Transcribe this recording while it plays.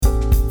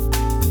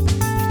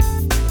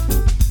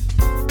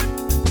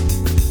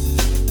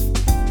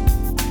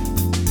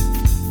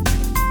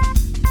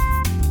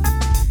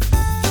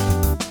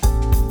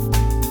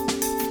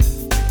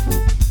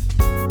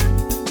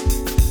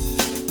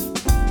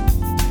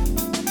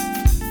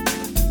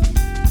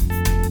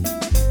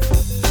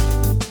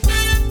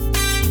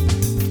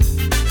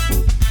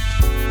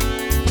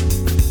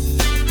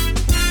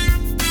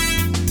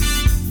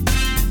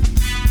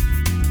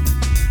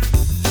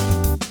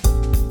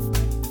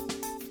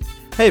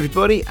Hey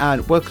everybody,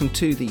 and welcome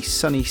to the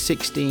Sunny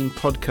 16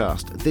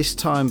 podcast, this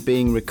time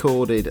being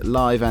recorded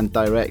live and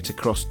direct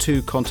across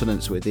two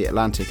continents with the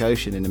Atlantic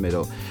Ocean in the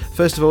middle.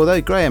 First of all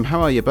though, Graham,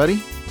 how are you,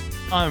 buddy?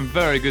 I'm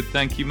very good,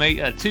 thank you,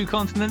 mate. Two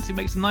continents, it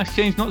makes a nice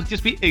change not to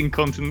just be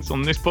incontinence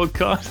on this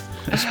podcast.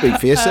 Speak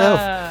for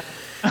yourself.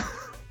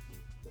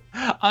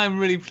 I'm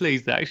really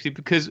pleased, actually,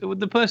 because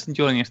the person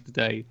joining us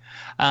today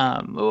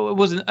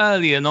was an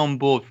early and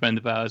on-board friend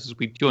of ours as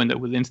we joined up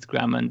with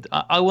Instagram, and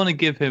I want to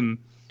give him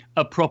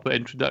a proper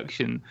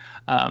introduction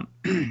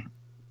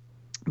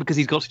because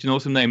he's got such an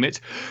awesome name. It's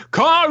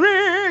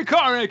Corey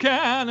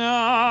Cannon.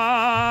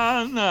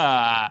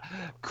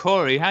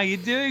 Corey, how you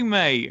doing,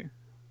 mate?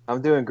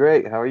 I'm doing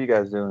great. How are you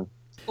guys doing?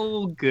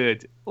 All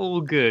good,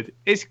 all good.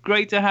 It's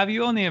great to have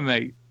you on here,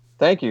 mate.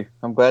 Thank you.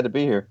 I'm glad to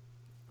be here.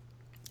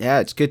 Yeah,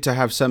 it's good to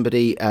have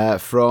somebody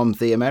from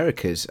the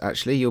Americas,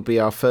 actually. You'll be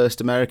our first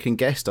American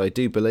guest, I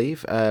do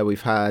believe.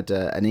 We've had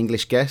an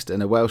English guest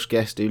and a Welsh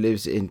guest who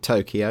lives in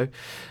Tokyo.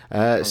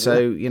 So,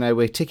 you know,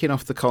 we're ticking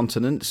off the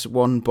continents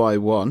one by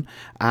one,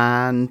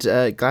 and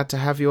glad to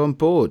have you on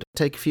board.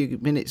 Take a few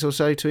minutes or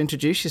so to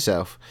introduce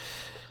yourself.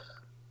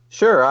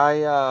 Sure.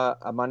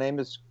 My name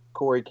is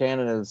Corey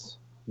Cannon, as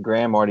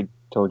Graham already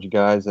told you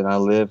guys, and I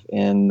live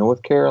in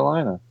North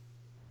Carolina,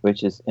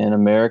 which is in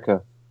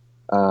America.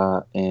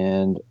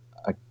 And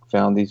I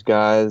found these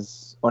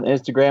guys on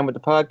Instagram with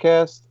the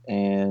podcast,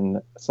 and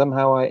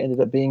somehow I ended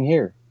up being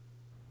here.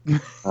 You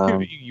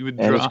were drafted.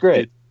 And it's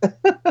great.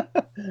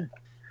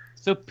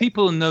 So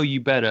people know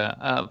you better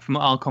from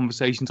our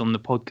conversations on the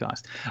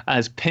podcast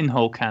as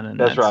Pinhole Cannon.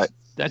 That's right.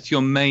 That's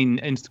your main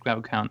Instagram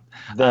account.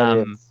 That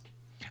is.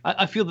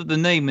 I feel that the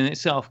name in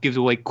itself gives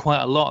away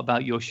quite a lot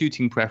about your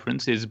shooting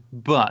preferences,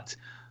 but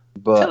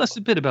tell us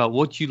a bit about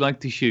what you like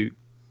to shoot.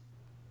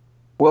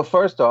 Well,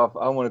 first off,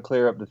 I want to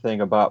clear up the thing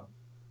about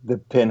the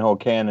Pinhole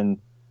Cannon,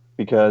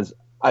 because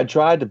I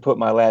tried to put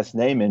my last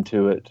name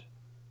into it,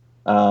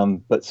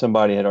 but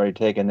somebody had already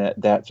taken that.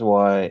 That's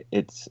why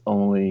it's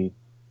only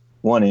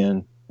one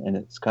N, and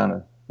it's kind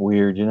of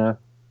weird, you know?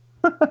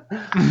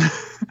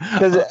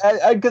 Because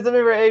I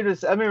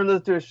remember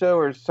listening to a show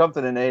or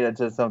something, and Ada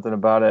said something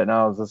about it, and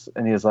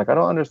and he was like, I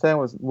don't understand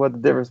what the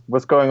difference,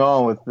 what's going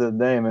on with the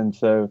name, and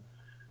so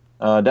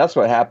that's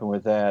what happened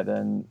with that,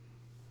 and.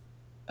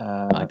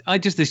 I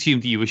just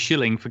assumed that you were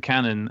shilling for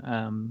Canon.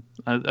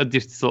 I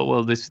just thought,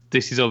 well, this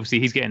is obviously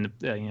he's getting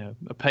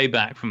a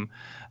payback from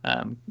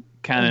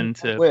Canon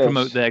to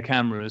promote their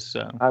cameras.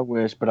 So I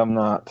wish, but I'm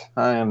not.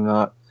 I am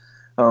not.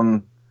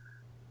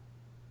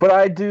 But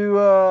I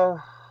do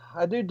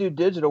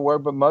digital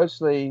work, but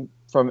mostly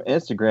from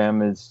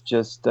Instagram. It's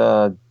just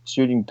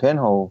shooting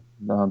pinhole,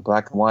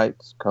 black and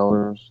whites,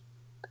 colors,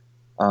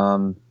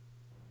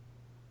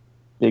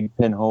 big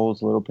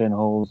pinholes, little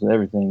pinholes,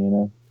 everything, you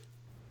know.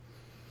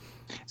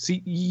 So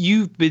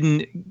you've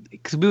been,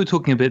 because we were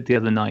talking a bit the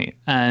other night,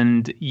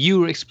 and you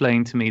were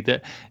explaining to me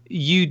that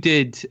you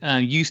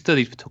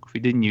studied photography,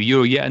 didn't you?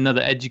 You're yet another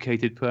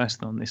educated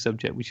person on this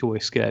subject, which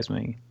always scares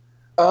me.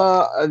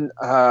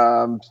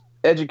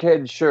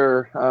 Educated,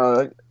 sure.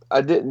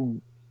 I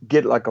didn't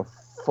get like a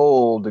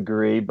full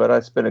degree, but I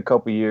spent a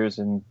couple years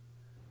and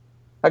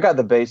I got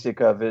the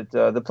basic of it.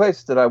 The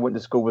place that I went to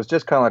school was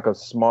just kind of like a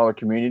smaller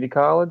community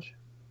college,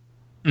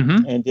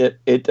 and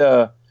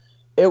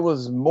it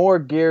was more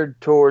geared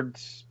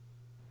towards,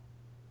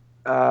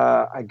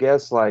 I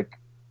guess, like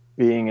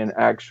being an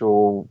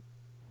actual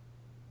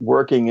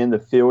working in the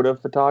field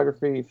of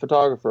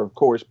photographer, of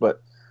course.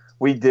 But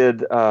we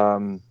did,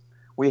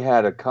 we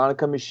had a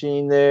Konica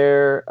machine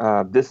there.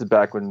 This is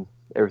back when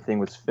everything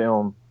was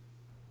film.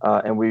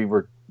 And we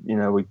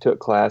took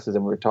classes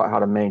and we were taught how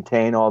to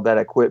maintain all that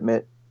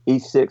equipment,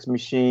 E6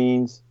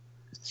 machines,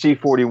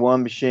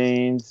 C41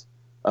 machines,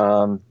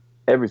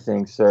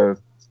 everything. So,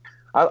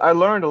 I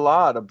learned a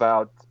lot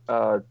about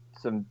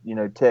some,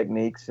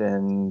 techniques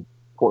and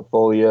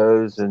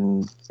portfolios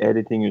and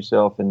editing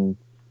yourself and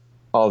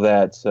all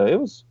that. So it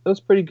was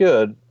pretty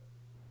good.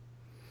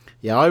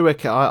 Yeah, I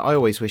reckon I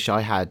always wish I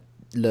had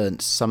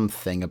learnt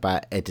something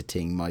about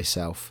editing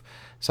myself.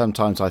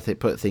 Sometimes I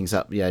put things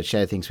up,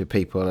 share things with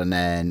people, and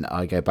then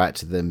I go back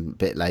to them a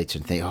bit later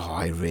and think,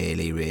 I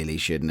really, really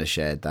shouldn't have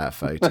shared that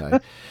photo.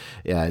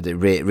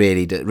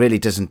 It really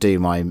doesn't do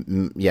my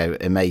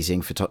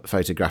amazing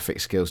photographic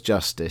skills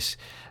justice.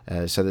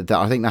 So that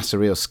I think that's a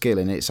real skill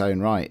in its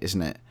own right,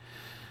 isn't it?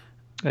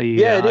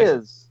 Yeah, it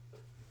is.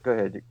 Go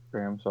ahead,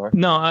 Graham. Sorry.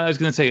 No, I was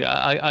going to say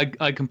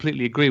I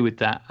completely agree with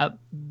that.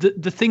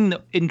 The thing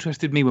that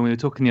interested me when we were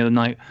talking the other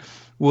night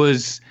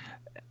was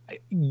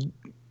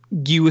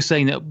you were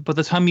saying that by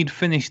the time you'd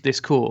finished this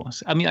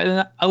course, I mean,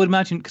 I would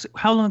imagine, because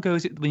how long ago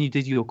is it when you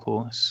did your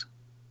course?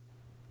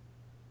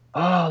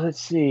 Oh, let's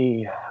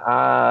see.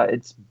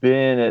 It's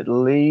been at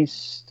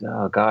least,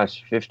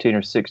 15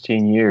 or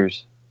 16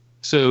 years.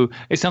 So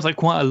it sounds like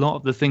quite a lot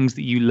of the things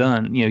that you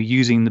learn,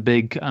 using the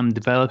big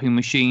developing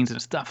machines and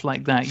stuff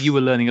like that, you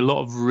were learning a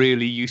lot of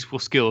really useful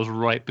skills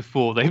right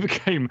before they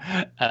became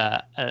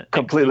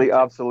completely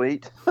extinct.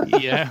 obsolete.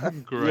 Yeah,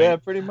 great. Yeah,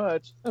 pretty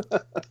much.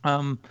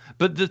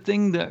 But the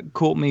thing that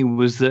caught me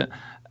was that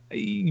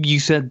you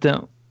said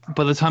that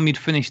by the time you'd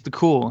finished the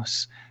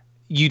course,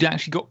 you'd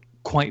actually got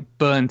quite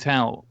burnt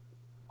out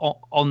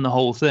on the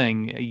whole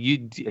thing.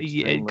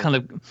 It kind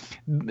of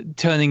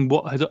turning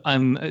what had,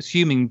 I'm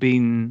assuming,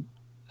 been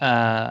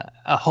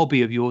a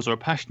hobby of yours or a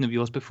passion of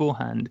yours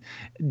beforehand,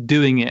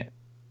 doing it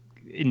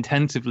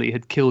intensively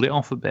had killed it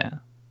off a bit.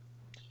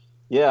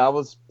 Yeah, I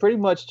was pretty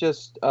much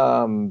just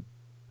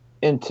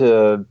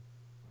into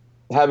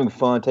having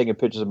fun, taking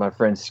pictures of my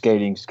friends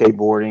skating,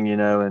 skateboarding,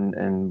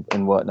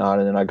 and whatnot.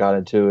 And then I got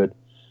into it,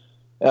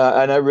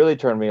 and that really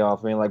turned me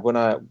off. I mean, like when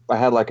I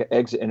had like an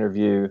exit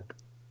interview,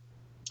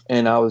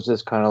 and I was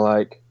just kind of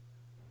like,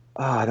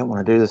 oh, I don't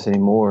want to do this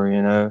anymore,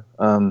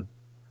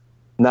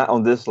 not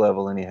on this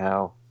level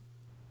anyhow.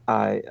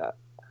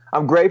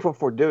 I'm grateful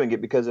for doing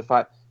it, because if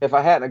I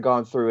hadn't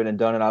gone through it and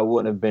done it, I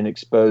wouldn't have been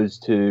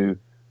exposed to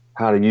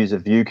how to use a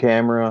view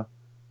camera,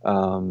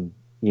 and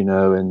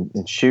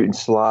shooting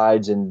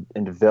slides and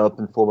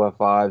developing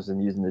 4x5s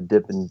and using the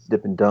dip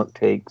and dunk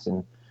takes.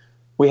 And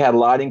we had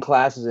lighting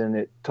classes, and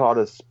it taught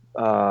us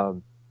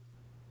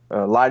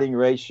lighting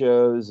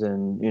ratios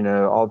and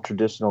all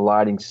traditional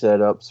lighting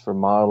setups for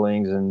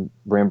modelings and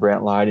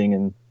Rembrandt lighting,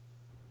 and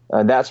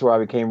that's where I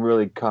became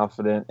really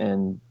confident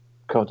and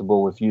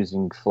comfortable with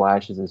using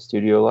flashes and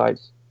studio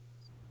lights.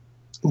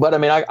 But I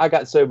mean, I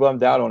got so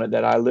bummed out on it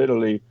that I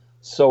literally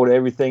sold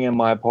everything in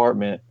my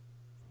apartment,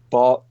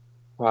 bought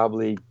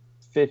probably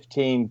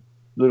 15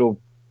 little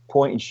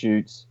point and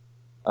shoots,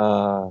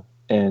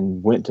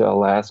 and went to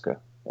Alaska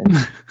and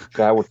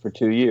traveled for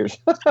 2 years.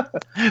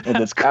 And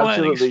That's quite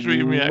an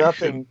extreme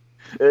reaction.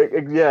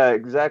 Nothing. Yeah,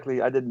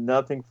 exactly. I did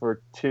nothing for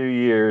 2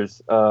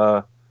 years.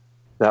 That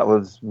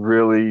was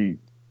really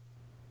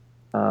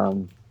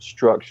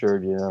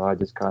structured. I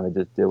just kind of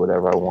just did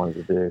whatever I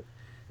wanted to do.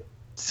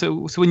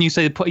 So when you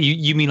say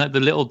you mean like the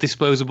little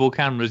disposable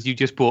cameras? You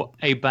just bought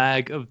a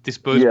bag of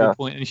disposable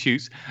point and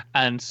shoots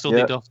and sold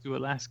it off to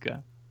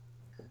Alaska.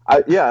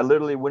 I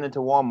literally went into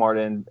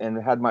Walmart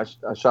and had my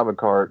shopping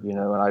cart, and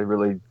I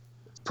really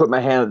put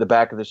my hand at the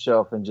back of the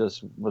shelf and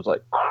just was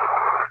like,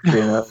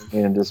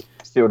 and just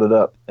filled it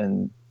up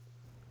and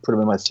put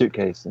them in my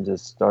suitcase and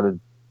just started,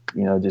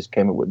 just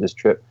came up with this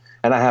trip.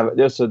 And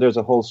there's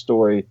a whole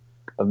story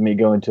of me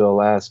going to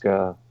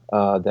Alaska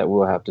that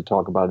we'll have to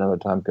talk about another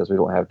time because we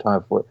don't have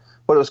time for it.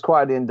 But it was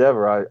quite an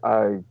endeavor.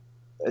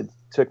 It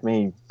took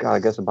me, I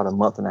guess about a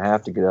month and a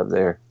half to get up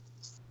there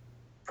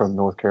from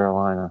North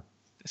Carolina.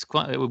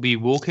 It would be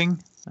walking.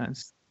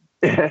 That's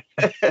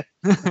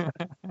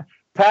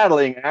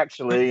paddling,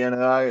 actually.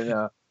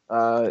 Yeah,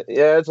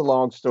 it's a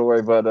long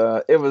story,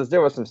 but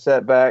there were some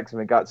setbacks, and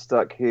we got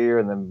stuck here.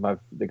 And then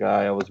the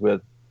guy I was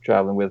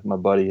traveling with, my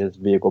buddy, his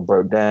vehicle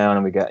broke down,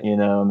 and we got,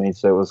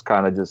 so it was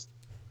kind of just.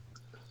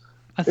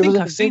 I think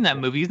I've seen that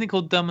movie. Isn't it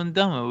called Dumb and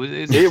Dumber?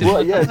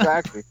 Yeah,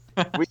 exactly.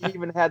 We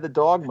even had the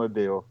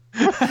Dogmobile.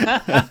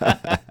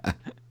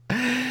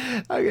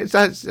 I'd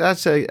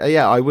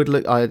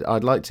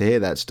like to hear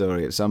that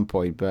story at some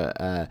point.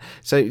 But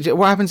so,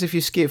 what happens if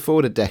you skip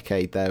forward a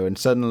decade though, and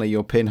suddenly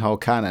you're Pinhole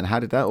Canon? How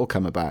did that all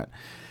come about?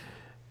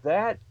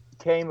 That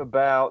came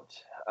about.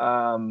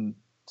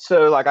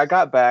 So, like, I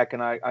got back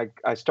and I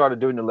started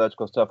doing the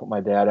electrical stuff with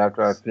my dad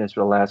after I finished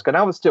with Alaska, and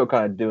I was still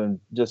kind of doing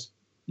just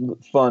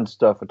fun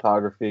stuff,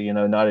 photography,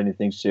 not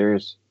anything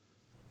serious.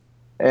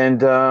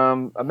 And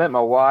I met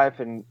my wife,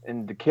 and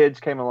the kids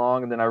came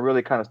along, and then I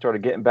really kind of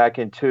started getting back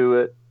into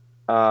it.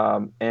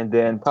 And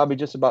then probably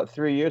just about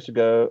 3 years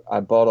ago,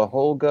 I bought a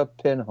Holga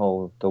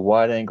pinhole, the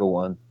wide angle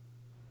one.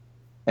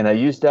 And I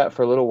used that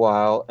for a little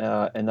while,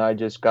 and I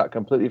just got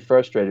completely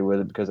frustrated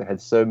with it because it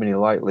had so many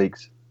light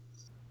leaks.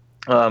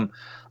 That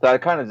I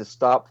kind of just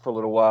stopped for a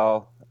little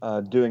while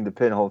doing the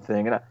pinhole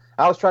thing. And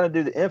I was trying to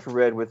do the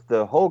infrared with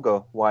the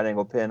Holga wide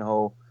angle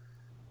pinhole,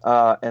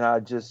 and I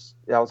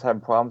was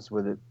having problems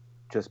with it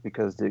just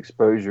because the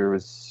exposure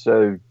is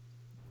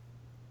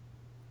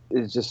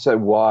just so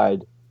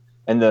wide.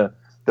 And the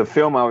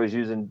film I was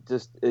using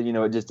just,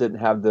 it just didn't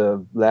have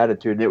the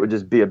latitude. It would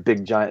just be a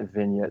big giant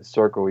vignette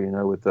circle,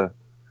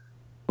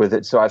 with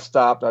it. So I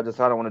stopped. I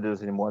don't want to do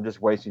this anymore. I'm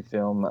just wasting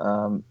film.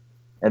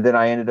 And then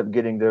I ended up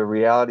getting the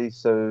Reality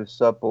So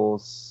Supple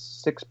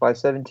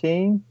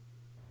 6x17,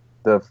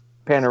 the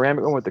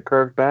panoramic one with the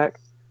curved back.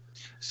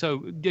 So,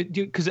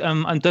 because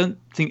I don't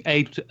think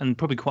Abe and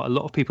probably quite a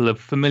lot of people are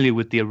familiar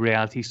with the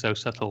Reality So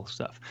Subtle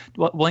stuff.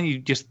 Why don't you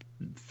just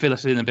fill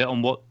us in a bit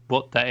on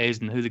what that is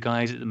and who the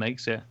guy is that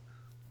makes it?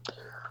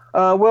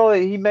 Well,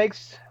 he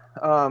makes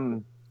a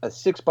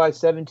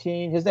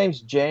 6x17. His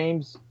name's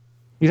James.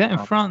 He's out in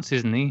France,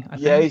 isn't he? I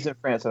think. He's in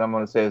France, and I'm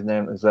going to say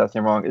his last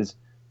name wrong. Is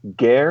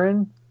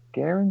Guerin?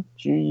 Guerin?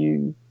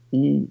 Guerin,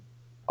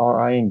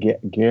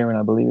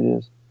 I believe it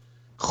is.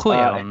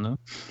 Goeie.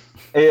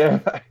 Yeah,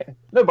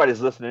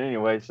 nobody's listening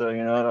anyway, so I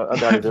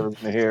doubt he's ever going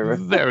to hear it.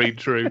 Very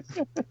true.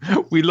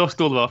 We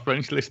lost all of our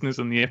French listeners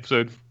on the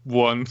episode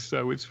 1,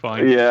 so it's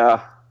fine.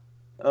 Yeah.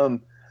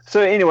 So,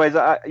 anyways,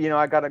 I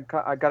got in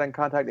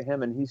contact with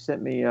him, and he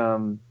sent me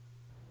the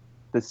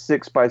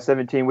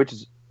 6x17, which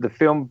is the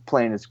film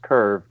plane is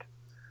curved.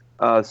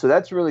 So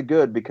that's really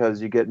good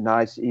because you get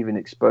nice even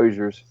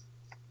exposures.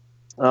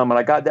 And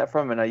I got that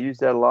from him, and I used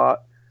that a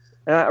lot,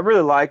 and I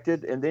really liked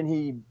it. And then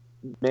he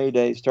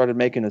started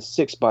making a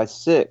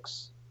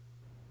 6x6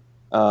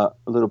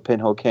 little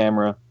pinhole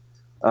camera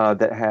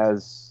that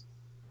has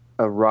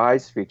a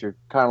rise feature,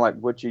 kind of like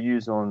what you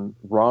use on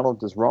Ronald.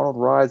 Does Ronald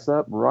rise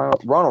up?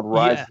 Ronald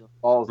rises. Yeah.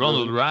 Falls.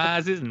 Ronald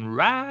rises and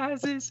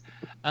rises.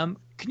 Can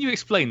you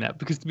explain that?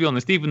 Because to be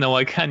honest, even though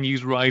I can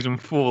use rise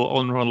and fall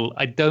on Ronald,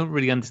 I don't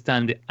really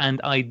understand it,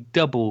 and I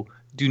do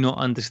not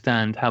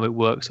understand how it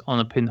works on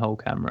a pinhole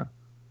camera.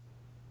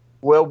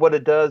 Well, what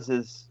it does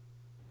is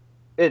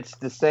it's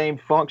the same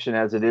function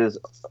as it is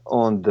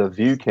on the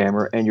view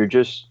camera, and you're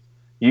just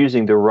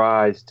using the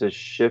rise to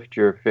shift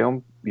your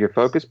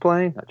focus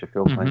plane, not your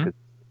film plane. 'Cause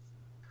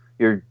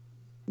you're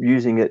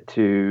using it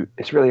to.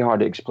 It's really hard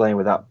to explain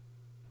without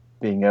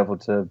being able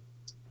to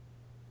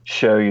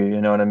show you. You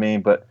know what I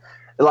mean? But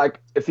like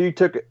if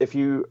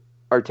you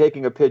are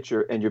taking a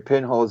picture and your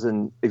pinhole is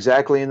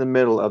exactly in the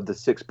middle of the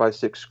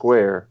 6x6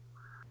 square,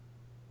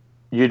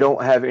 you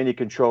don't have any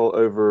control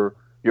over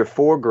your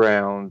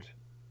foreground,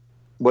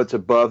 what's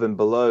above and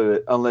below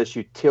it, unless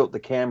you tilt the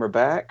camera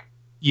back.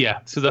 Yeah,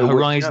 so the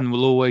horizon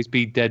will always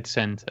be dead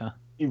center.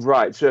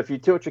 Right. So if you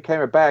tilt your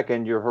camera back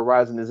and your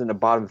horizon is in the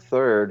bottom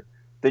third,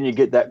 then you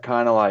get that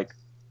kind of like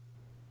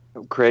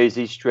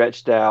crazy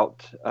stretched out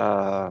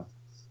type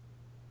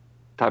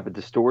of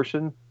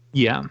distortion.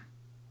 Yeah.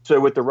 So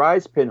with the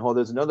rise pinhole,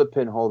 there's another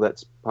pinhole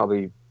that's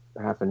probably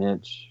half an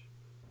inch,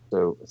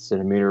 so a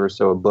centimeter or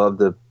so above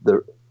the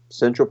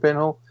central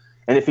pinhole.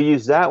 And if you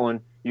use that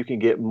one, you can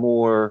get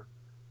more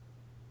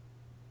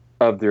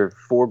of their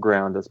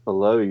foreground that's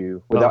below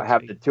you without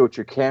having to tilt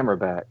your camera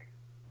back.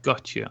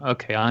 Gotcha.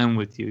 Okay, I'm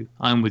with you.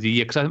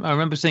 Yeah, because I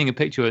remember seeing a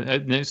picture,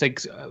 and it's like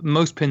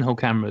most pinhole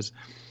cameras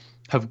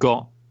have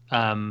got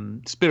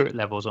spirit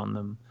levels on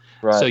them.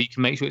 Right. So you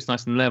can make sure it's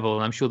nice and level,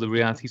 and I'm sure the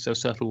Reality So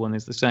Subtle one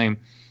is the same.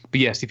 But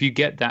yes, if you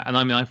get that, and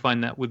I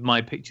find that with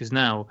my pictures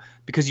now,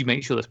 because you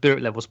make sure the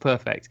spirit level's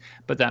perfect,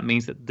 but that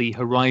means that the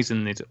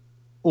horizon is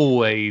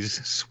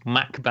always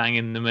smack bang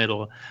in the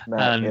middle.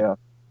 And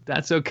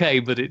that's okay,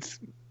 but it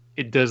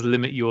does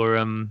limit your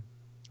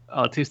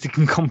artistic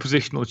and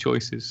compositional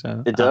choices.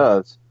 So, it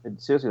does.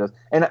 It seriously does.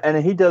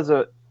 And he does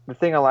the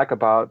thing I like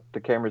about the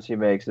cameras he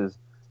makes is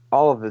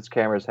all of his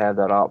cameras have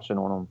that option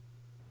on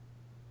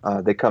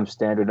them. They come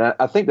standard. And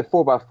I think the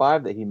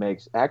 4x5 that he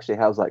makes actually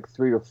has like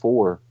 3 or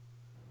 4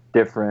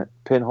 different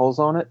pinholes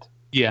on it.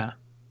 Yeah.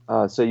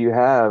 So you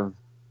have,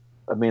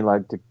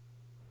 like the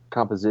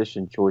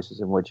composition choices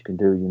and what you can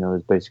do,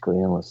 is basically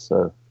endless.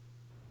 So,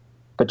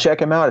 but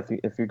check him out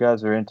if you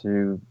guys are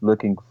into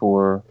looking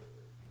for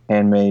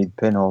handmade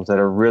pinholes that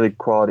are really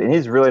quality. And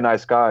he's a really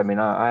nice guy.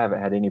 I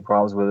haven't had any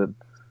problems with it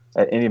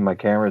at any of my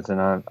cameras,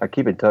 and I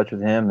keep in touch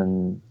with him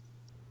and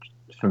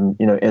from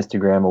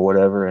Instagram or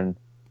whatever. And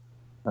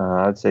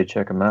I'd say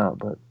check him out.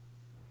 But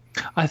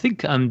I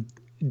think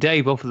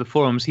Dave off of the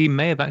forums, he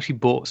may have actually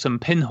bought some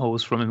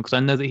pinholes from him, because I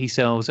know that he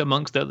sells,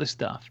 amongst other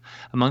stuff,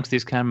 amongst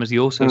his cameras, he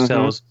also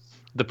sells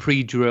the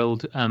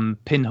pre-drilled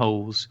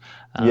pinholes.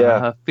 I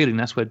have a feeling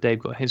that's where Dave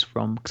got his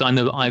from, because I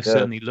know that I've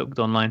certainly looked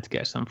online to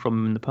get some from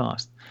him in the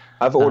past.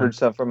 I've ordered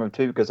some from him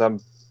too, because I'm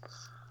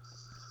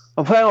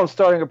planning on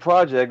starting a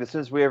project as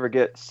soon as we ever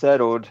get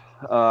settled.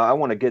 I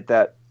want to get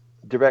that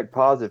direct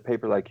positive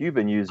paper like you've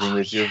been using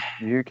with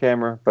your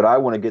camera, but I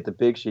want to get the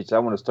big sheets. I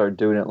want to start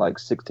doing it like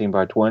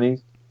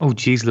 16x20. Oh,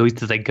 geez, Louise,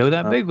 do they go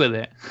that big with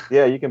it?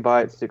 Yeah, you can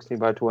buy it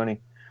 16x20.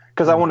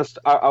 Because I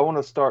want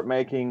to start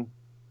making,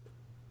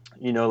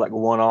 like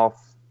one-off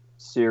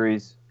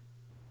series,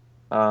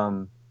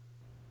 so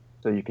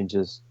you can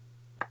just,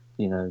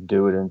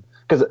 do it. And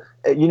because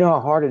you know how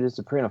hard it is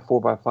to print a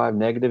 4x5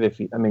 negative.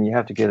 You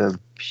have to get a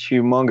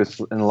humongous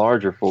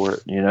enlarger for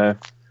it.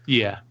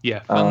 Yeah.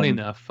 Funnily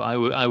enough,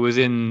 I was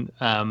in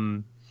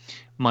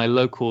my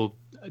local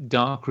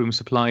darkroom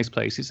supplies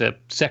place. It's a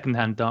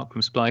secondhand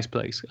darkroom supplies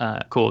place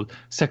called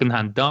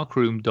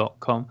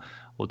secondhanddarkroom.com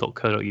or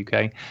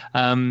 .co.uk,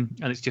 and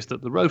it's just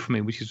up the road from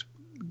me, which is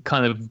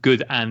kind of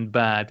good and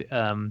bad.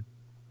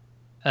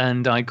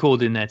 And I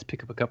called in there to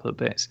pick up a couple of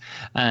bits,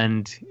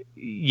 and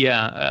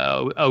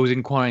I was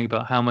inquiring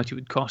about how much it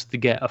would cost to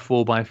get a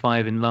 4x5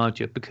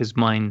 enlarger, because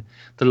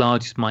the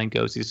largest mine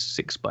goes is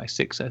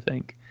 6x6, I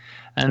think.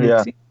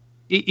 And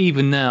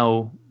even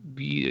now,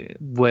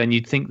 when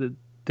you'd think that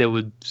there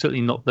would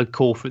certainly not the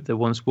call for it there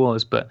once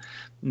was, but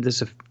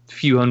there's a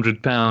few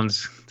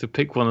 £100 to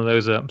pick one of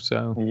those up.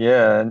 So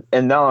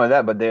and not only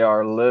that, but they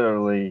are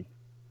literally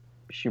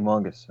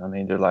humongous.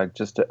 They're like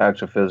just the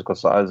actual physical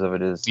size of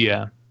it is.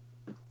 Yeah.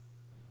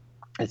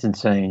 It's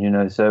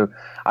insane, So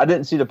I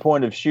didn't see the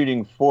point of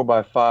shooting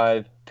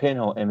 4x5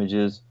 pinhole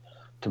images,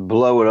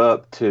 blow it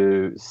up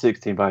to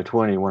 16 by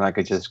 20 when I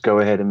could just go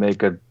ahead and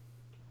make a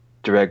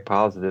direct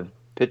positive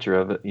picture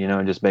of it,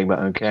 and just make my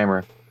own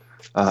camera.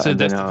 So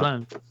that's the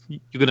plan.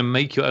 You're going to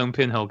make your own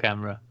pinhole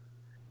camera.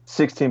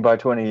 16 by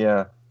 20,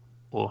 yeah.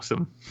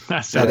 Awesome.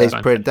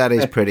 That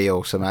is pretty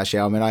awesome, actually.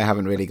 I mean, I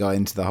haven't really got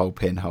into the whole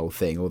pinhole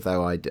thing,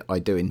 although I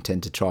do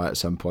intend to try at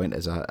some point,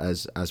 as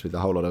with a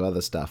whole lot of other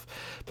stuff.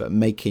 But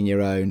making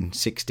your own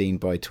 16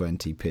 by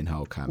 20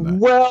 pinhole camera.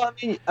 Well,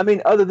 I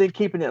mean, other than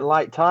keeping it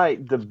light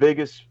tight,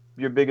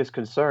 your biggest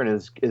concern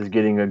is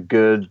getting a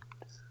good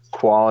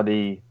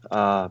quality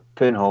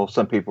pinhole.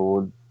 Some people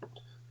would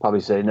probably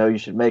say, no, you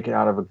should make it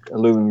out of an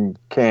aluminum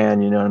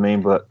can. You know what I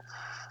mean? But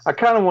I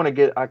kind of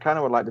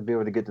would like to be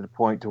able to get to the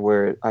point to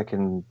where I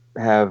can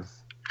have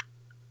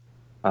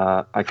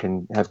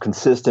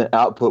consistent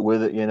output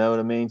with it. You know what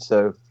I mean?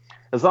 So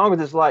as long as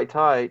it's light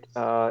tight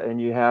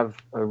and you have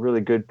a really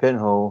good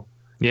pinhole,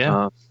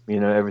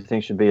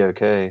 everything should be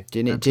okay. Do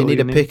you need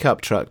a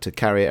pickup truck to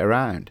carry it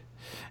around?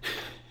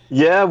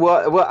 Yeah,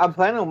 well, I'm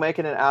planning on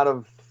making it out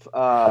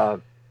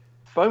of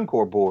foam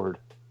core board.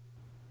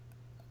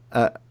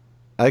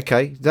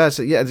 Okay,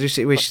 so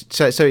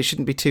it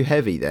shouldn't be too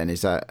heavy then,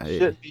 is that? It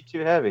shouldn't be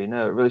too heavy.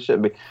 No, it really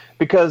shouldn't be,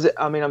 because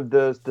I mean,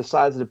 the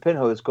size of the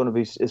pinhole is going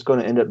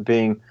to end up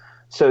being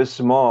so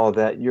small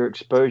that your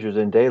exposures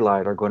in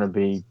daylight are going to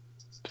be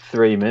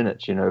 3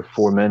 minutes,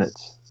 4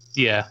 minutes.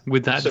 Yeah,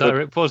 with that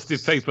direct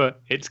positive paper,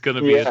 it's going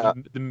to be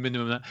the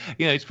minimum.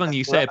 It's funny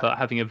you say about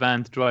having a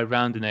van to drive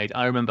around in aid.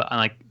 I remember,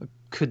 and I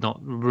could not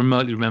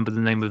remotely remember the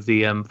name of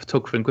the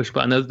photographer in question,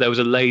 but I know that there was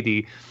a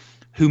lady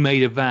who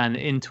made a van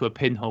into a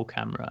pinhole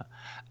camera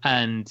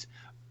and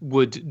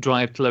would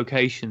drive to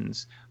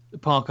locations,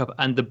 park up,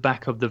 and the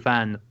back of the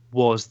van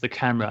was the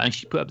camera. And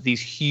she put up these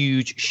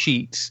huge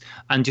sheets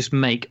and just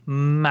make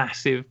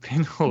massive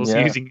pinholes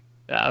using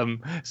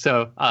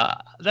so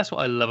that's what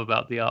I love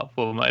about the art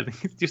form. I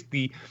think it's just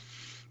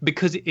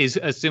because it is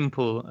as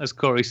simple as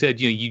Corey said,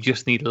 you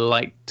just need a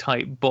light,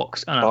 tight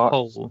box and a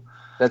hole.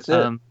 That's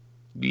it.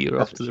 You're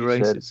off to the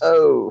races. Said.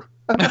 Oh.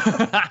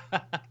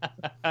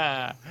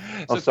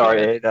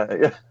 Sorry.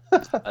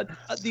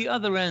 At the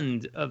other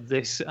end of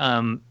this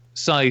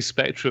size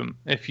spectrum,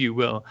 if you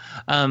will,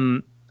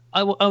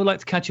 I would like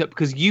to catch up,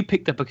 because you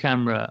picked up a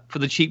camera for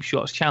the Cheap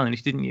Shots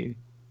Challenge, didn't you?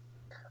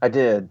 I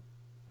did.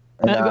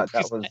 And, that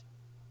was...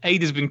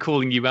 Ada's been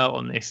calling you out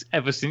on this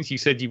ever since you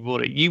said you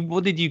bought it.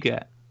 What did you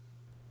get?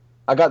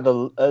 I got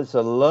it's a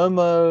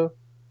Lomo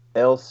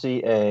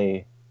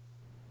LCA.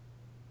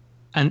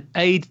 And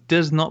Aid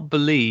does not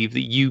believe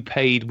that you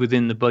paid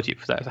within the budget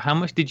for that. So how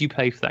much did you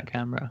pay for that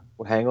camera?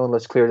 Well, hang on,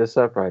 let's clear this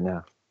up right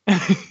now.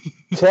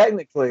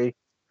 Technically,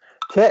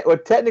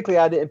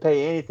 I didn't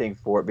pay anything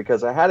for it,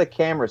 because I had a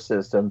camera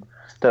system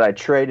that I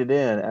traded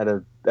in at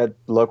a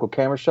local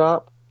camera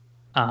shop,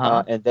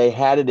 and they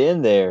had it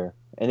in there,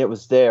 and it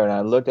was there, and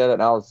I looked at it,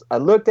 and I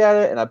looked at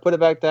it, and I put it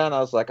back down. And I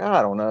was like,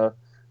 I don't know.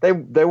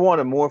 They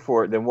wanted more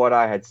for it than what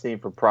I had seen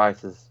for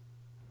prices.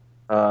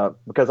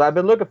 Because I've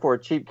been looking for a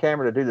cheap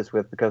camera to do this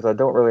with, because I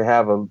don't really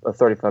have a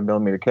 35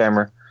 millimeter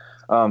camera.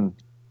 Well,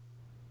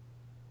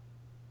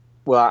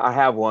 I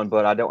have one,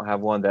 but I don't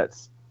have one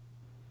that's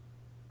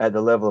at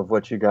the level of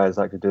what you guys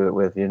like to do it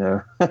with,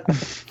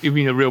 You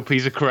mean a real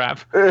piece of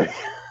crap?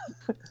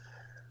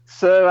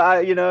 So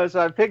I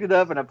picked it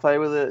up and I played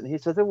with it, and he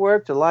says it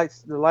worked. The light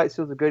seals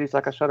are good. He's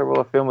like, I shot a roll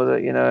of film with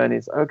it, and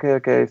he's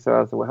okay.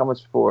 So I said, well, how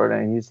much for it?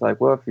 And he's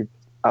like, well,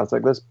 I was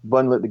like, let's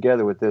bundle it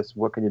together with this.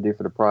 What can you do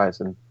for the price?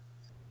 And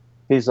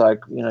he's like,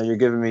 you're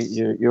giving me,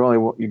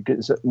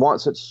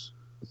 want such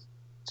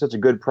a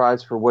good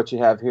price for what you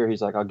have here.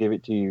 He's like, I'll give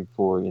it to you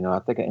for, I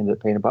think I ended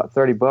up paying about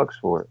 $30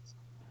 for it.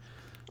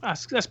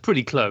 That's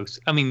pretty close.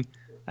 I mean,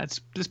 that's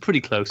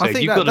pretty close. I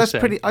think that's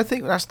pretty. I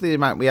think that's the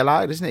amount we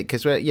allowed, isn't it?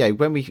 Because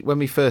when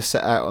we first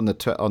set out on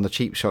the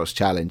Cheap Shots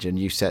Challenge, and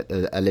you set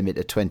a limit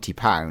of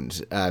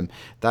 £20,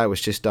 that was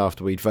just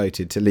after we'd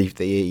voted to leave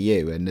the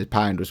EU, and the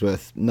pound was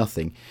worth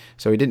nothing.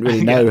 So we didn't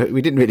really know.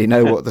 We didn't really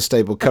know what the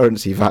stable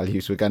currency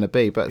values were going to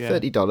be. But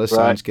 $30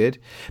 sounds good.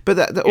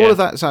 But all of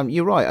that, Sam,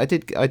 you're right. I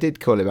did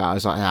call him out. I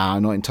was like,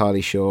 I'm not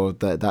entirely sure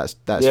that's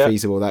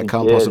feasible. That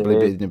can't possibly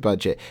be in the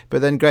budget.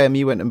 But then Graham,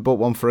 you went and bought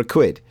one for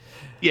 £1.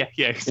 Yeah.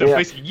 So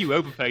basically, you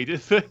overpaid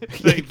it.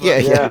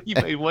 You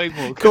paid way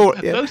more.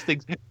 Those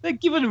things, they're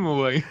giving them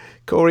away.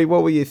 Corey,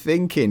 what were you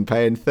thinking,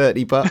 paying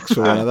 $30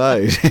 for one of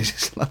those?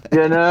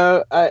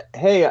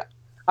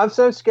 I'm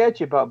so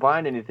sketchy about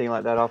buying anything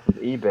like that off of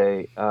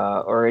eBay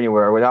or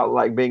anywhere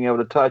without being able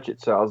to touch it.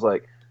 So I was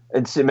like,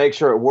 and to make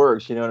sure it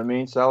works, you know what I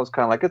mean? So I was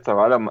kind of like, it's all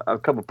right. I'm a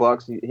couple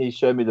bucks. He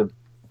showed me the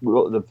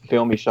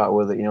film he shot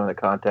with it, and the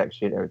contact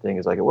sheet and everything.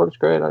 He's like, it works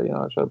great. I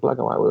shot black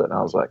and white with it, and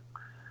I was like,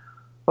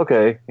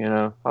 okay,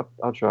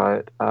 I'll try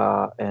it,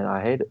 and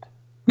I hate it.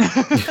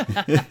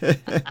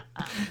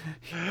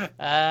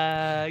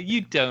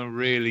 You don't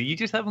really. You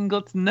just haven't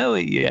got to know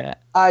it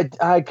yet. I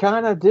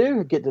kind of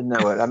do get to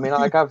know it. I mean,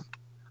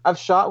 I've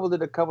shot with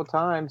it a couple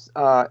times,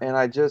 and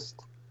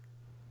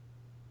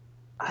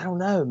I don't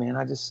know, man.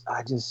 I'm just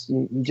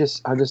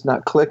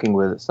not clicking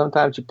with it.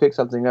 Sometimes you pick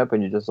something up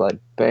and you're just like,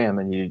 bam,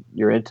 and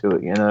you're into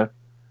it, you know?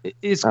 It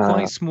is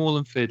quite small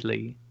and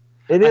fiddly.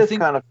 It is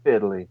kind of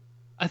fiddly.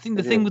 I think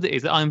the thing with it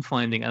is that I'm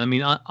finding, and I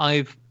mean,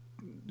 I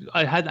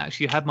had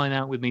actually had mine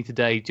out with me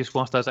today just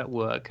whilst I was at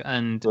work,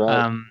 and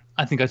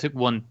I think I took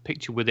one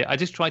picture with it. I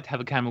just tried to have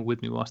a camera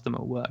with me whilst I'm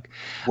at work.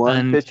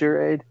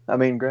 Picture, Aid? I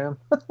mean, Graham?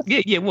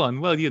 yeah, one.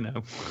 Well, you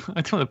know,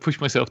 I don't want to push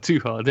myself too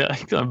hard.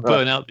 I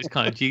burn out this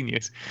kind of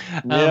genius.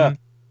 Yeah.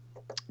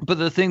 But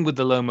the thing with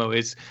the Lomo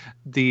is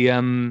the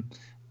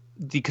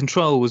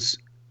controls.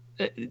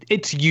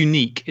 It's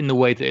unique in the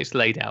way that it's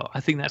laid out. I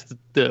think that's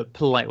the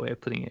polite way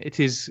of putting it.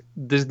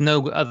 There's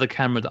no other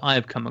camera that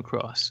I've come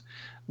across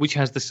which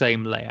has the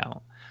same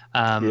layout.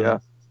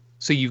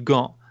 So you've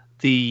got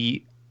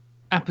the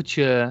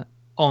aperture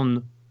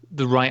on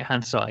the right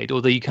hand side,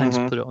 although you can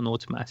just put it on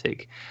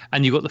automatic,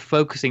 and you've got the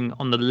focusing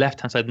on the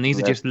left hand side, and these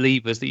are just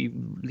levers that you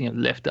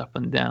lift up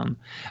and down.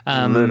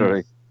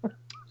 Literally.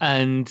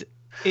 And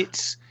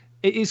it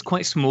is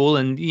quite small,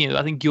 and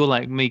I think you're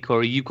like me,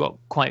 Corey. You've got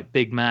quite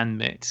big man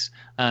mitts,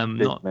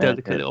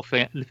 delicate little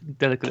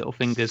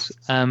fingers.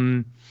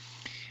 And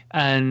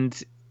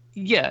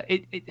yeah,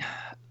 it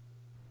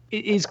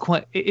is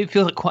quite. It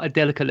feels like quite a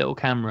delicate little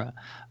camera.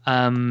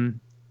 Yeah,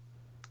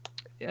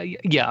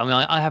 I mean,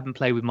 I haven't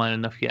played with mine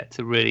enough yet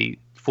to really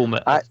form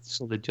a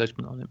solid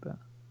judgment on it. But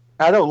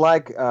I don't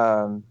like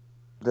the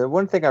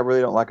one thing I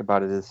really don't like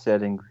about it is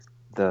setting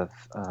the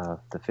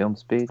film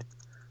speed,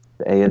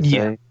 the ASA.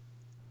 Yeah.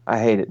 I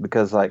hate it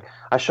because like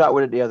I shot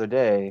with it the other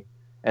day,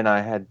 and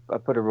I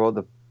put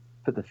the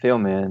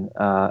film in,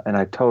 and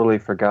I totally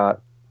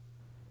forgot.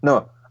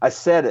 No, I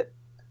set it,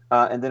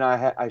 and then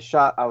I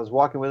shot. I was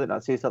walking with it, and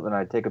I'd see something, and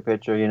I'd take a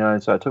picture,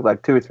 and so I took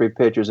like 2 or 3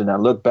 pictures, and I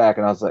looked back,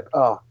 and I was like,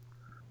 oh,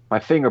 my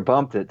finger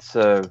bumped it,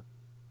 so.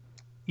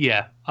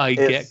 Yeah, I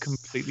get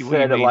completely what you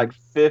mean. Set at like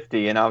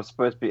 50, and I was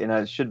supposed to be, and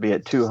I should be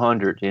at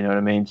 200. You know what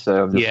I mean?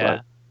 So I'm just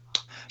like.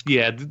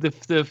 Yeah,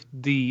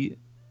 the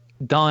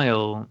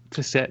dial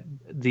to set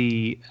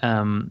the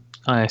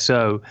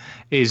ISO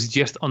is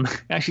just on.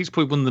 Actually, it's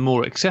probably one of the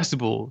more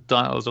accessible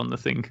dials on the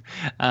thing,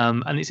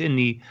 and it's in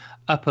the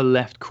upper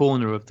left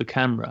corner of the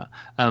camera,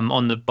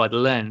 by the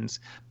lens,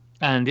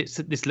 and it's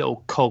this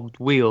little cogged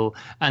wheel.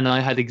 And I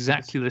had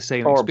exactly the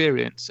same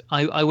experience.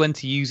 I went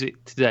to use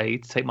it today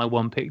to take my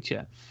one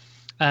picture.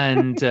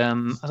 And I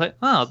was like,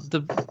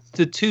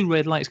 the 2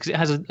 red lights, because it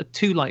has a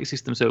 2 light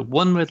system. So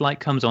one red light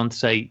comes on to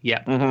say,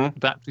 the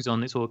battery's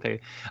on, it's all okay.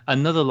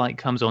 Another light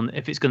comes on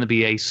if it's going to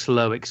be a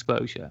slow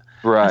exposure.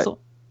 Right. I thought,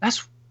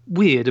 that's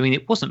weird. I mean,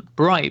 it wasn't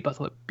bright, but I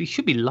thought it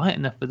should be light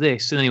enough for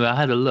this. And anyway, I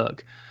had a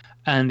look,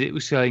 and it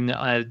was showing that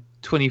I had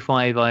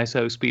 25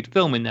 ISO speed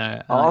film in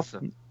there.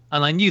 Awesome.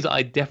 And I knew that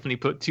I definitely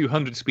put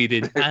 200 speed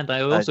in, and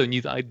I also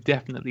knew that I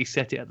definitely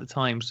set it at the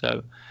time.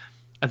 So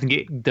I think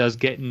it does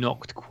get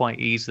knocked quite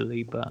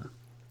easily, but.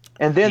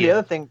 And then the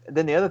other thing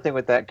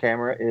with that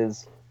camera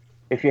is,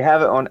 if you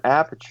have it on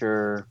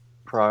aperture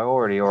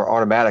priority or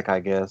automatic, I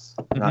guess,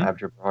 not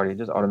aperture priority,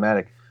 just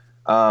automatic,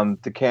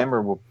 the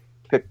camera will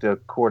pick the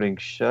according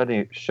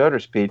shutter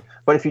speed.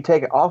 But if you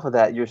take it off of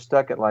that, you're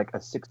stuck at like a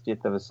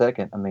 60th of a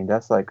second. I mean,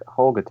 that's like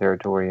Holga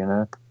territory,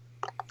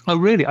 Oh,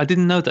 really? I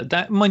didn't know that.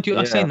 That, mind you,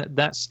 I'm saying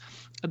that's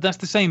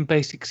the same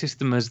basic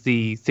system as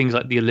the things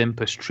like the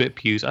Olympus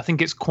Trip use. I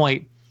think it's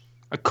quite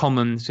a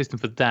common system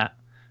for that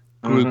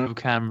group of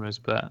cameras,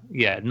 but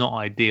yeah, not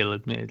ideal,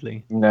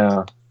 admittedly.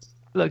 No.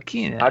 Look,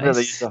 I'd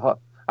rather use a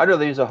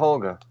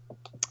Holga.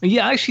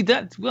 Yeah, actually,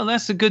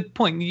 that's a good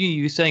point.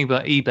 You were saying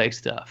about eBay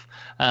stuff.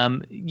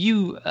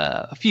 You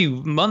a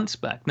few months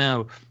back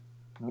now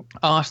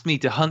asked me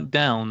to hunt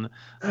down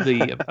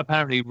the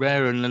apparently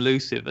rare and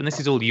elusive, and this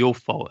is all your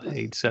fault,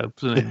 Aid. So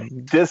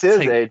this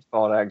is Aid's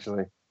fault,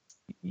 actually.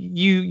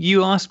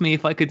 You asked me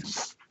if I could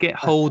get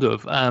hold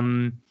of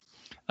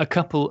a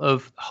couple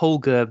of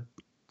Holga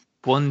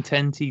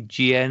 110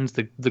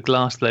 GNs, the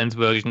glass lens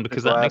version,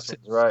 because that makes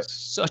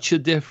such a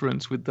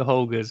difference with the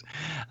Holgas.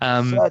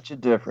 Such a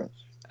difference.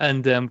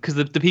 And because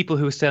the people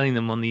who were selling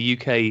them on the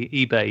UK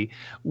eBay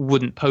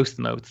wouldn't post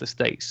them over to the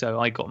States,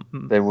 so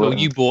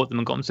you bought them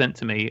and got them sent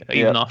to me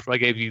even after I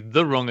gave you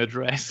the wrong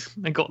address.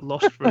 They got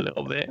lost for a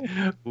little bit.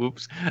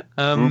 Whoops.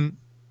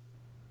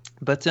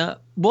 But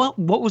what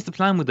was the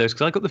plan with those?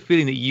 Because I got the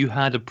feeling that you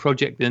had a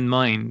project in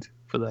mind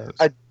for those.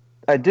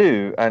 I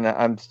do, and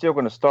I'm still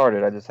going to start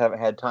it. I just haven't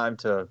had time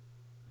to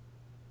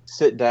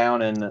sit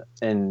down and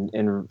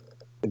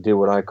do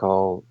what I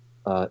call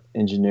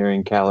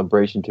engineering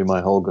calibration to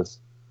my Holgas.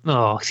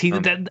 Oh, see,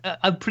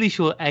 I'm pretty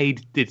sure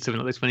Aid did something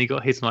like this when he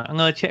got his. Like, I'm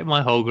going to check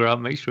my Holga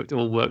out, make sure it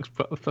all works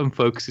and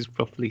focuses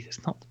properly.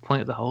 That's not the point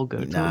of the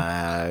Holga.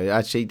 No,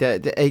 actually,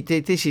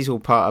 this is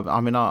all part of.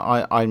 I mean,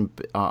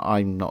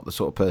 I'm not the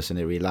sort of person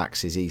who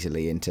relaxes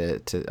easily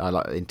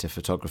into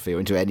photography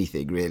or into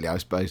anything really. I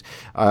suppose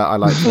I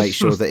like to make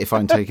sure that if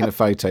I'm taking a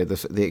photo,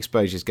 the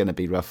exposure is going to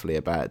be roughly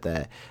about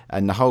there.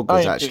 And the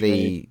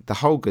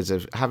Holgas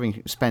are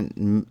having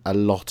spent a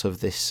lot of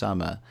this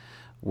summer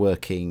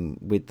working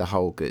with the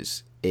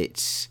Holgas,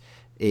 it's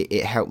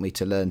it helped me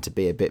to learn to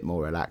be a bit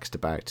more relaxed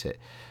about it.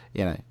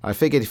 You know, I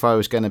figured if I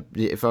was going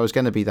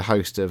to be the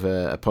host of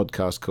a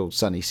podcast called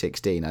Sunny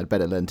 16, I'd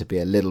better learn to be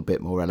a little bit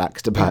more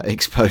relaxed about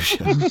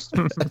exposure.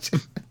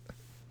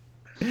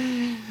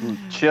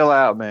 Chill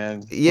out,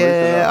 man.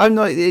 Yeah, I'm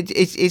not.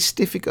 It's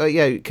difficult,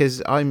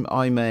 because I'm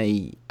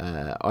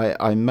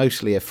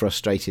mostly a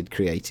frustrated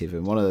creative,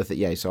 and one of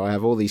the so I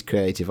have all these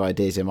creative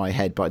ideas in my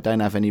head, but I don't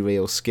have any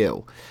real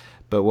skill.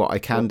 But what I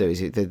can do is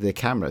the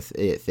camera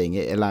thing.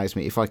 It allows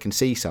me, if I can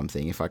see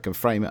something, if I can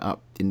frame it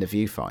up in the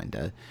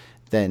viewfinder,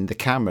 then the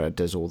camera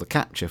does all the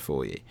capture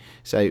for you.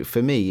 So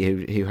for me,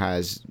 who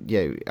has,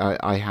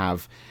 I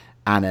have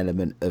an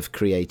element of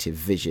creative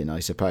vision, I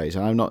suppose.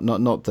 And I'm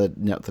not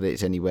that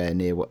it's anywhere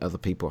near what other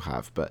people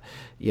have, but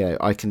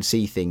I can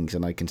see things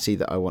and I can see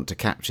that I want to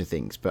capture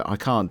things, but I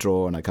can't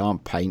draw and I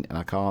can't paint and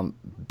I can't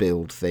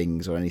build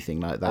things or anything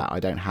like that. I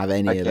don't have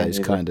any of those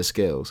kind of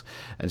skills,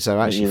 and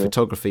so actually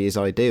photography is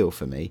ideal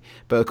for me.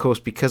 But of course,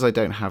 because I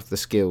don't have the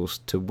skills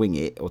to wing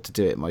it or to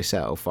do it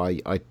myself,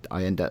 I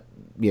end up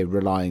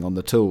relying on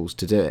the tools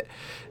to do it,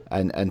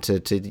 and to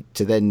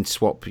then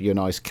swap your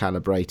nice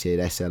calibrated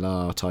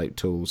SLR type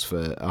tools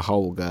for a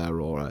Holga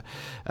or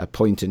a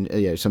point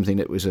and something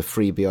that was a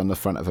freebie on the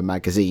front of a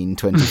magazine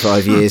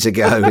 25 years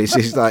ago. It's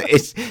just like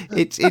it's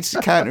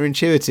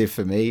counterintuitive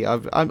for me.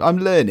 I'm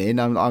learning.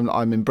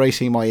 I'm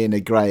embracing my inner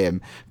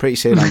Graham. Pretty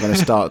soon I'm going to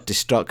start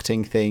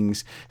destructing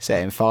things,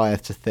 setting fire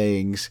to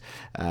things,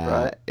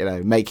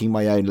 making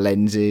my own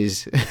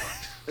lenses.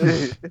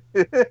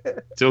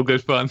 It's all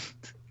good fun.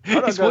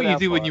 It's what you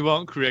do when you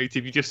aren't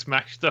creative. You just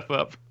smash stuff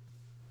up.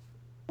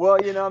 Well,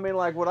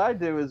 like what I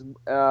do is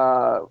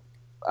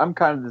I'm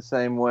kind of the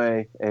same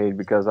way, Aid,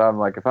 because I'm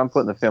like, if I'm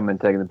putting the film and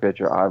taking the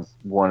picture, I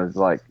want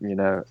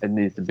to it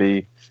needs to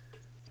be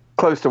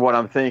close to what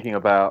I'm thinking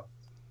about.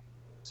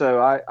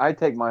 So I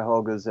take my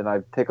Holgas and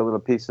I take a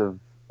little piece of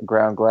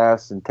ground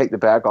glass and take the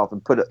back off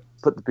and put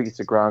the piece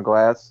of ground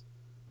glass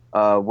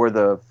where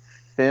the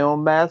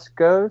film mask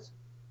goes,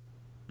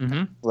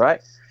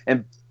 right,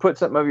 and put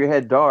something over your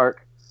head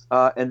dark.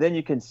 And then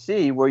you can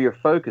see where your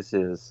focus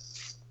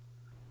is,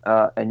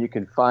 and you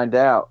can find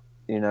out,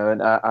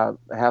 and I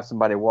have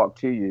somebody walk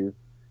to you,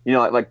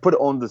 like put it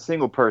on the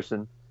single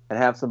person and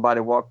have somebody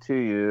walk to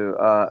you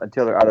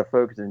until they're out of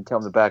focus and tell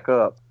them to back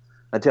up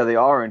until they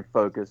are in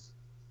focus,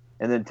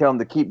 and then tell them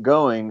to keep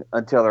going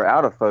until they're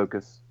out of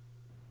focus,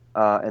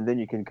 and then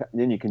you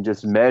can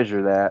just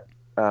measure that,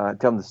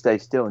 tell them to stay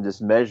still and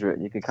just measure it,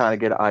 and you can kind of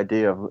get an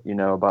idea of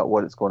about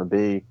what it's going to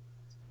be.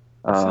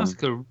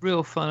 Sounds like a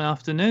real fun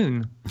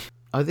afternoon.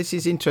 Oh, this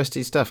is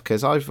interesting stuff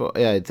because there's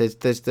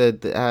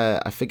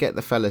the I forget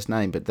the fella's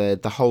name, but the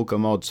Holga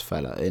Mods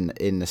fella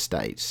in the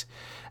States,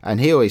 and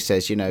he always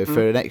says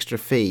for an extra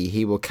fee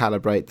he will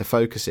calibrate the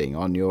focusing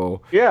on your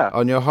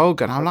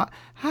Holga, and I'm like,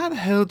 how the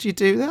hell do you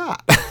do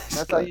that?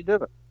 That's how you do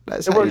it.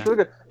 It works really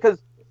good because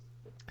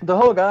the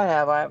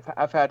Holga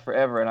I've had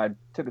forever, and I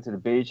took it to the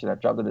beach and I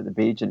dropped it at the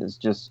beach, and it's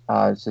just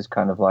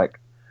kind of like,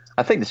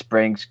 I think the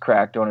springs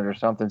cracked on it or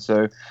something.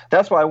 So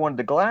that's why I wanted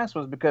the glass,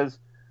 was because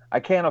I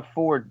can't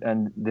afford,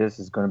 and this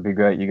is going to be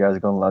great. You guys are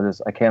going to love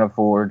this. I can't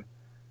afford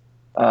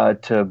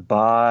to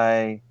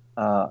buy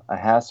a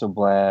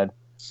Hasselblad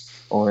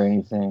or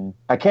anything.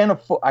 I can't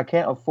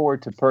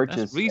afford to purchase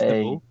That's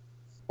reasonable.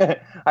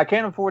 I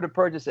can't afford to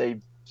purchase a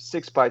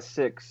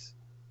 6x6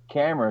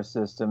 camera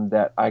system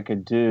that I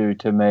could do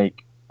to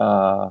make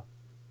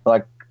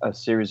like a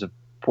series of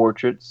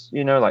portraits,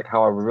 like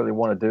how I really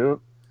want to do it.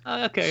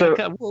 Okay.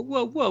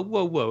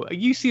 Whoa! Are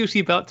you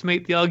seriously about to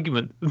make the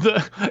argument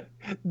that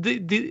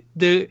the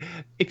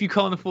if you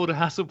can't afford a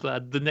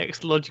Hasselblad, the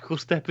next logical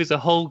step is a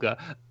Holga?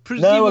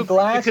 No, a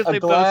glass. Because a they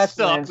glass both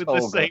start lens with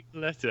Holga. the same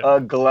letter.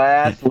 A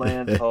glass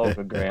lens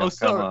Holga, Graham. Oh,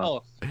 sorry. Come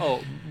on.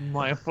 Oh,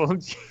 my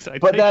apologies.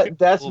 But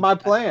that's my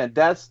plan.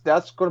 That's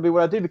going to be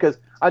what I do, because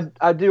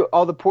I do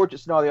all the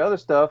portraits and all the other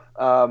stuff.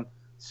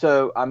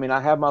 So I mean,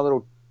 I have my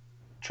little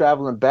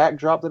traveling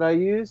backdrop that I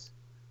use.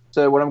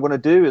 So what I'm going to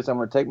do is I'm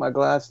going to take my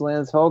glass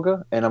lens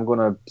Holga and I'm going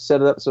to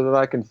set it up so that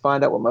I can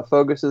find out what my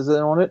focus is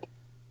on it,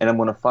 and I'm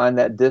going to find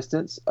that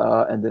distance,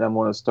 and then I'm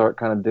going to start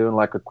kind of doing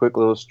like a quick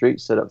little street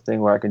setup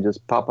thing where I can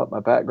just pop up my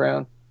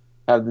background,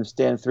 have them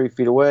stand 3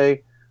 feet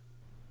away,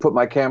 put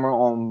my camera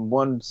on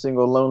one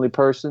single lonely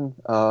person,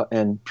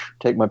 and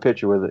take my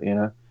picture with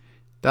it.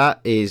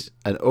 That is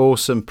an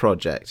awesome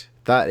project.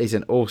 That's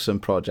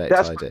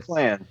my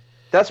plan.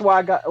 That's why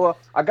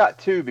I got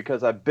two,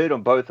 because I bid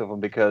on both of them,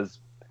 because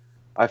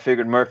I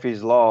figured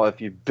Murphy's Law, if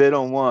you bid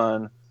on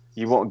one,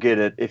 you won't get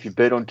it. If you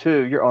bid on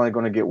two, you're only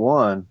going to get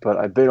one. But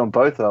I bid on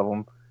both of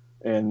them,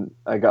 and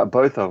I got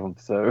both of them.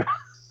 So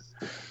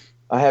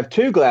I have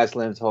two glass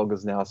lens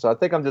Holgas now. So I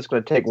think I'm just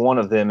going to take one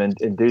of them and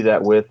do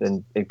that with,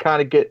 and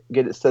kind of get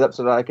it set up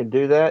so that I can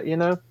do that, You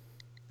know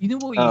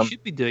what you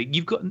should be doing?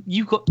 You've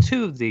got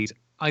two of these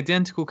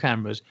identical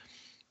cameras.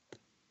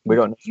 We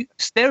don't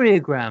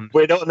stereograms.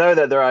 We don't know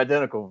that they're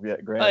identical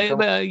yet,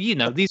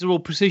 Grant. These are all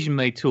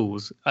precision-made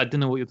tools. I don't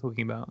know what you're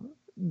talking about.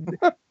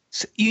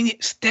 You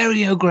need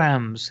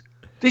stereograms.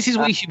 This is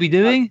what you should be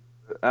doing.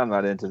 I'm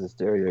not into the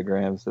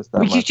stereograms. That's not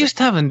Well, my you thing. just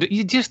haven't.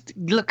 You just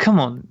look. Come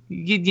on.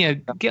 You know,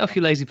 get off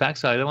your lazy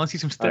backside. I want to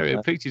see some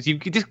stereo pictures. You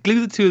could just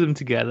glue the two of them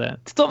together.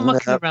 Stop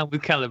mucking around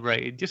with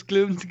calibrated. Just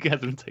glue them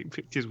together and take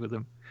pictures with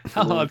them.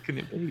 How hard can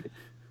it be?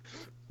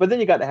 But then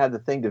you got to have the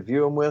thing to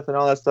view them with and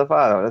all that stuff.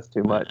 I don't know. That's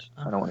too much.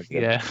 I don't want to do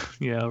that.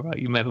 Yeah. All right.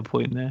 You may have a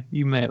point there.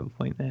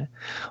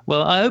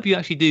 Well, I hope you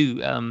actually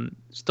do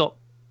stop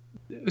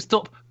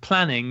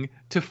planning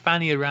to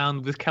fanny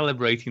around with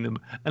calibrating them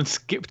and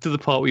skip to the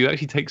part where you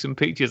actually take some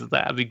pictures.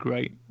 That'd be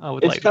great.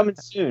 It's coming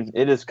soon.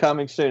 It is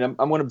coming soon.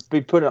 I'm going to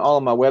be putting it all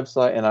on my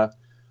website, and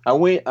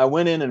I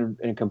went in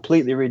and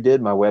completely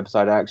redid my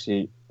website.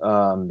 Actually,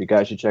 you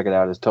guys should check it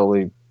out. It's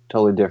totally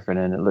different,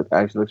 and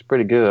it looks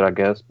pretty good, I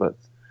guess. But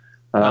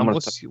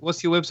what's your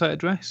website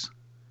address?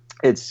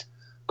 It's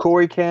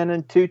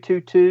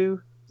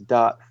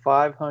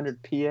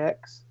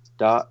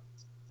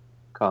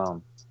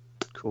CoreyCannon222.500px.com.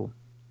 Cool.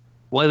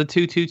 Why the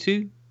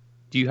 222?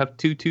 Do you have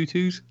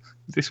 222s? Is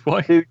this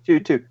why?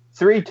 222.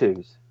 3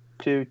 twos.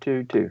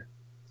 222.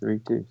 3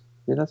 twos.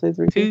 Did I say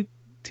 3 twos?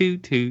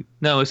 222.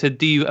 No, I said,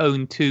 do you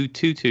own 2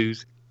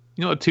 tutus?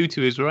 You know what a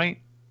tutu is, right?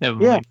 Never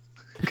mind.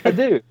 Yeah, I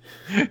do.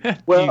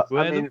 Well,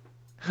 I mean,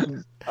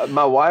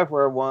 my wife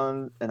wear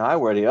one and I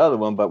wear the other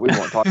one, but we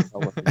won't talk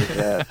about what we did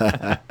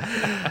that.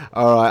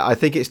 All right, I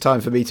think it's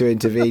time for me to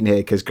intervene here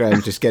because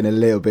Graham's just getting a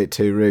little bit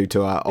too rude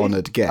to our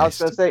honoured guest. I was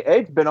going to say,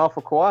 Abe's been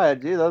awful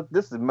quiet. I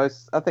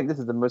think this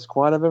is the most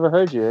quiet I've ever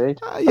heard you, Abe.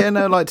 I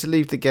like to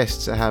leave the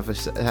guests to have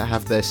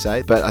their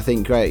say, but I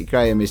think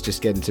Graham is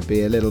just getting to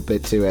be a little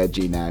bit too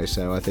edgy now.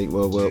 So I think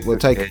we'll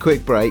take a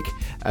quick break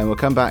and we'll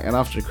come back. And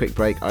after a quick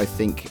break, I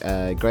think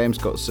Graham's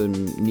got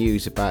some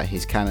news about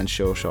his Canon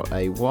SureShot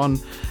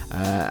A1.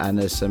 And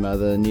there's some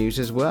other news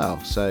as well.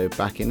 So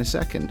back in a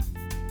second.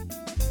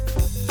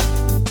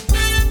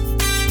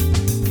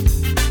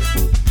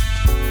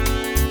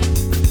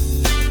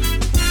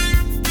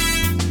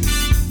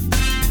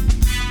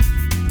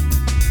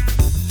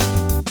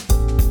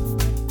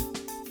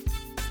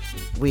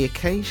 We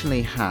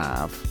occasionally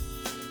have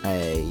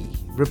a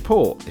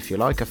report, if you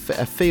like, a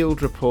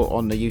field report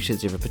on the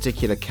usage of a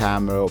particular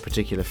camera or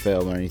particular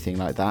film or anything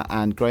like that.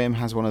 And Graham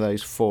has one of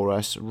those for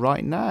us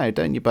right now,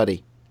 don't you,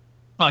 buddy?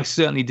 I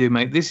certainly do,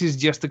 mate. This is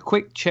just a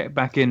quick check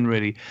back in,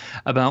 really,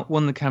 about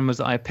one of the cameras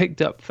that I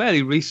picked up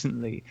fairly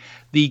recently,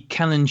 the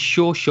Canon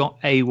SureShot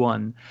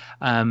A1.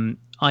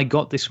 I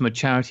got this from a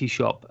charity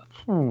shop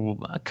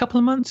a couple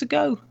of months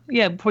ago.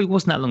 Yeah, probably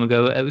wasn't that long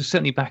ago. It was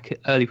certainly back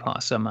early part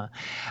of summer.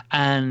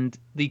 And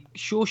the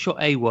SureShot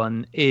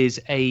A1 is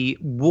a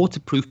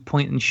waterproof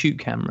point-and-shoot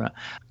camera.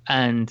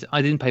 And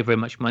I didn't pay very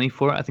much money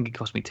for it. I think it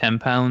cost me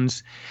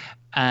 £10.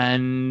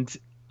 And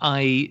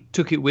I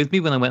took it with me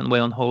when I went away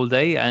on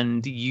holiday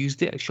and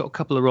used it. I shot a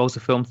couple of rolls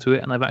of film through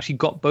it, and I've actually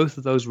got both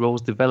of those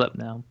rolls developed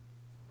now.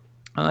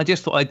 And I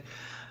just thought I'd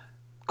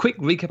quick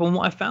recap on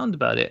what I found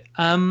about it.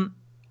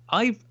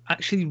 I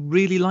actually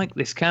really like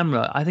this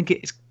camera. I think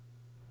it's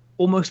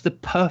almost the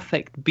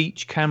perfect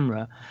beach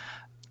camera.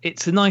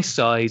 It's a nice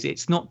size.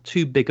 It's not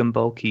too big and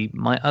bulky.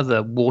 My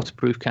other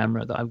waterproof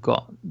camera that I've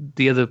got,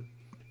 the other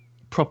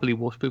properly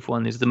waterproof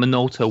one, is the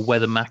Minolta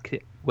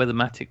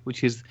Weathermatic,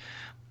 which is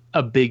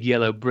a big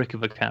yellow brick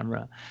of a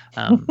camera.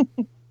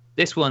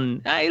 This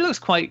one, it looks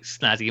quite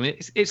snazzy. I mean,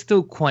 it's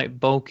still quite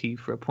bulky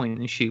for a point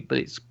and shoot, but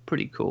it's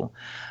pretty cool.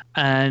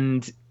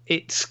 And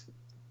it's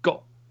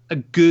got a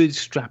good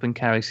strap and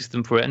carry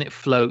system for it, and it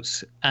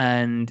floats,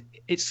 and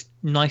it's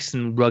nice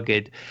and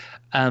rugged.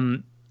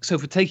 So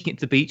for taking it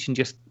to the beach and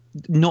just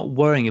not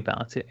worrying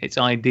about it, it's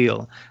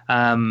ideal.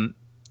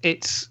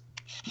 It's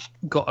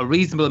got a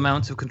reasonable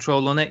amount of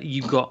control on it.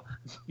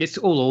 It's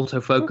all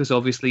autofocus,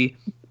 obviously,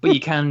 but you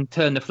can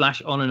turn the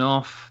flash on and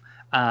off,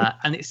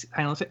 and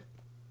hang on a sec,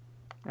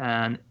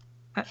 and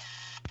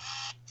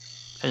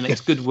it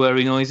makes good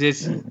whirring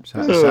noises.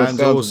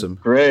 Sounds awesome.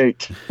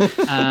 Great.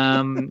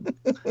 Yeah,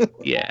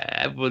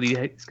 everybody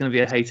is going to be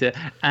a hater,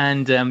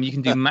 and you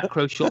can do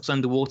macro shots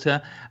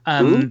underwater.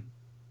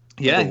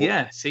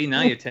 Yeah. See,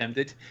 now you're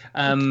tempted.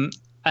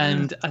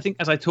 And I think,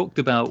 as I talked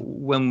about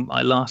when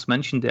I last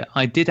mentioned it,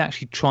 I did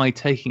actually try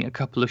taking a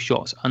couple of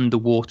shots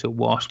underwater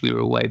whilst we were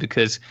away,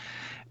 because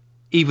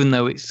even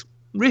though it's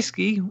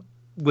risky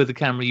with a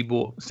camera you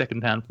bought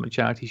secondhand from a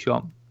charity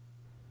shop,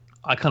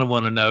 I kind of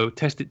want to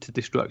test it to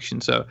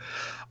destruction. So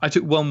I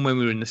took one when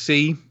we were in the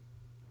sea,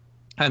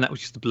 and that was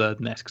just a blurred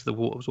mess because the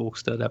water was all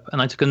stirred up.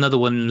 And I took another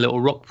one in a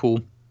little rock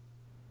pool,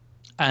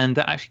 and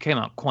that actually came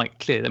out quite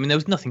clear. I mean, there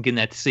was nothing in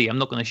there to see. I'm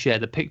not going to share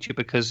the picture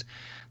because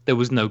there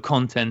was no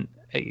content,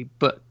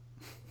 but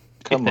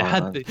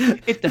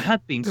if there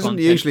had been doesn't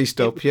content, usually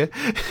stop you.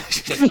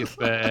 Shut your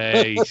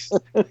face.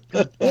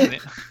 God damn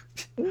it.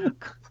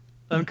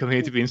 Don't come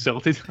here to be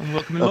insulted. I'm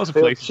welcome in lots of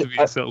places to be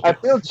insulted. I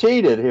feel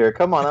cheated here.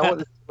 Come on, I want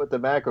to see what the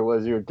macro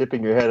was. You were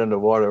dipping your head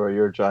underwater, or you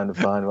were trying to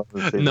find what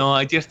was. No,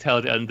 I just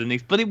held it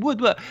underneath, but it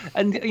would work.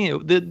 And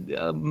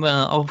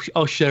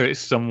I'll share it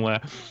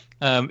somewhere.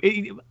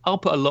 I'll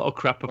put a lot of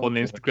crap up on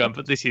Instagram,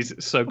 but this is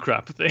so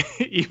crap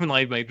that even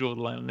I may draw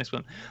the line on this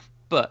one.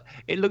 but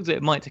it looks like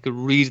it might take a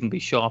reasonably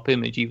sharp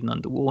image even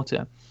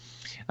underwater.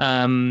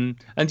 And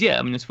yeah,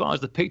 I mean, as far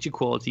as the picture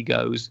quality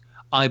goes,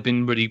 I've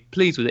been really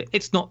pleased with it.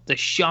 It's not the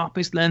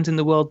sharpest lens in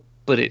the world,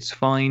 but it's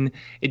fine.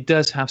 It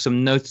does have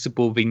some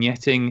noticeable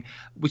vignetting,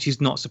 which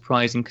is not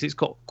surprising because it's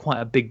got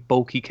quite a big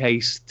bulky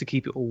case to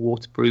keep it all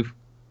waterproof.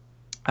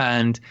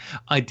 And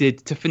I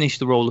did, to finish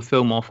the roll of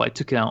film off, I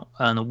took it out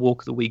on a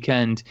walk at the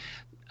weekend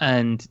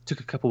and took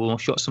a couple more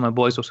shots of my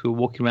boys whilst we were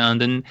walking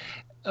around, and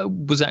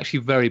was actually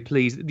very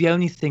pleased. The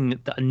only thing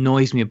that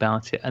annoys me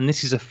about it, and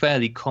this is a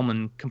fairly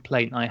common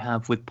complaint I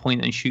have with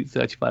point and shoot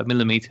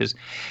 35mm,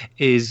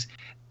 is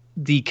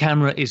the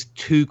camera is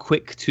too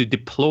quick to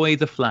deploy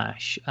the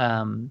flash.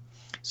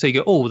 So you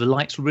go, oh, the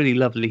light's really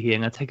lovely here,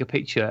 and I take a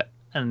picture,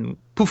 and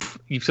poof,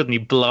 you've suddenly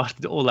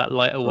blasted all that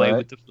light away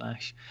with the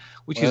flash,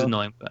 which is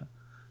annoying. But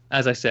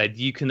as I said,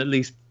 you can at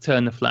least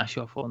turn the flash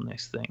off on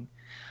this thing.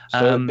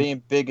 So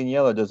being big and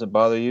yellow doesn't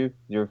bother you?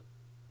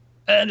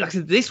 Like I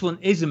said, this one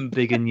isn't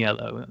big and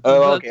yellow.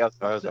 Oh, okay. I'm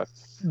sorry.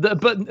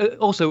 But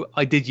also,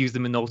 I did use the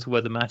Minolta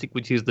Weathermatic,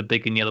 which is the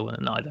big and yellow one,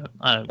 and I don't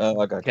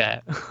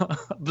care.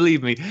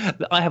 Believe me,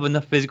 I have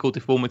enough physical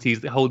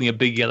deformities that holding a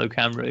big yellow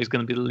camera is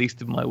going to be the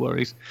least of my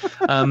worries.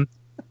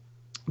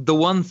 The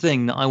one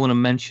thing that I want to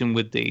mention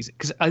with these,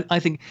 because I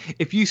think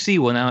if you see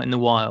one out in the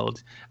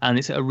wild and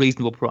it's at a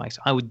reasonable price,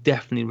 I would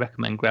definitely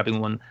recommend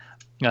grabbing one,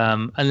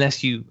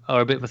 unless you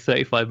are a bit of a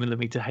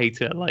 35mm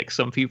hater like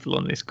some people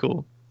on this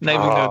call.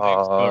 Naming no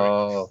names,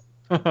 sorry.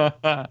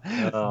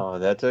 Oh,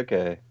 that's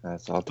okay.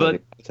 I'll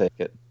take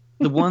it.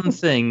 The one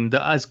thing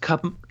that has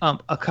come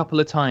up a couple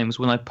of times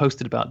when I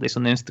posted about this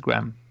on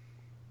Instagram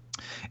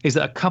is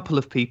that a couple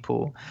of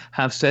people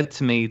have said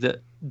to me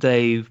that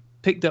they've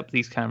picked up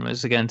these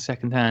cameras, again,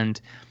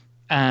 secondhand,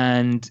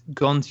 and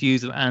gone to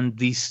use them, and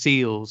these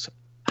seals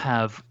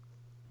have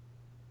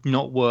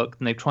not worked,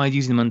 and they've tried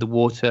using them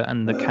underwater,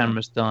 and the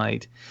cameras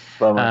died.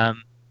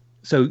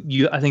 So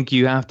I think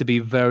you have to be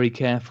very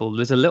careful.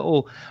 There's a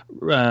little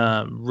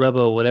rubber,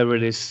 or whatever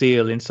it is,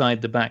 seal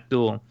inside the back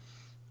door,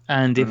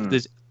 and if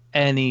there's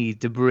any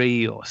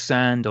debris or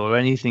sand or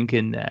anything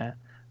in there,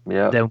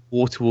 then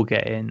water will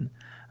get in.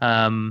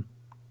 So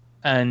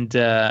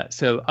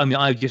I mean,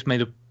 I've just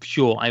made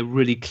sure I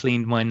really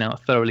cleaned mine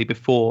out thoroughly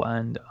before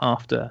and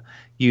after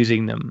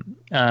using them.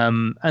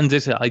 And as I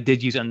said, I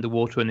did use it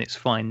underwater, and it's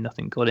fine.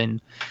 Nothing got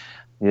in.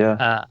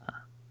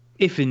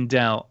 If in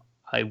doubt,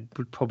 I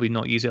would probably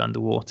not use it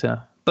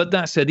underwater. But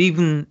that said,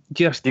 even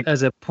just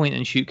as a point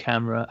and shoot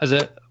camera, as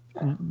a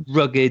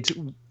rugged,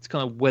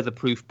 kind of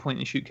weatherproof point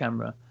and shoot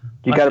camera,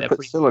 you got to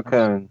put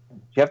silicone.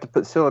 You have to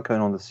put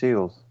silicone on the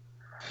seals.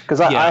 Because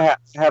I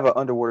have an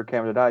underwater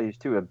camera that I use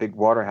too, a big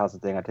water housing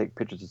thing. I take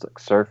pictures of like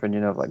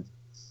surfing, of like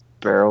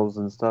barrels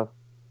and stuff.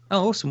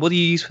 Oh, awesome! What do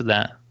you use for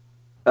that?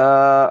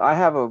 I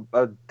have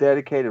a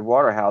dedicated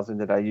water housing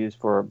that I use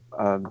for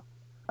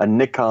a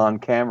Nikon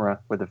camera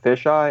with a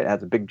fisheye. It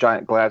has a big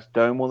giant glass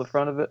dome on the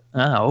front of it.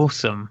 Ah,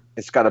 awesome.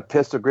 It's got a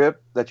pistol grip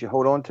that you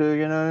hold on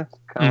to,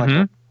 kind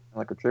of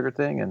like a trigger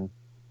thing. And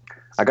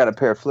I got a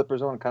pair of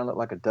flippers on, kind of look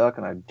like a duck,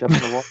 and I jump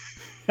in the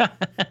water,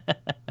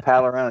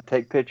 paddle around and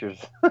take pictures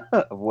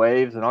of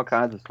waves and all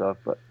kinds of stuff.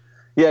 But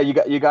yeah, you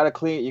got to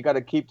clean. You got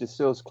to keep the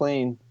seals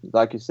clean,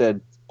 like you said.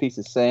 Piece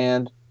of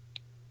sand,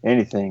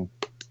 anything.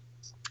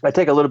 I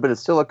take a little bit of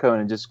silicone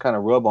and just kind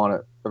of rub on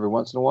it every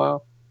once in a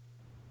while.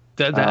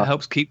 That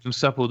helps keep them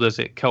supple, does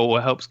it?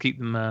 Or helps keep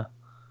them.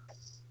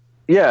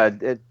 Yeah,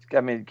 it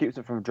keeps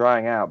them from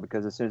drying out,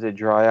 because as soon as they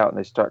dry out and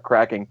they start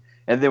cracking,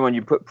 and then when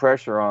you put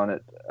pressure on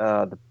it,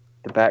 the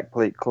back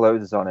plate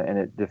closes on it and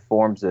it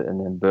deforms it,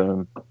 and then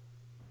boom,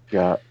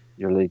 you're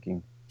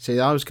leaking. See,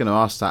 I was going to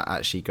ask that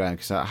actually, Graham,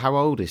 because how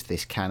old is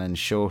this Canon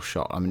Sure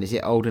Shot? I mean, is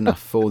it old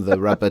enough for the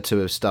rubber to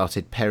have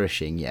started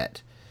perishing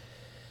yet?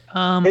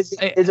 Is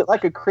it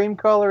like a cream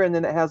color and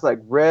then it has like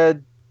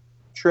red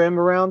trim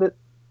around it?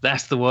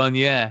 That's the one,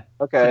 yeah.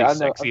 Okay, I've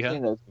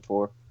seen those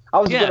before. I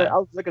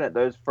was looking at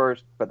those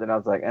first, but then I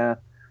was like,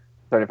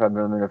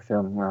 35mm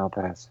film, I'll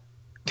pass.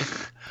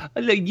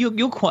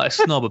 You're quite a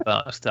snob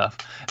about stuff.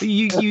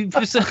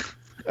 This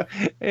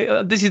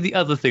is the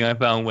other thing I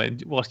found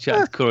whilst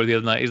chatting to Corey the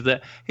other night, is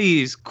that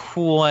he is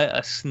quite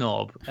a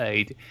snob,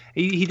 Aid.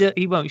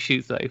 He won't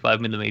shoot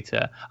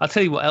 35mm. I'll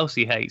tell you what else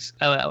he hates,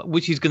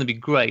 which is going to be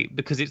great,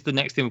 because it's the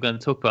next thing we're going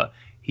to talk about.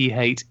 He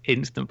hates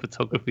instant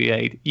photography,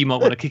 Aid. You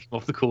might want to kick him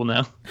off the call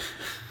now.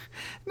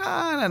 No.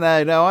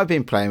 I've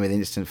been playing with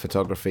instant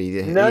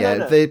photography.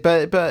 No.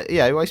 But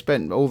I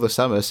spent all the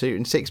summer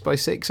shooting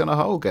 6x6 on a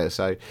Holga,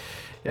 so.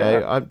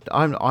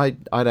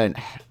 I don't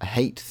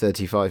hate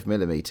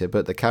 35mm,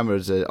 but the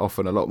cameras are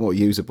often a lot more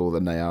usable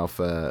than they are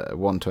for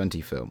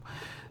 120 film.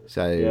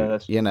 So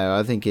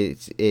I think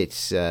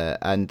it's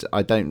and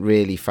I don't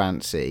really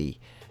fancy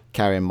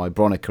carrying my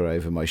Bronica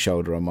over my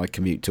shoulder on my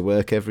commute to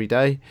work every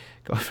day,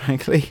 quite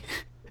frankly.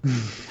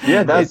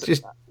 Yeah, that's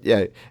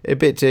Yeah, a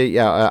bit too.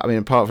 Yeah, I mean,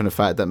 apart from the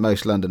fact that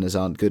most Londoners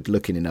aren't good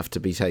looking enough to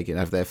be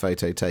have their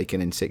photo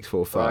taken in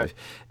 645, Right.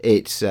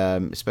 it's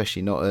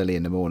especially not early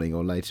in the morning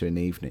or later in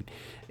the evening.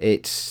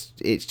 It's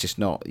just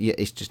not.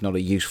 It's just not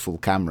a useful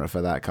camera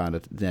for that kind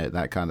of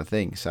that kind of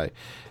thing. So,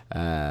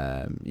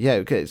 yeah.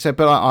 Okay. So,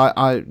 but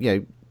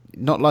I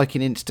not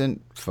liking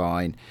instant,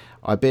 fine.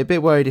 I'd be a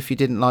bit worried if you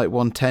didn't like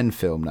 110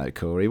 film, though,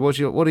 Corey. What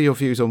are your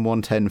views on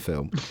 110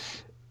 film?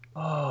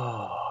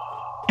 Oh.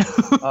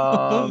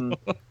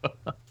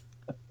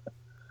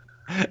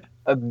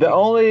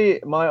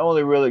 My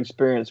only real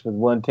experience with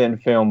 110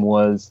 film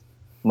was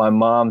my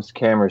mom's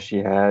camera she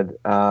had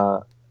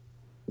so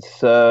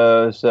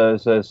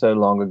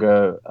long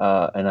ago,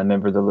 and I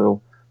remember the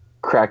little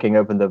cracking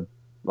open the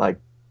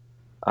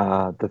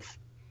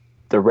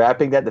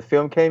wrapping that the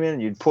film came in,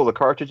 and you'd pull the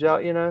cartridge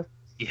out, Yeah.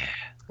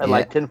 and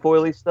like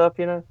tinfoily stuff,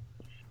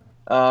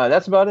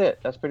 That's about it.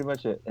 That's pretty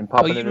much it. And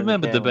popping it in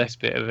remember the camera. best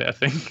bit of it, I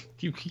think.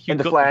 You And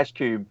the got flash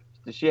cube.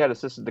 She had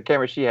the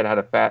camera she had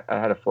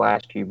a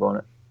flash cube on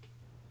it.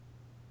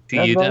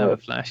 You'd about have a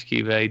it. flash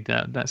cube,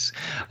 That's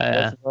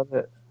That's about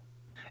it.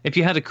 if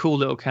you had a cool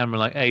little camera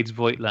like Aids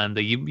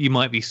Voigtlander, you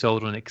might be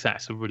sold on it because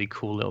that's a really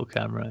cool little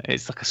camera.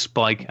 It's like a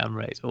spy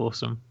camera. It's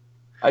awesome.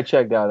 I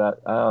checked out.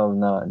 Oh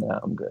no,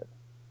 I'm good.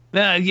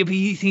 No, yeah, but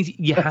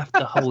you have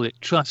to hold it.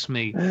 Trust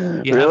me.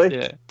 You Really?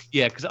 have to.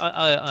 Yeah, because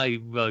I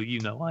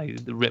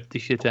rip the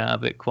shit out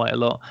of it quite a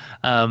lot.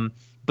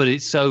 But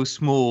it's so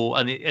small,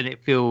 and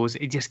it feels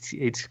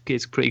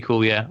it's pretty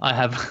cool. Yeah,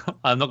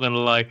 I'm not gonna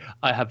lie.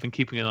 I have been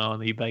keeping an eye on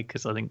eBay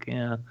because I think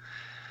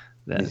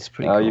that's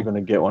pretty cool. You're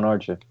gonna get one,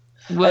 aren't you?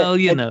 Well,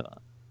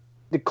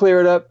 To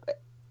clear it up,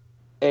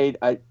 Aid,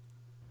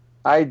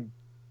 I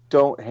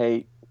don't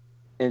hate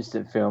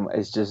instant film.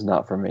 It's just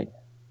not for me.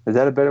 Is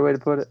that a better way to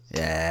put it?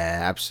 Yeah,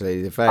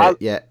 absolutely. I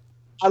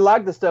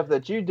like the stuff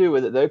that you do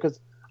with it though, because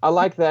I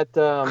like that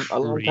a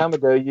long time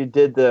ago you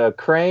did the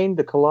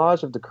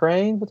collage of the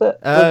crane with it.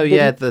 Oh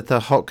yeah, the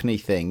Hockney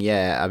thing.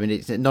 Yeah, I mean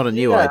it's not a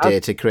new idea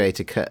to create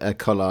a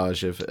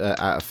collage of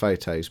out of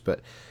photos,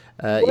 but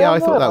I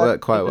thought that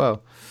worked quite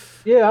well.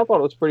 Yeah, I thought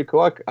it was pretty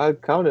cool. I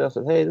commented. I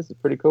said, "Hey, this is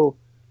pretty cool,"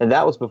 and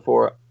that was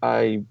before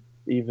I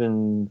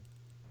even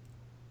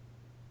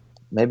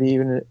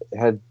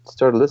had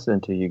started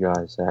listening to you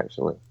guys.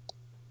 Actually,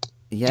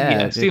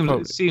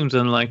 it seems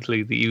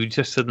unlikely that you would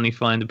just suddenly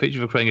find a picture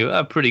of a crane and go,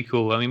 "Oh, pretty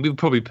cool." I mean, we would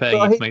probably pay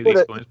you to make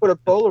these points. You put a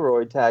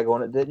Polaroid tag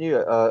on it, didn't you?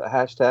 A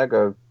hashtag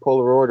of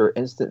Polaroid or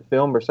instant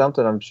film or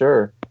something. I'm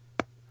sure.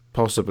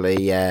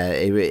 Possibly, yeah.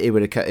 It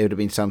would have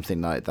been something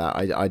like that.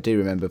 I do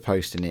remember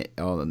posting it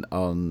on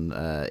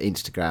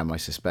Instagram, I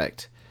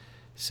suspect.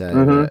 So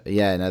it was.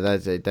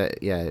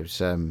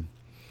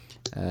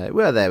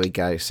 Well, there we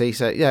go. See,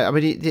 so yeah, I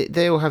mean,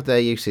 they all have their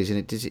uses,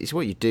 and it's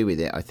what you do with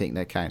it, I think,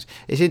 that counts.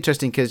 It's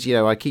interesting because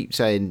I keep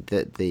saying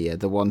that the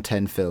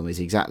 110 film is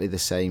exactly the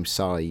same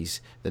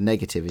size. The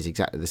negative is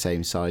exactly the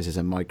same size as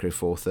a Micro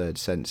Four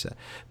Thirds sensor,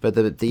 but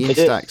the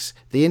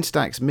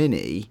Instax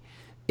Mini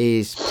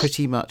is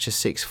pretty much a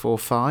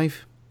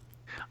 645.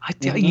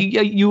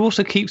 You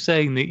also keep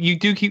saying that. You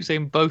do keep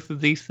saying both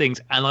of these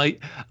things, and I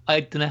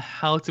don't know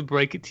how to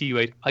break it to you,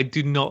 Aid. I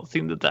do not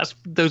think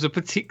those are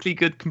particularly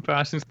good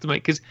comparisons to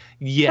make. Because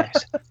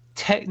yes,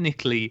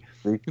 technically,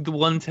 the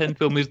 110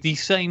 film is the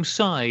same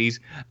size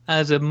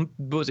as a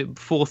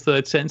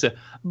 4/3 sensor,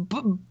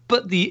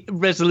 but the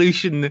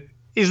resolution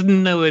is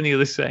nowhere near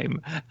the same.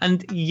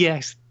 And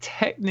yes,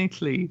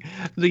 technically,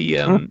 the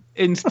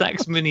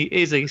Instax Mini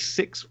is a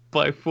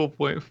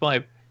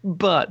 6x4.5,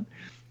 but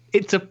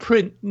it's a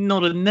print,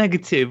 not a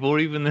negative or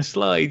even a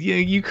slide.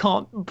 You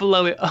can't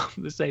blow it up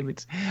the same.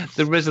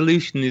 The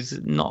resolution is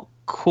not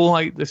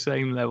quite the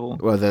same level.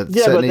 Well,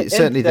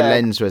 certainly the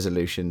lens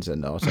resolutions are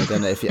not. I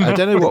don't know I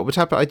don't know what would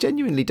happen. I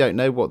genuinely don't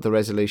know what the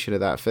resolution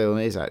of that film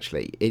is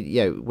actually.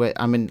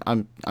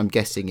 I'm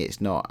guessing it's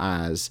not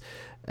as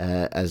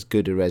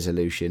good a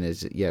resolution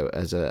as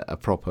as a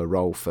proper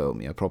roll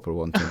film, a proper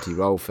 120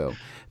 roll film.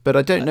 But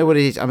I don't know what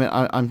it is. I mean,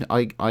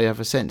 I have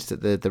a sense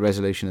that the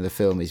resolution of the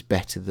film is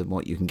better than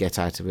what you can get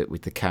out of it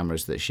with the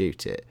cameras that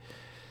shoot it.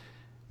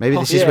 Maybe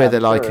this is where the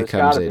Leica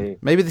comes in.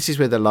 Maybe this is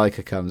where the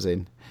Leica comes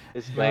in.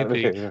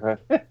 Maybe.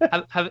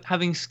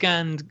 Having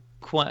scanned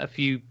quite a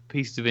few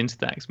pieces of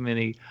Instax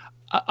Mini,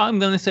 I'm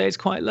going to say it's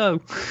quite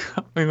low.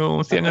 I'm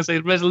going to say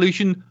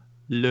resolution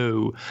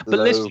low. But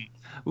listen.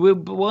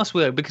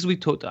 Because we've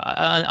talked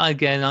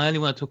again, I only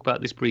want to talk about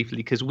this briefly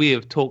because we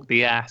have talked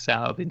the ass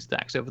out of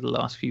Instax over the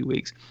last few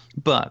weeks,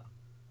 but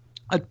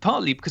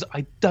partly because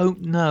I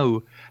don't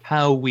know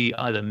how we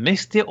either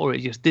missed it or it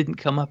just didn't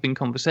come up in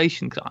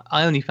conversation, because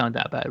I only found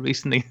out about it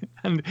recently,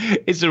 and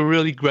it's a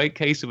really great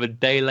case of a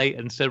day late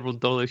and several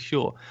dollars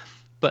short.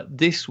 But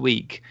this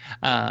week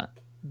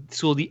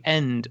saw the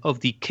end of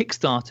the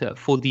Kickstarter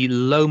for the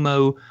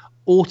Lomo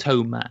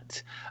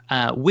Automat,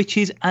 which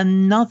is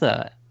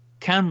another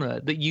camera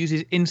that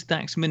uses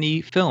Instax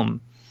Mini film.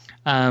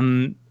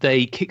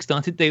 They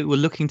kickstarted. They were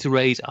looking to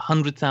raise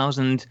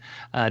 $100,000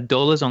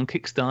 on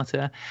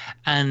Kickstarter,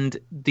 and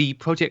the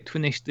project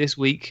finished this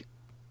week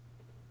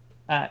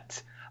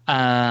at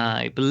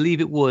I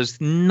believe it was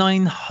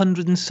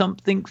 $900 and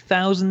something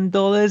thousand.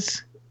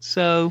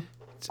 So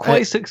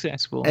quite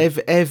successful.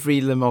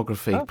 Every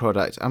Lomography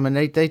product. I mean,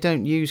 they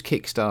don't use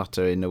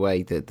Kickstarter in the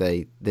way that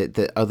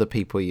that other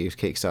people use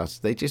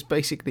Kickstarter. They just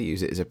basically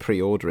use it as a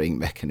pre-ordering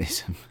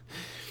mechanism.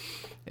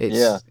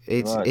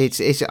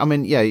 It's. I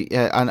mean,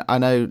 I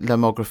know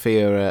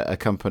Lomography are a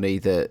company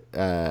that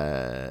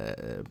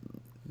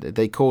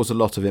they cause a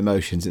lot of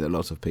emotions in a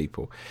lot of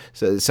people.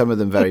 So some of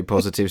them very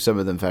positive, some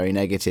of them very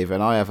negative.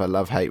 And I have a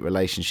love-hate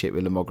relationship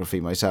with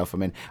Lomography myself. I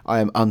mean, I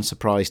am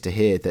unsurprised to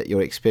hear that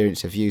your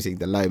experience of using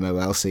the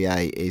Lomo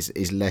LCA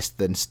is less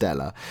than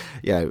stellar.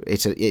 You know,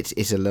 it's a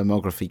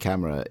Lomography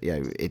camera.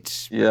 You know,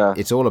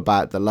 it's all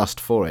about the lust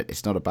for it.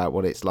 It's not about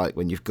what it's like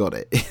when you've got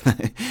it.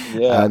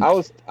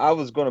 I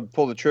was going to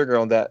pull the trigger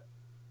on that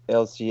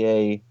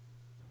LCA,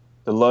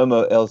 the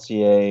Lomo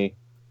LCA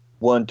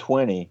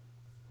 120.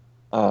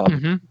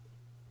 The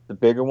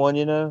bigger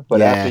one,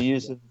 but after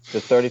using the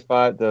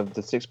 35, the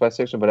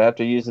 6x6 one, but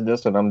after using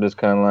this one, I'm just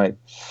kind of like,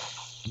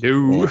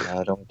 no,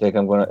 I don't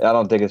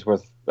think it's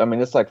worth. I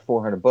mean, it's like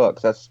 $400.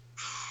 That's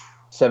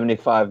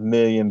 75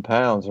 million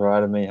pounds,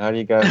 right? I mean, how do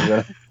you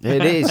guys?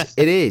 It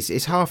is.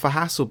 It's half a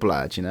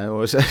Hasselblad,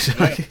 or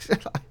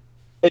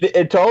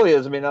It totally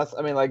is. I mean,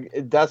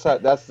 that's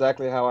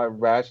exactly how I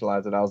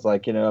rationalized it. I was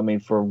like, I mean,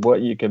 for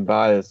what you can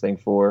buy this thing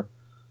for,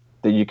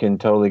 that you can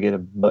totally get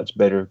a much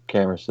better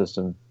camera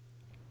system.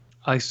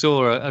 I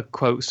saw a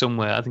quote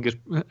somewhere. I think it's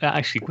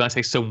actually, when I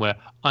say somewhere,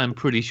 I'm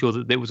pretty sure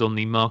that it was on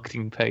the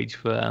marketing page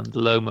for the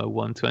Lomo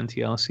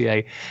 120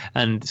 LCA,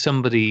 and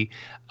somebody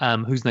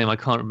whose name I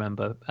can't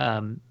remember,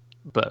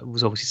 but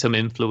was obviously some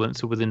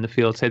influencer within the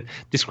field,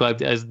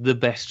 described it as the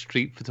best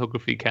street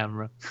photography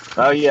camera.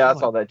 Oh yeah, I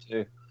saw that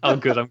too. Oh,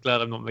 good. I'm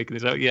glad I'm not making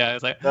this out. Yeah,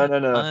 it's like, no.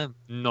 I'm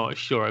not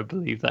sure I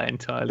believe that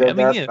entirely. I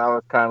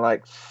was kind of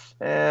like,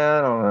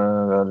 I don't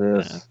know about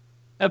this.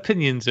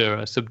 Opinions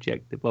are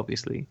subjective,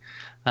 obviously.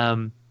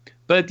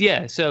 But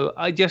yeah, so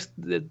I just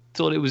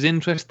thought it was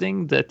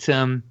interesting that,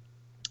 I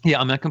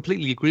mean, I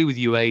completely agree with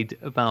you, Aid,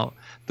 about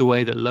the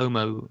way that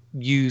Lomo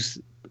use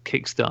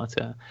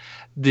Kickstarter.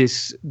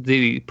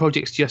 The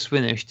project's just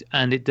finished,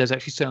 and it does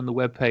actually say on the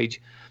webpage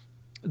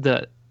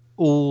that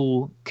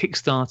all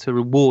Kickstarter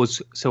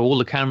rewards, so all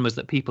the cameras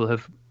that people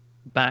have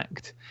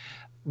backed,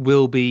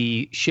 will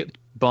be shipped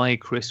by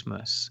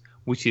Christmas,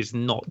 which is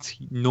not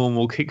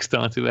normal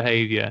Kickstarter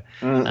behavior.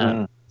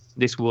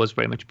 This was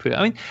very much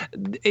I mean,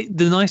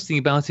 the nice thing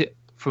about it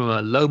from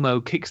a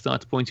Lomo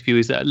Kickstarter point of view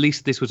is that at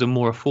least this was a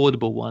more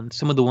affordable one.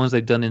 Some of the ones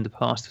they've done in the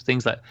past,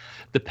 things like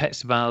the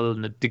Petzval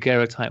and the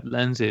Daguerre-type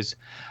lenses,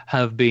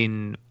 have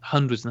been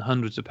hundreds and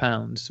hundreds of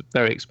pounds,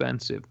 very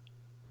expensive.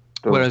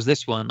 Whereas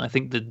this one, I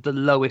think the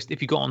lowest,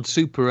 if you got on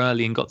super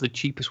early and got the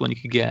cheapest one you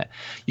could get,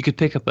 you could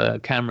pick up a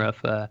camera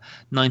for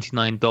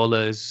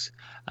 $99,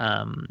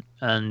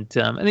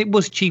 and it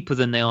was cheaper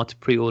than they are to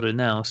pre-order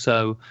now.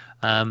 So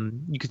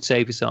you could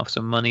save yourself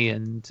some money,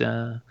 and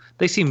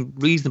they seem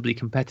reasonably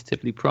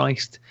competitively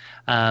priced.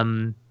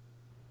 But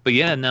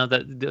yeah, now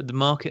that the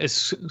market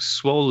has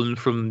swollen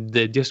from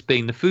there just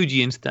being the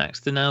Fuji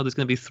Instax to now there's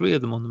going to be 3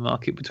 of them on the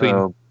market between.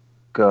 Oh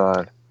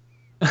God.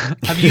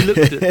 Have you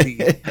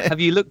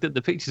looked at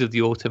the pictures of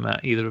the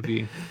Automat, either of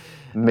you?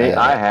 Me,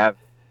 I have.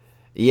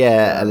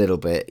 Yeah, a little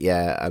bit.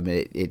 Yeah, I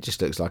mean, it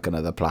just looks like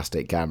another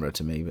plastic camera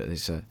to me, but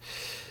it's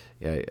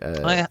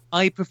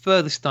I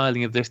prefer the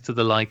styling of this to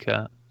the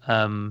Leica.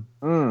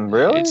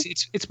 Really?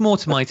 It's more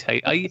to my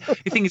taste. The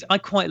thing is,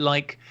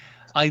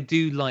 I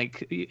do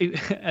like,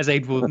 as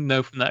Aid will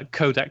know from that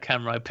Kodak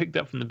camera I picked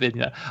up from the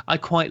bin. I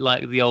quite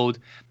like the old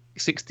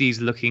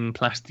 60s looking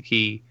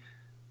plasticky,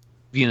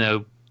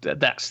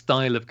 that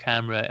style of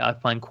camera. I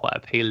find quite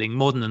appealing.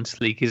 Modern and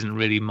sleek isn't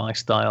really my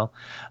style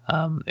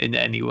in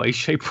any way,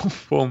 shape, or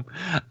form.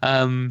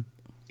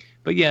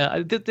 But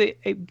yeah,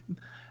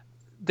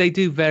 they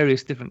do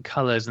various different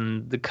colors,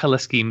 and the color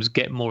schemes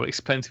get more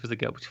expensive as they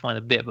go, which I find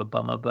a bit of a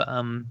bummer. But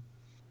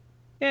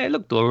yeah, it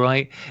looked all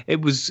right.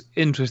 It was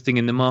interesting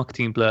in the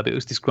marketing blurb. It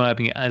was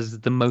describing it as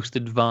the most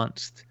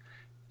advanced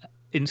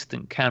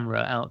instant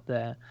camera out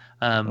there.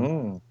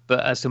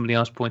 But as somebody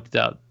else pointed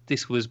out,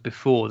 this was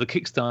before the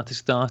Kickstarter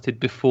started,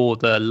 before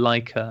the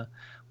Leica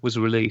was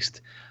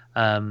released.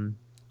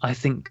 I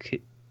think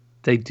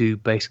they do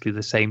basically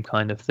the same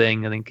kind of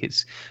thing. I think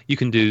you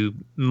can do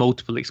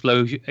multiple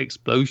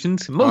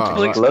explosions.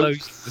 Multiple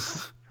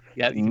explosions.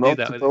 Yeah, you can do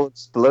that with it.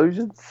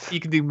 Explosions. You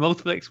can do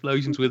multiple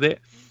explosions with it.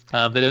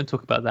 They don't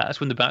talk about that. That's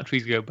when the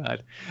batteries go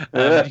bad.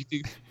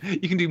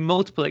 You can do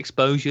multiple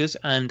exposures,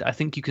 and I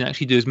think you can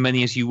actually do as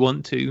many as you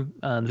want to.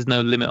 There's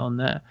no limit on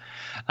that.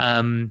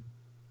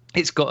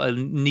 It's got a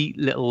neat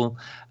little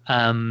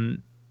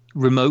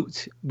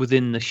remote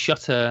within the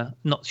shutter,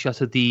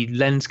 the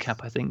lens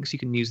cap, I think. So you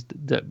can use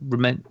the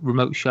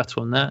remote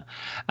shutter on that.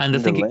 And I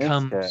think it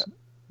comes... Cap.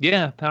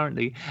 Yeah,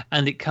 apparently.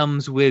 And it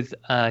comes with,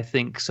 I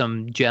think,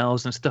 some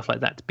gels and stuff like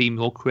that to be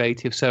more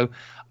creative. So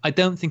I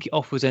don't think it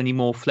offers any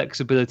more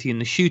flexibility in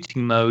the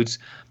shooting modes,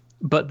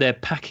 but they're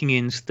packing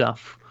in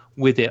stuff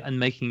with it and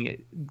making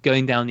it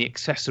going down the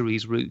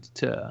accessories route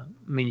to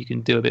mean you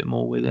can do a bit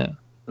more with it.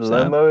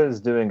 Lomo is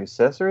doing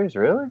accessories,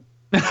 really?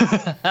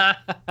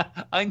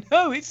 I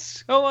know,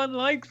 it's so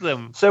unlike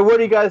them. So what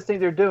do you guys think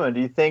they're doing? Do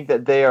you think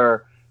that they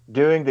are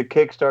doing the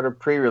Kickstarter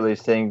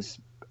pre-release things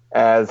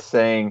as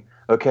saying,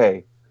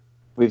 okay,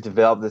 we've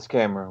developed this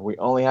camera. We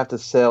only have to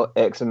sell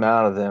X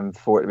amount of them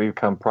for it to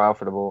become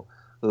profitable.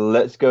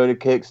 Let's go to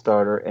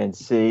Kickstarter and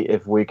see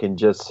if we can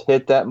just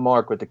hit that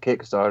mark with the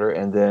Kickstarter,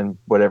 and then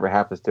whatever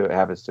happens to it,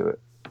 happens to it.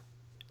 I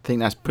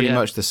think that's pretty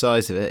much the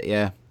size of it,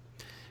 yeah.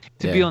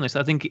 To be honest,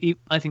 I think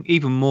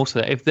even more so,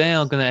 if they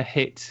are going to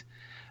hit,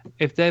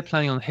 if they're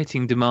planning on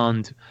hitting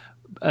demand,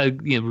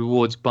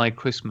 rewards by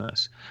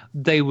Christmas,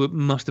 they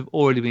must have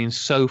already been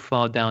so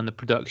far down the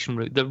production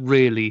route that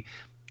really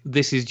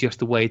this is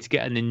just a way to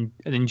get an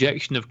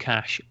injection of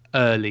cash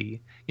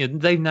early.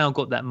 They've now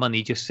got that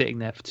money just sitting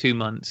there for 2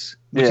 months.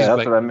 Which is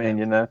that's what I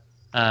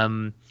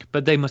mean,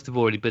 But they must have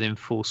already been in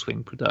full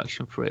swing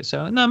production for it.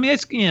 So no, I mean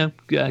it's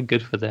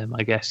good for them,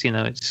 I guess.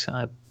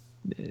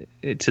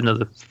 It's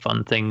another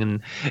fun thing,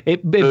 and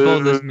it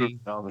bothers me.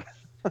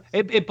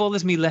 It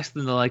bothers me less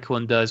than the Leica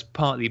one does,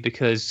 partly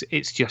because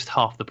it's just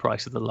half the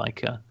price of the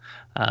Leica,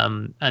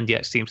 and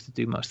yet seems to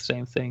do most the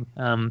same thing.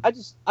 I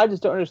just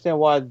don't understand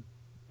why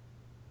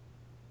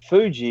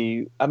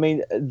Fuji. I mean,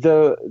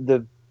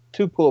 the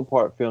two pull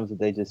apart films that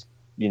they just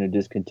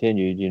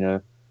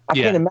discontinued. I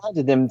can't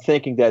imagine them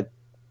thinking that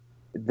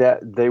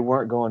they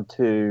weren't going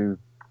to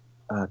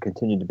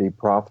continue to be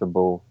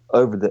profitable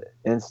over the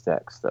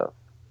Instax stuff.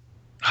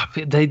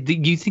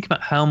 You think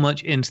about how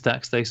much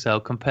Instax they sell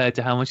compared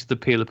to how much of the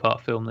peel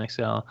apart film they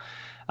sell.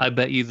 I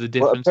bet you the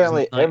difference. Well,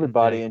 apparently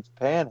everybody in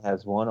Japan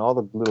has one. All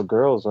the little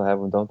girls will have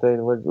one, don't they?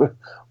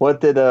 What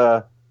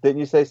didn't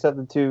you say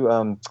something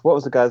to what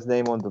was the guy's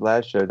name on the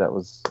last show that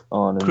was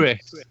on?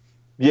 Chris.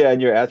 Yeah,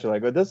 and you're actually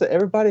like, well, doesn't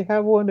everybody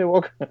have one? They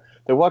walk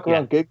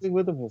around giggling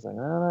with them. He's like, oh,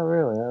 not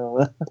really. I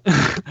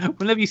don't know.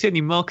 Whenever you see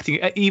any marketing,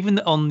 even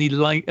on the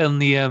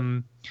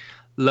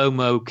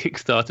Lomo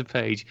Kickstarter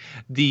page,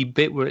 the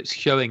bit where it's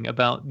showing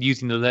about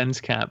using the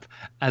lens cap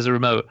as a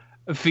remote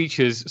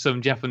features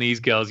some Japanese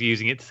girls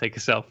using it to take a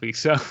selfie.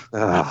 So,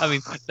 I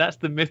mean, that's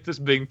the myth that's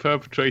being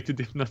perpetrated,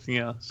 if nothing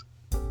else.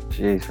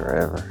 Jeez,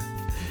 forever.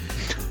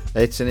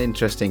 It's an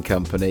interesting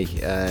company,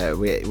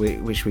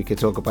 which we could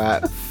talk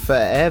about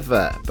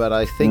forever, but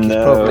I think it's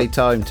probably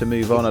time to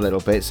move on a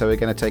little bit, so we're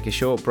going to take a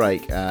short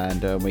break,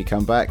 and when we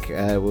come back,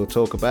 we'll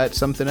talk about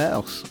something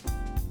else.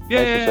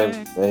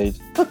 Yeah.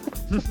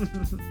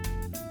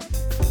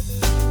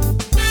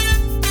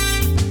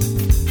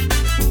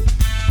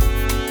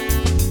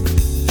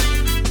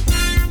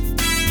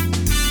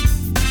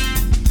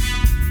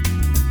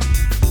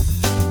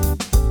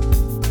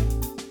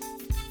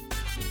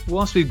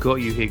 Whilst we've got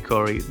you here,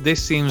 Corey,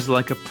 this seems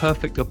like a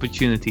perfect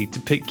opportunity to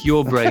pick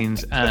your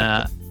brains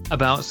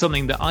about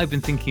something that I've been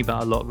thinking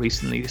about a lot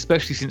recently,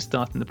 especially since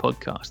starting the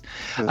podcast.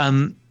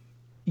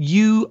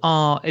 You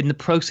are in the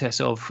process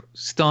of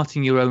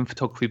starting your own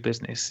photography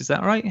business. Is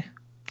that right?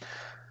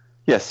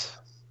 Yes.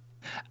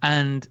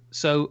 And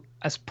so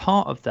as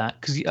part of that,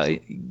 because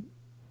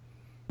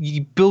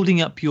you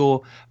building up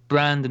your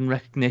brand and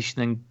recognition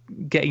and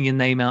getting your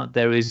name out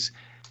there is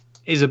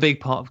a big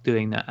part of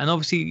doing that. And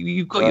obviously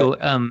you've got your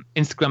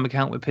Instagram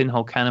account with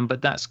Pinhole Canon,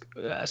 but that's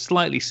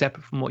slightly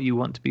separate from what you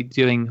want to be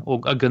doing or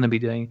are going to be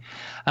doing.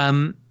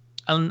 And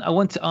I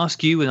want to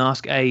ask you and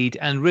ask Aid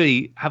and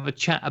really have a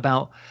chat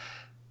about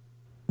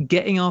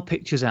getting our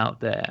pictures out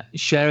there,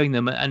 sharing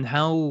them, and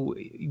how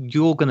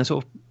you're going to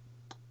sort of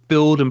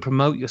build and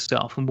promote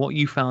yourself and what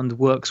you found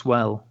works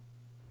well.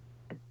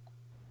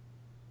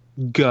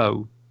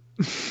 Go.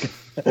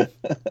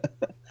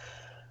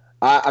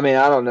 I mean,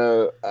 I don't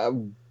know.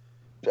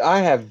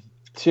 I have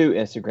two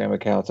Instagram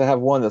accounts. I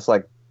have one that's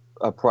like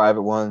a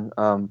private one,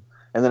 and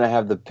then I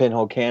have the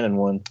Pinhole Canon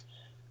one.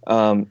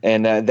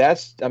 And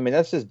that's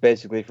just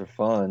basically for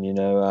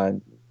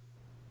fun,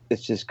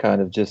 it's just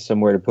kind of just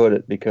somewhere to put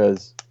it,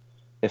 because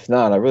if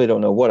not, I really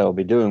don't know what I'll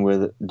be doing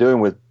with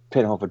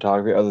pinhole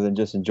photography other than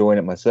just enjoying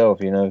it myself,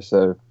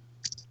 So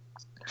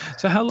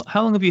how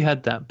long have you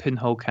had that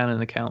Pinhole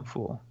Canon account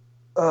for?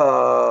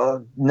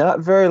 Not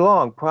very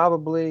long.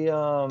 Probably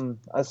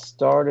I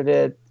started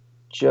it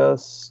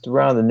just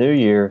around the new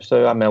year,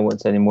 so I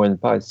wouldn't say any more than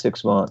probably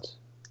 6 months.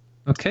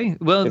 Okay,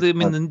 well, the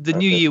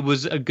new year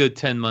was a good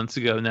 10 months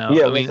ago now.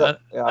 Yeah,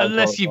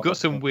 unless you've got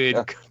some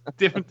weird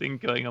different thing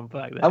going on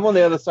back there. I'm on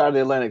the other side of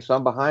the Atlantic, so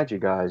I'm behind you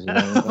guys.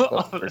 That's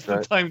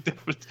the time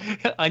difference.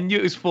 I knew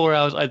it was 4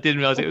 hours. I didn't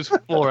realize it was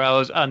 4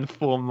 hours and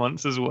 4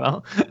 months as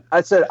well.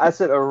 I said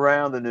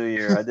around the new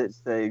year. I didn't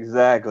say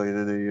exactly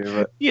the new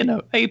year,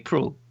 but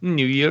April,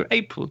 New Year,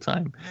 April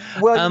time.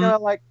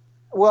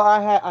 Well,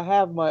 I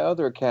have my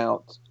other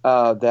account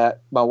that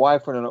my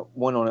wife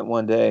went on it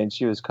one day, and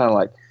she was kind of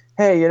like,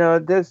 hey,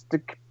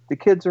 the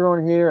kids are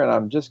on here, and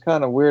I'm just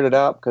kind of weirded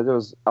out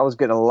because I was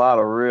getting a lot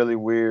of really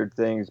weird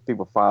things,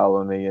 people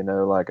following me, and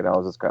I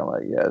was just kind of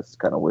like, yeah, it's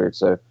kind of weird.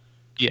 So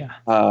yeah,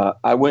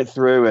 I went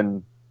through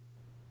and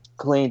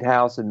cleaned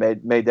house and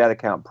made that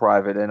account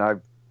private, and I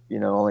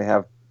only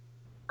have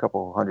a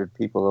couple hundred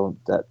people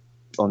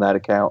on that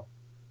account,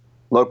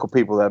 local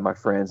people that are my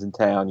friends in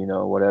town,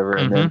 whatever.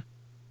 And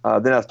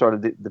then I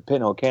started the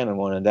Pinhole Canon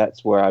one, and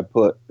that's where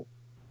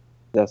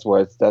that's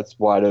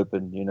wide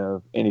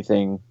open,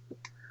 anything.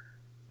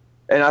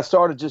 And I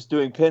started just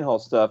doing pinhole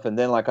stuff, and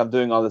then like I'm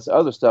doing all this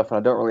other stuff, and I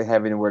don't really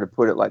have anywhere to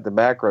put it, like the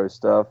macro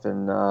stuff,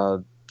 and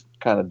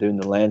kind of doing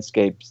the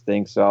landscapes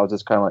thing. So I was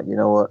just kind of like, you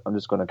know what, I'm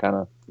just going to kind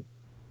of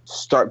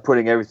start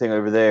putting everything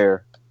over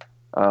there,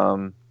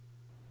 and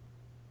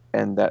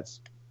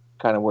that's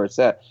kind of where it's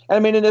at. And I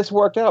mean, and it's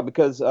worked out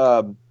because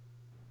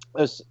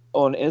it's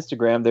on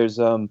Instagram. There's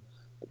a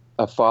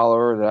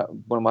follower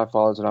one of my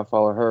followers, and I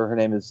follow her. Her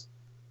name is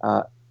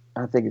I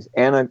think it's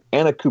Anna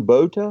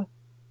Kubota.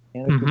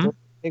 Kubota.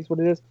 That's what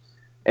it is.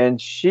 And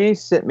she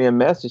sent me a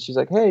message. She's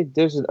like, hey,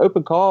 there's an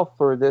open call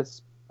for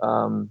this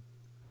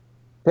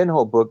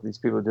pinhole book these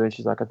people are doing.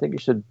 She's like, I think you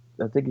should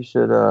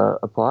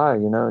apply,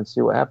 and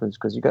see what happens,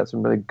 because you got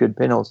some really good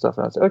pinhole stuff.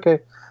 And I said, okay.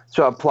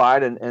 So I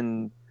applied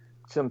and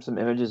some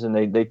images, and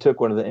they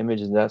took one of the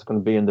images, and that's going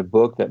to be in the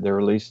book that they're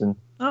releasing.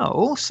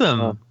 Oh,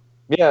 awesome.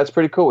 Yeah, it's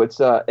pretty cool. It's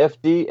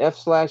F/D.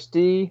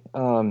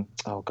 Oh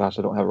gosh,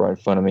 I don't have it right in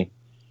front of me.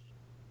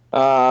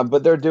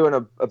 But they're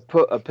doing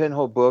a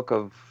pinhole book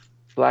of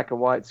black and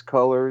white's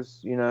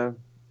colors, and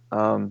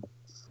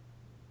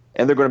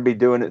they're going to be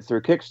doing it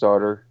through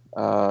Kickstarter.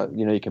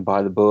 You can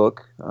buy the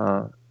book,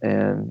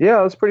 and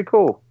yeah, it's pretty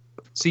cool.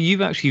 So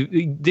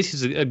this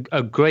is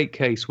a great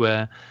case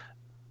where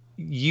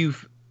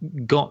you've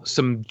got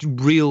some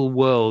real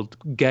world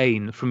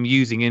gain from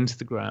using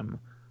Instagram.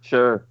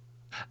 Sure.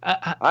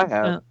 I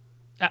have.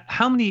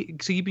 How many?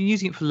 So you've been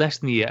using it for less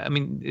than a year. I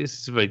mean, this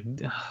is a very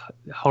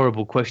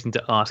horrible question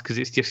to ask because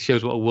it just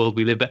shows what a world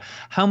we live. But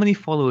how many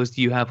followers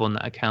do you have on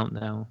that account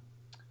now?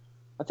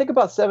 I think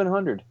about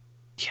 700.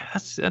 Yeah,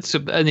 that's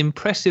an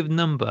impressive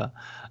number.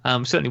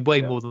 Certainly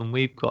way more than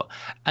we've got.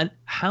 And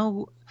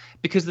how?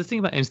 Because the thing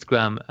about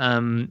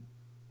Instagram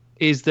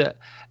is that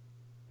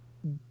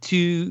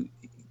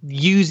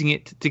using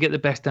it to get the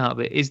best out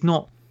of it is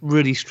not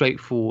really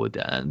straightforward.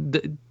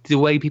 The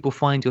way people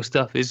find your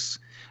stuff is.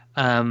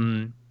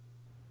 You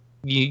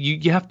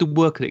have to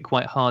work at it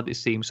quite hard, it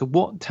seems. So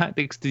what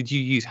tactics did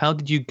you use? How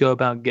did you go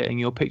about getting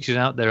your pictures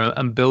out there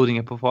and building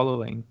up a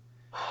following?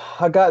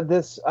 I got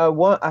this.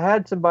 I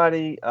had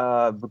somebody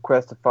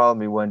request to follow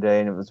me one day,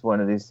 and it was one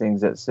of these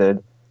things that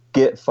said,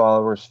 "Get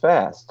followers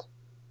fast."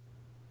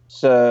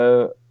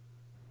 So,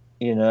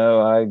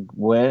 I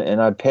went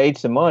and I paid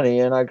some money,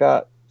 and I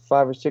got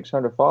 500 or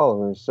 600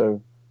 followers.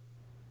 So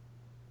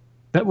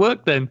that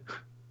worked then.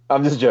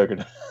 I'm just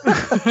joking.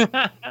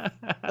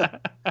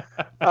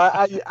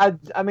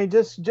 I mean,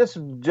 just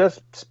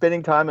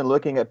spending time and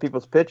looking at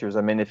people's pictures.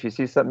 I mean, if you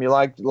see something you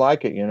like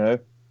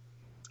it,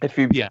 If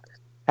you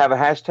have a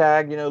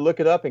hashtag, look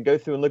it up and go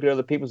through and look at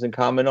other people's and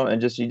comment on it,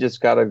 and you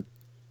just gotta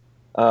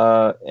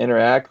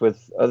interact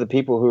with other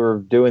people who are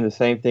doing the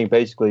same thing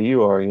basically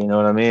you are. You know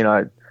what I mean?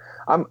 I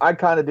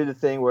kind of do the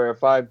thing where if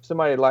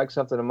somebody likes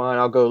something of mine,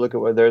 I'll go look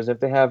at what theirs.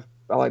 If I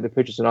like the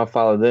pictures, and I'll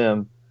follow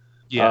them.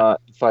 Yeah.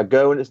 If I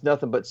go and it's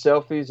nothing but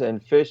selfies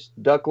and fish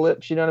duck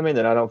lips, you know what I mean,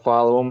 then I don't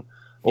follow them.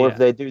 Or if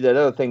they do that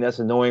other thing that's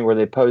annoying where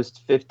they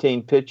post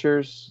 15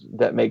 pictures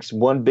that makes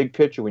one big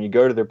picture when you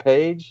go to their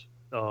page.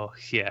 Oh,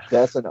 yeah.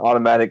 That's an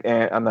automatic,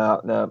 I'm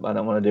out. No, I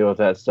don't want to deal with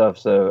that stuff.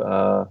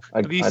 So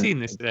have you seen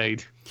this,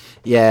 Dave?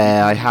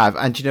 Yeah, I have,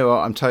 and you know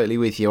what? I'm totally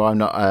with you. I'm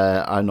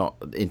not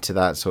into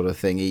that sort of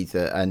thing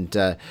either, and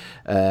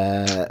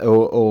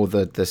or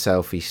the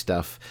selfie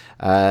stuff.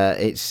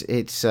 It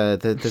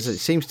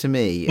seems to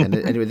me, and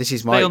anyway, this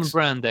is my stay on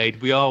brand, Aid.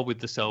 We are with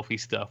the selfie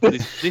stuff.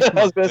 This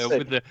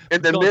with the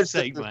in the midst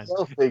sake, of man. the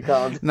selfie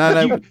con.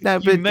 No,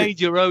 you made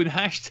your own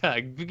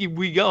hashtag.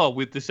 We are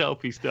with the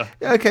selfie stuff.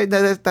 Okay,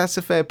 no, that's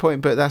a fair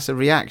point, but that's a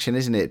reaction,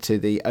 isn't it, to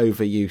the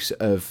overuse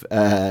of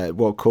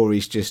what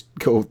Corey's just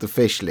called the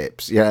fish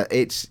lips? Yeah,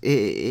 that's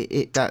we're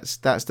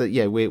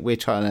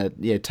trying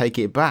to take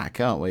it back,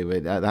 aren't we?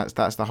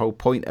 That's the whole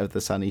point of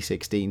the Sunny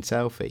 16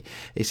 selfie,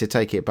 is to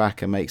take it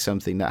back and make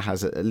something that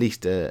has at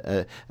least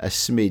a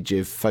smidge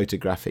of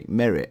photographic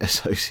merit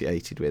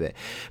associated with it.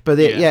 But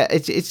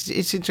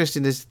it's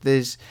interesting.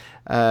 There's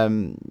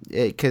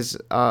because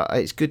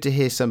it's good to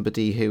hear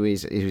somebody who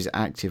is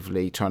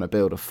actively trying to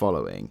build a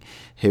following,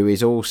 who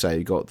is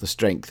also got the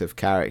strength of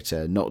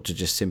character not to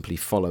just simply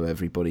follow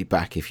everybody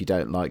back if you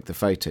don't like the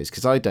photos,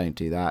 because I don't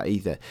do that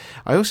either.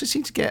 I also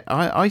seem to get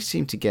I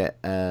seem to get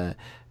a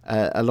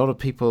lot of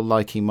people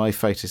liking my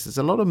photos. There's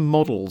a lot of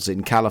models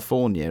in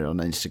California on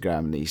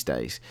Instagram these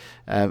days,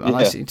 and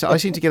I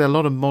seem to get a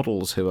lot of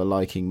models who are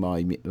liking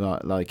my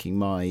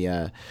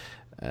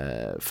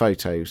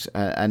photos,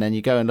 and then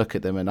you go and look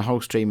at them and the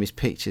whole stream is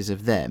pictures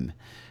of them.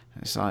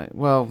 It's like,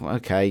 well,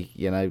 okay,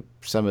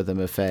 some of them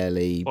are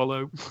fairly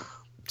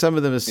some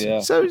of them are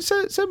so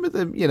some of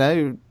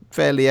them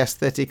fairly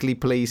aesthetically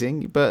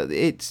pleasing, but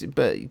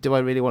do I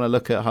really want to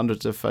look at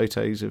hundreds of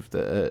photos of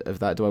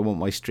that? Do I want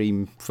my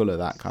stream full of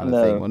that kind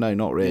of thing? Well, no,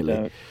 not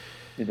really.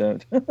 You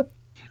don't.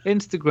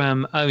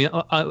 Instagram, I mean,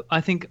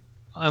 I think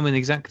I'm in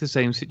exactly the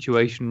same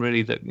situation,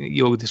 really, that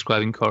you're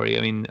describing, Corey.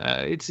 I mean,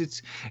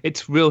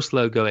 it's real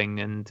slow going,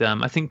 and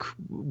I think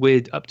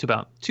we're up to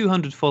about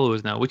 200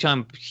 followers now, which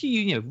I'm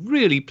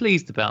really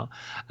pleased about.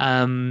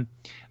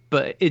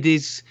 But it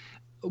is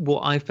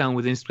what I found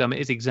with Instagram. It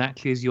is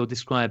exactly as you're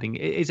describing.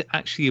 It is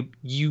actually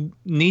you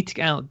need to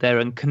get out there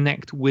and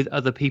connect with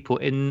other people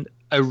in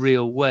a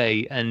real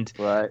way and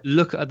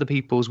look at other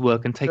people's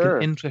work and take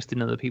an interest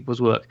in other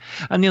people's work.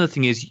 And the other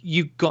thing is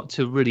you've got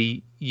to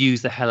really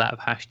use the hell out of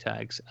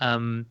hashtags.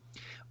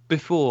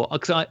 Before,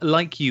 because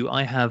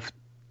I have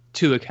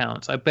 2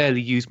 accounts. I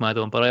barely use my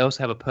other one, but I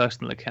also have a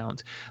personal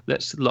account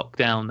that's locked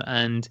down.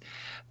 And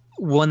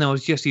when I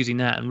was just using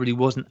that and really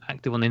wasn't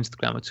active on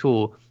Instagram at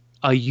all,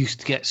 I used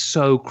to get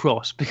so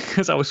cross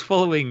because I was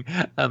following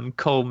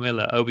Cole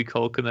Miller, Obi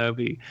Cole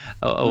Kenobi,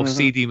 or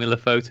CD Miller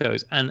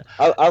photos, and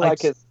I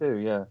like it too.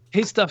 Yeah,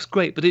 his stuff's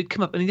great, but it'd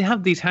come up and he'd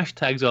have these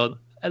hashtags on,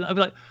 and I'd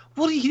be like,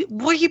 "Why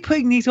are you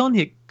putting these on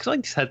here?" Because I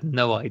just had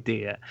no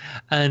idea,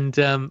 and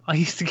I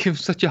used to give him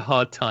such a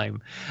hard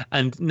time,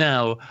 and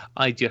now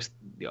I just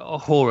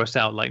whore us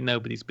out like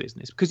nobody's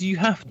business because you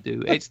have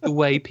to. It's the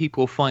way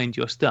people find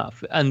your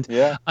stuff, and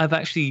I've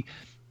actually.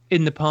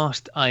 In the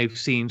past, I've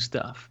seen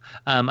stuff.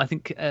 I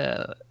think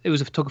it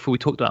was a photographer we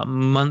talked about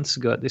months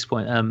ago at this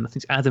point. I think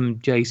it's Adam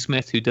J.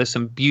 Smith, who does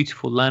some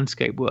beautiful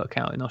landscape work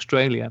out in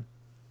Australia.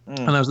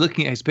 And I was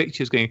looking at his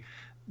pictures going,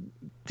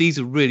 these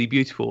are really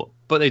beautiful,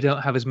 but they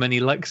don't have as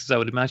many likes as I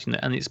would imagine.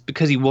 And it's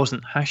because he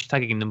wasn't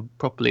hashtagging them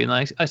properly. And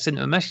I sent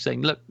him a message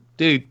saying, look,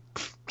 dude,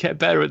 get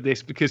better at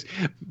this because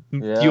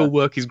your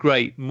work is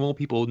great. More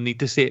people need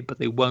to see it, but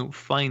they won't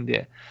find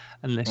it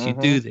unless you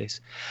do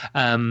this.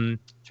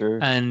 True.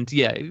 And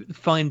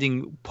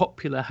finding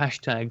popular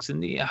hashtags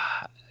and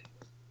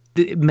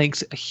it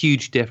makes a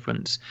huge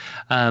difference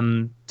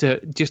to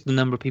just the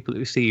number of people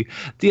who see you.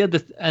 The other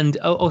and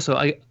also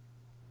I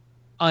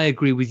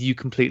agree with you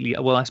completely.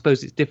 Well, I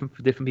suppose it's different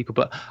for different people,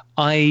 but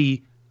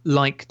I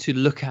like to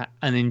look at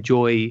and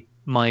enjoy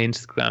my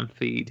Instagram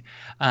feed.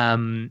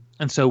 And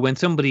so when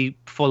somebody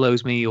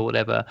follows me or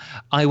whatever,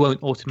 I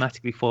won't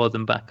automatically follow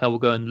them back. I will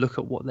go and look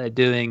at what they're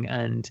doing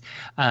and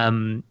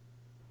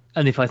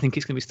if I think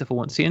it's going to be stuff I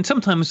want to see. And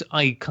sometimes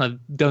I kind of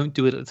don't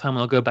do it at the time and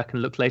I'll go back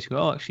and look later and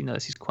go, oh, actually, no,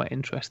 this is quite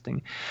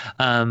interesting.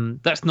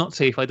 That's not to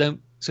say if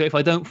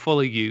I don't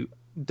follow you,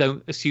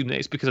 don't assume that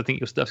it's because I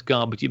think your stuff's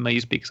garbage. It may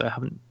just be because I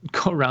haven't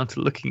got around to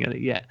looking at it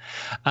yet.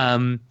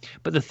 But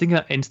the thing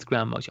about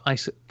Instagram, which I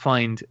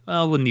find,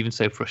 I wouldn't even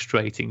say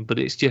frustrating, but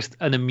it's just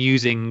an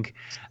amusing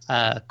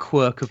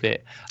quirk of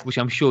it, which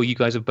I'm sure you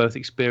guys have both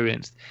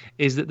experienced,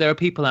 is that there are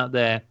people out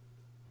there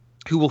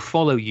who will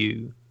follow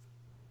you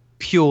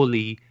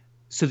purely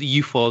so that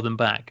you follow them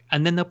back,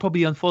 and then they'll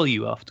probably unfollow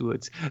you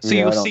afterwards. So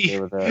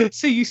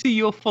you see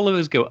your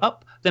followers go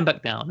up, then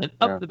back down, then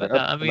up, then back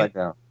down. I mean, back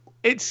down.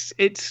 It's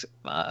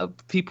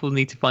people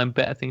need to find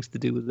better things to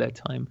do with their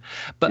time,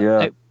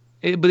 but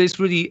it's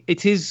really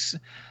it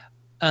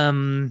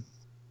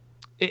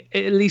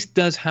at least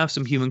does have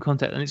some human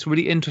contact, and it's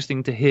really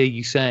interesting to hear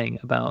you saying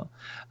about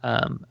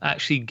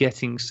actually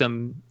getting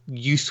some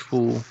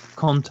useful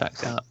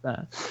contact out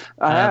there.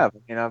 I have,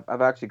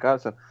 I've actually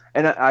got some,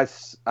 and I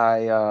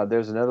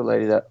there's another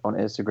lady that on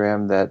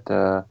Instagram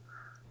that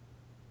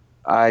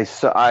I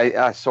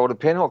sold a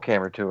pinhole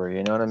camera to her.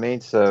 You know what I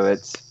mean? So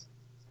it's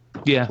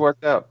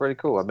worked out pretty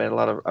cool. I've met a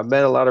lot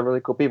of really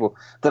cool people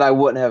that I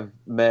wouldn't have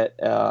met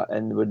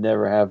and would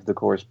never have the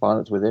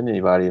correspondence with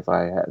anybody if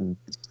I hadn't.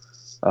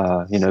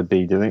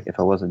 If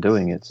I wasn't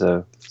doing it.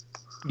 So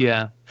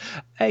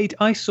Aid,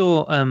 I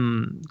saw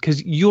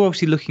because you're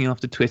obviously looking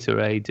after Twitter,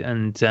 Aid,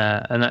 and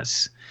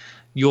that's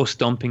your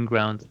stomping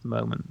ground at the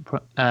moment.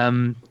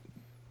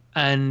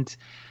 And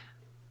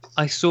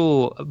I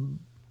saw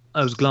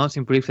I was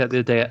glancing briefly at the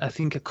other day. I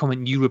think a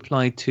comment you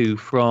replied to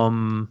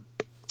from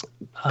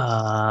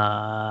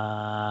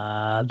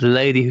the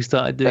lady who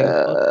started doing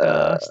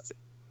a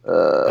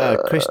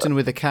podcast, Kristen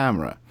with a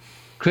camera.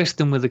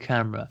 Kristen with a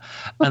camera,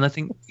 and I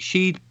think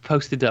she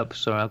posted up.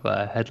 Sorry, I've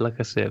got a head like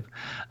a sieve.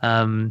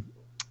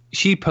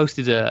 She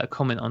posted a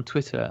comment on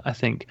Twitter, I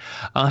think,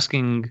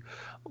 asking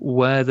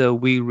whether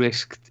we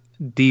risked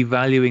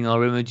devaluing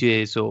our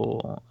images,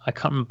 or I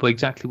can't remember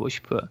exactly what she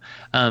put,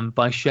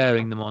 by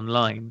sharing them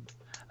online.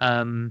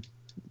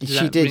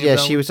 She did, yeah.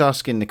 She was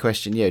asking the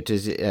question,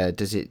 does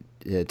it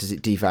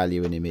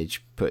devalue an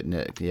image posting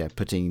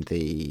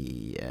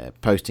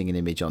an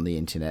image on the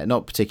internet,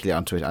 not particularly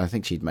on Twitter? I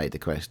think she'd made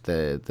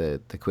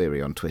the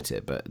query on Twitter,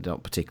 but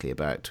not particularly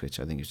about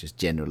Twitter. I think it was just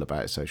general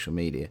about social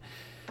media.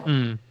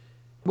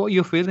 What are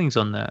your feelings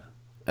on that?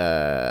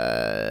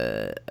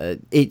 I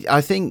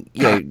think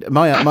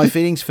my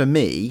feelings for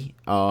me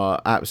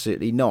are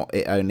absolutely not.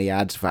 It only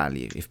adds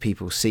value if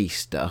people see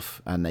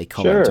stuff and they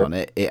comment on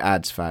it. It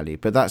adds value,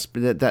 but that's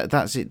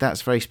it.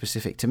 That's very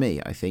specific to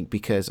me. I think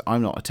because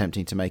I'm not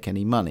attempting to make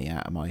any money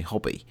out of my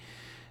hobby.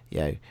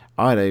 I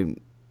don't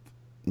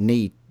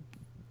need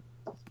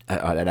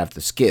I don't have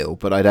the skill,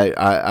 but I don't.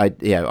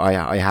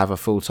 I have a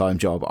full-time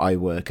job. I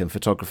work, and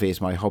photography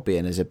is my hobby.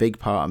 And there's a big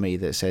part of me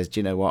that says, do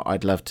you know what?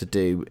 I'd love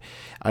to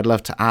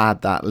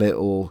add that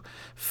little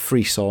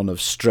frisson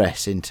of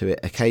stress into it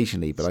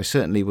occasionally. But I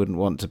certainly wouldn't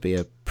want to be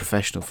a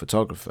professional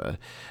photographer.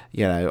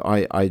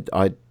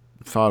 I'd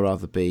far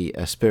rather be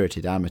a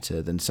spirited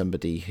amateur than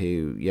somebody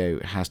who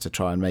has to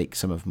try and make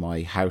some of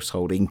my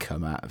household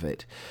income out of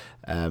it.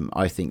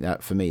 I think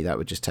that for me that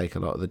would just take a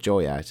lot of the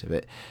joy out of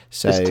it.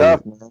 So it's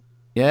tough, man.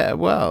 Yeah,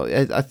 well,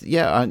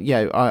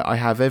 I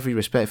have every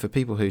respect for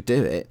people who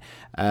do it.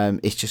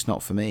 It's just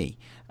not for me,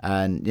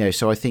 and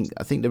so I think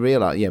the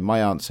real my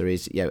answer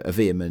is a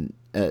vehement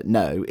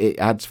no. It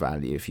adds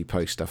value if you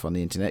post stuff on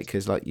the internet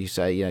because, like you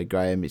say,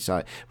 Graham, it's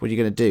like, what are you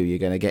going to do? You're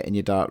going to get in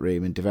your dark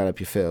room and develop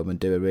your film and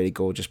do a really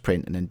gorgeous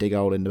print and then dig a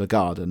hole into a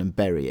garden and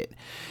bury it,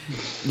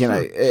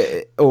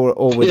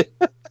 or with.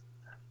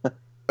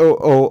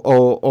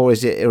 Or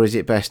is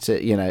it best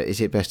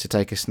to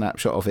take a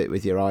snapshot of it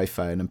with your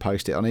iPhone and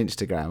post it on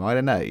Instagram? I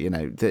don't know,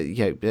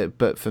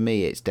 but for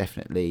me, it's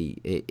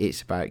definitely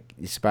it's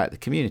about the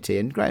community.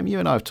 And Graham, you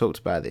and I have talked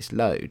about this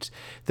loads.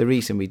 The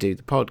reason we do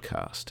the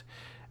podcast,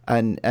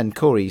 and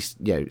Corey,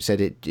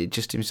 said it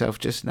just himself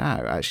just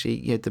now.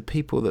 Actually, the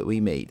people that we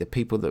meet, the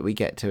people that we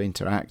get to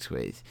interact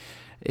with,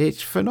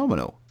 it's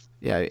phenomenal.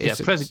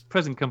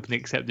 Present company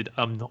accepted.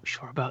 I'm not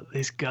sure about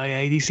this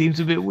guy, He seems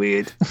a bit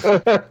weird.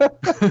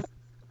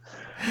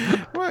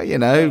 Well,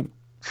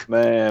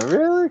 man,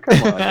 really?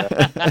 Come on.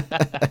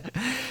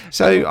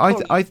 So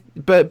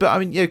but I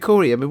mean,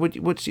 Corey, I mean,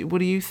 what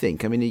do you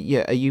think? I mean,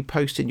 are you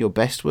posting your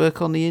best work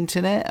on the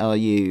internet? Are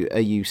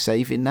you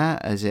saving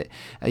that?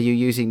 Are you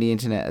using the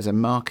internet as a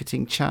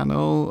marketing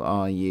channel?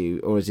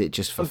 Or is it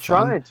just for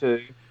fun? I'm trying to.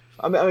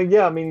 I'm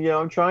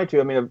trying to.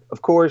 I mean,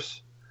 of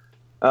course.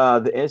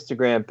 The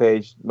Instagram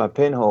page, my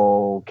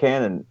Pinhole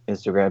Canon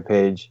Instagram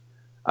page,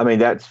 I mean,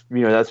 that's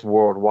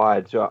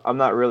worldwide. So I'm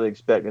not really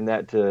expecting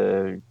that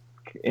to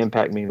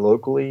impact me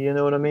locally. You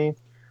know what I mean?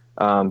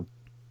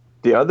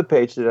 The other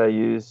page that I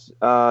use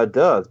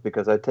does,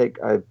 because I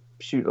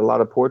shoot a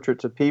lot of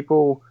portraits of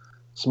people,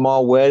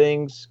 small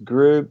weddings,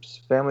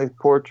 groups, family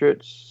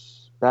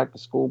portraits, back to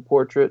school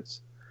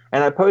portraits,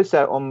 and I post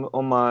that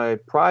on my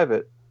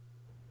private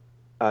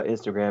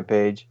Instagram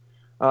page.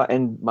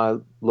 And my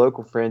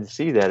local friends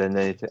see that and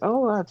they say,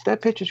 "Oh,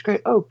 that picture's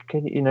great. Oh,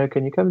 can you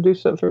come and do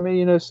something for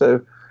me?"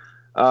 So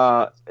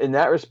in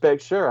that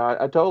respect, sure,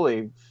 I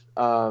totally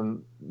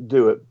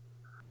do it.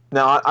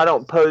 Now I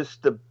don't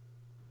post the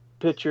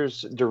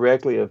pictures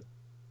directly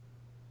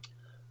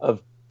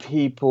of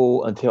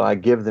people until I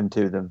give them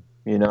to them.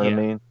 You know what I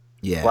mean?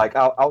 Yeah. Like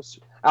I'll ask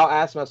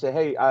them. I'll say,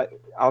 "Hey,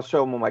 I'll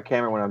show them on my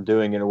camera when I'm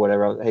doing it or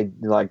whatever. Hey,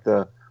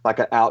 like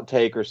an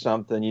outtake or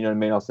something, you know what I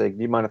mean? I'll say,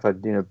 do you mind if I,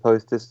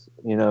 post this,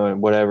 and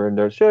whatever? And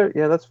they're sure,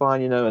 yeah, that's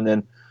fine, and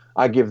then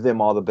I give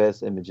them all the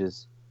best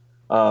images.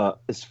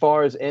 As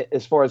far as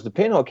the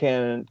Pinhole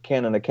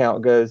Canon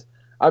account goes,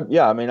 I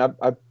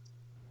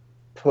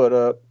put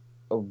up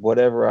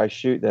whatever I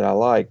shoot that I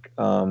like.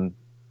 Yeah,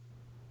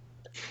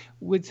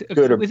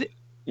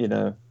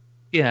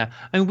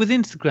 and with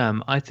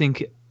Instagram, I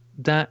think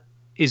that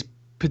is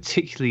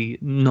particularly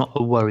not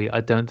a worry.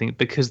 I don't think,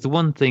 because the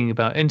one thing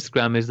about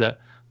Instagram is that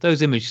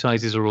those image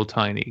sizes are all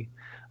tiny.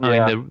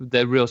 I mean,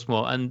 they're real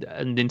small, and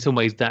in some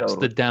ways that's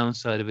the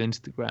downside of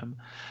Instagram,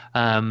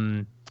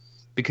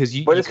 because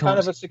but it's kind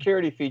of a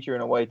security feature in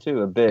a way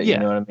too, a bit. You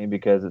know what I mean?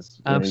 Because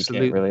it's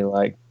absolutely, you can't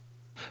really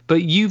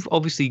But you've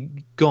obviously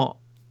got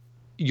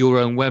your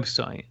own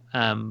website,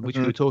 which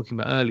we were talking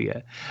about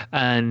earlier,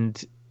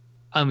 and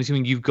I'm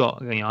assuming you've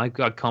got. I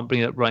can't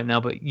bring it up right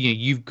now, but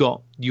you've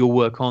got your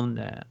work on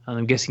there, and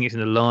I'm guessing it's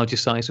in a larger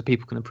size so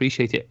people can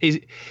appreciate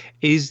it.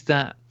 Is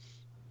that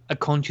a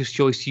conscious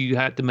choice you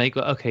had to make?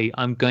 Like, okay,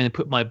 I'm going to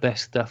put my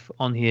best stuff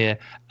on here,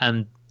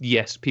 and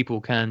yes,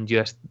 people can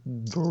just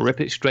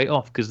rip it straight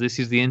off because this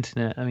is the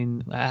internet. I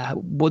mean,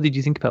 what did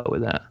you think about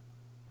with that?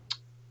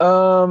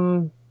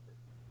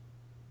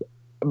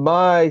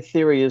 My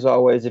theory is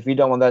always, if you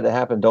don't want that to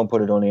happen, don't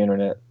put it on the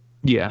internet.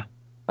 Yeah.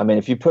 I mean,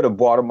 if you put a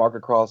watermark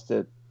across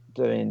it,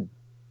 I mean,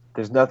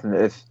 there's nothing.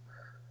 Have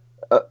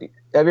you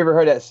ever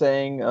heard that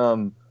saying?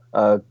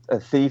 A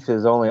thief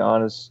is only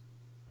honest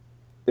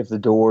if the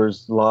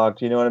door's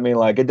locked. You know what I mean?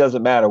 Like, it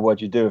doesn't matter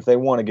what you do. If they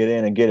want to get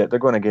in and get it, they're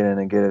going to get in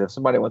and get it. If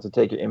somebody wants to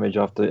take your image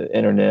off the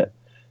internet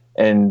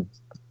and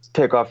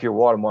take off your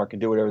watermark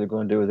and do whatever they're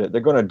going to do with it,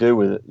 they're going to do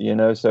with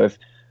it. So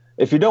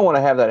if you don't want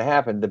to have that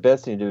happen, the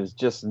best thing to do is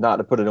just not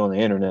to put it on the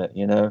internet.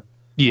 Yeah.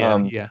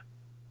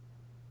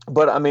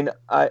 But I mean,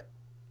 I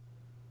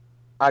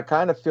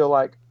kind of feel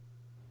like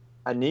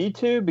I need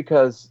to,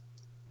 because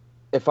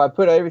if I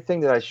put everything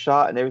that I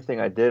shot and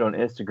everything I did on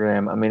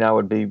Instagram, I mean,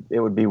 it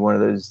would be one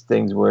of those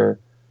things where,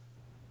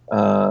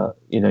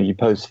 you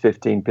post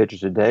 15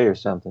 pictures a day or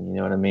something, you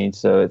know what I mean?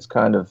 So it's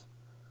kind of,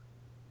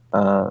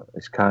 I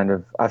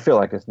feel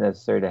like it's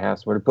necessary to have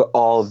somewhere to put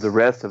all of the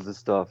rest of the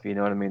stuff, you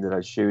know what I mean, that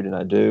I shoot and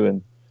I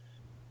do.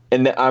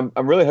 and I'm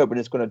really hoping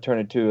it's going to turn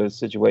into a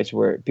situation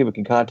where people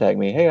can contact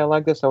me. Hey, I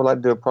like this. I would like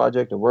to do a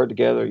project or work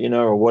together,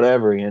 or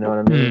whatever. You know what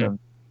I mean?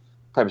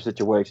 Type of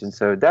situation.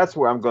 So that's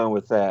where I'm going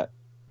with that.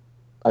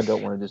 I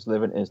don't want to just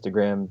live in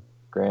Instagram.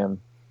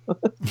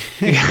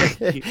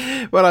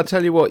 Well, I'll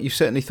tell you what, you've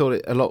certainly thought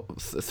it a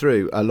lot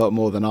through, a lot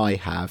more than I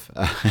have.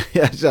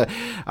 So,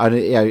 and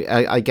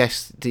I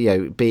guess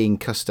being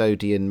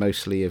custodian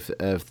mostly of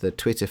the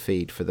Twitter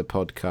feed for the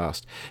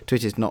podcast,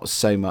 Twitter's not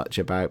so much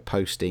about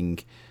posting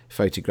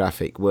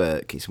photographic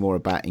work; it's more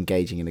about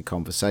engaging in a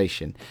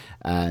conversation.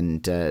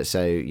 And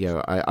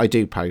so I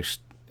do post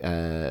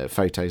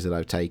photos that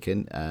I've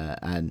taken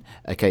and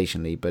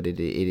occasionally, but it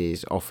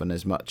is often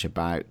as much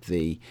about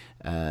the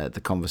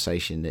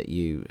conversation that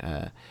you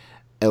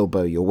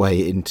elbow your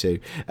way into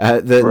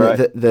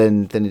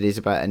than it is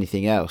about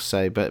anything else.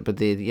 So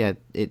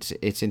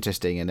it's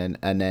interesting. And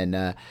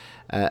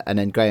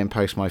then Graham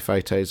posts my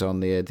photos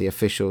on the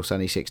official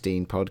Sunny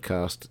 16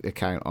 podcast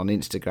account on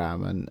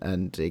Instagram,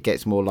 and it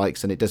gets more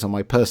likes than it does on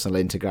my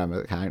personal Instagram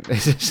account.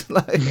 It's just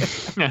like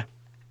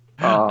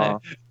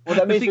well,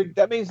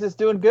 that means it's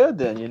doing good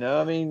then,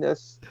 I mean,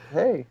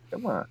 hey,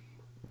 come on.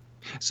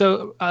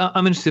 So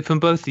I'm interested from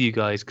both of you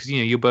guys, because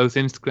you're both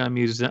Instagram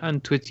users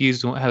and Twitter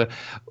users and whatever.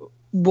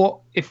 What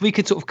if we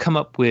could sort of come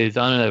up with,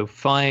 I don't know,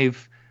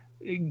 5?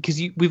 Because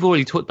we've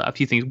already talked about a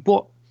few things.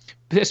 What,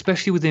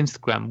 especially with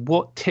Instagram,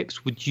 what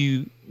tips would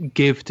you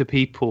give to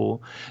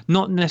people?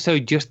 Not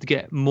necessarily just to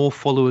get more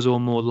followers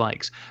or more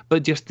likes,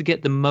 but just to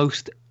get the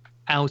most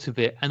out of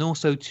it, and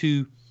also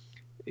to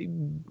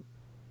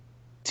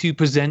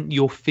present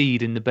your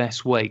feed in the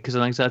best way. Because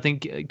like I said, I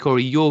think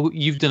Corey,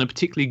 you've done a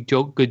particularly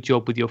good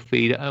job with your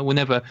feed.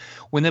 Whenever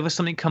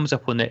something comes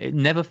up on it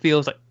never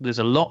feels like there's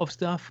a lot of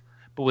stuff,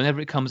 but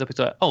whenever it comes up, it's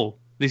like, oh,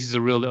 this is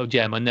a real little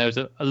gem. And there's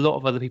a lot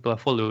of other people I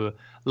follow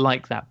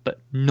like that, but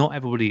not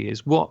everybody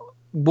is. What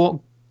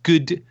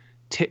good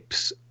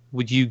tips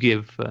would you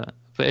give for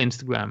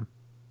Instagram?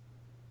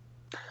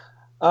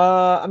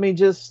 I mean,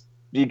 just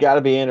you got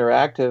to be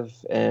interactive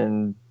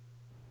and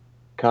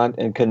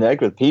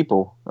connect with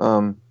people.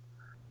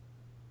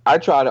 I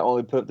try to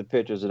only put up the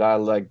pictures that I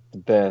like the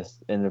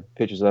best and the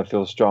pictures that I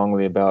feel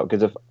strongly about.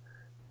 Because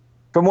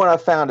from what I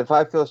found, if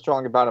I feel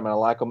strong about them and I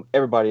like them,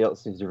 everybody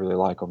else seems to really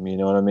like them. You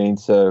know what I mean?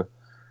 So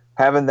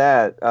having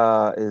that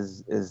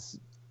is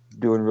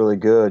doing really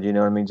good. You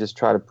know what I mean? Just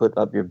try to put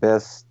up the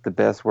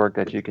best work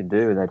that you can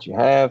do and that you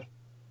have,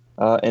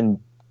 and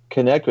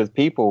connect with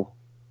people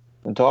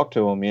and talk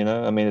to them.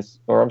 I mean,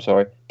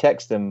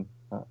 text them.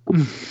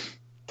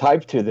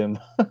 Type to them.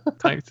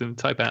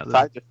 Type out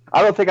them.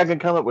 I don't think I can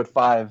come up with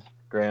 5,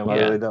 Graham. Yeah. I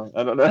really don't.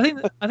 I don't know. I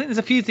think there's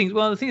a few things.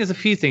 Well, I think there's a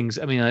few things.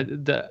 I mean,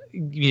 that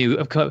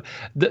have come up.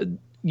 That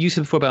you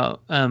said before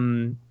about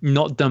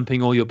not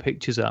dumping all your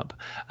pictures up,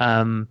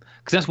 because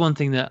that's one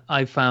thing that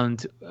I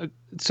found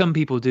some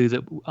people do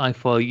that I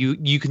follow.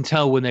 You can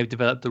tell when they've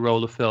developed the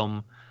roll of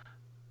film,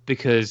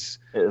 because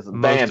it's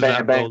bam,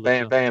 bam, bam,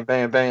 bam, bam,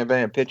 bam, bam,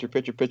 bam, picture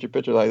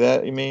like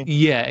that. You mean?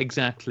 Yeah,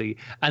 exactly,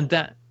 and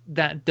that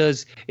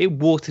does, it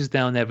waters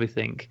down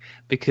everything,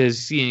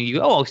 because you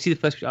go, I'll see the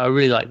first picture, I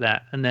really like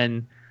that, and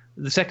then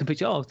the second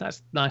picture, oh,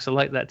 that's nice, I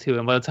like that too,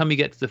 and by the time you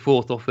get to the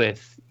 4th or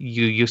 5th,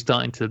 you're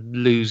starting to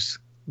lose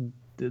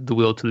the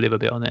will to live a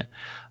bit on it.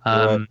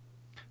 Right.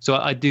 So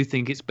I do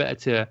think it's better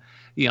to,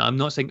 I'm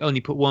not saying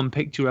only put one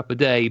picture up a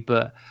day,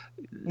 but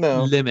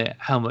limit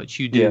how much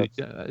you do,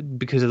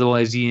 because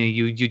otherwise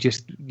you're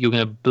going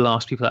to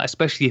blast people out,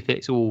 especially if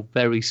it's all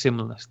very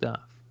similar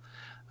stuff.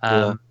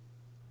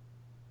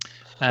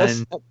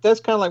 And that's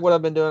kind of like what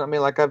I've been doing. I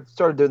mean, like, I've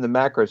started doing the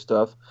macro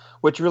stuff,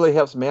 which really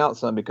helps me out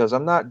some, because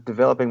I'm not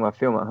developing my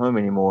film at home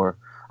anymore.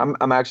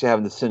 I'm actually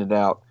having to send it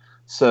out.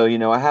 So,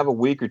 I have a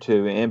week or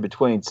two in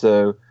between.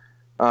 So,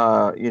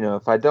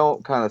 if I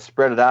don't kind of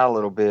spread it out a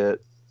little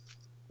bit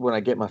when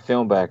I get my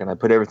film back and I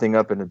put everything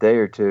up in a day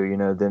or two,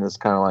 then it's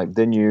kind of like,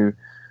 then you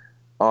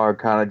are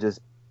kind of just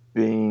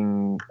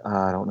being,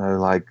 I don't know,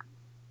 like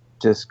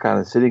just kind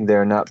of sitting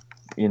there and not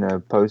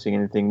posting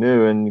anything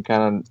new, and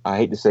kind of, I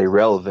hate to say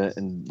relevant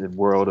in the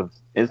world of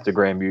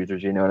Instagram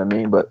users, you know what I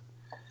mean? But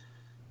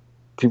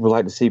people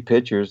like to see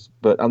pictures,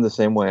 but I'm the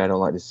same way. I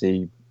don't like to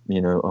see,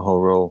 a whole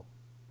roll.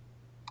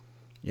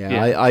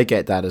 Yeah. I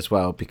get that as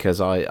well, because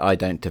I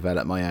don't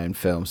develop my own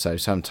film, so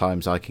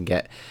sometimes I can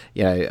get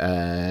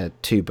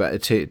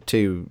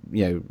two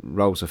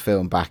rolls of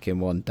film back in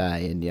one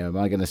day, and am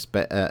I going to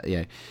spend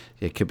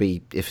it could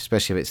be,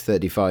 especially if it's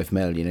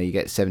 35mm, you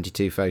get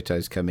 72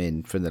 photos come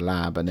in from the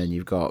lab, and then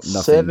you've got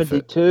nothing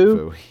 72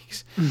 for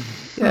weeks.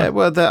 Yeah,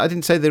 well, I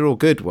didn't say they're all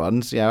good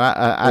ones.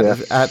 Out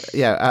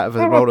of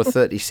a roll of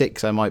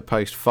 36, I might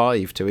post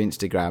 5 to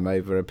Instagram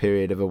over a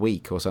period of a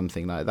week or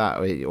something like that,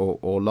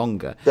 or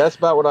longer. That's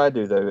about what I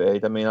do, though,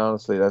 Ed. I mean,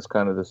 honestly, that's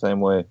kind of the same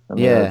way. I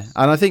mean,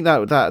 and I think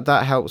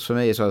that helps for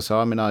me as well.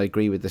 So, I mean, I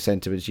agree with the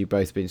sentiments you've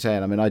both been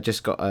saying. I mean, I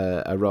just got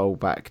a roll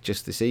back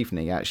just this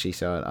evening, actually.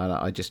 So,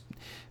 I just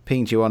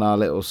pinged you on our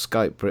little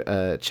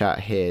Skype chat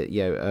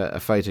here, a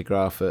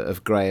photograph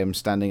of Graham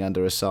standing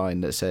under a sign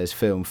that says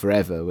 "Film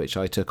Forever," which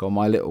I took on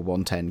my little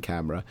 110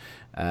 camera,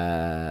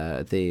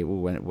 whenever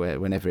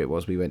it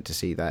was we went to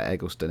see that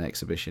Eggleston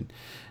exhibition.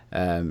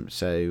 But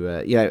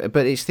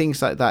it's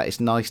things like that. It's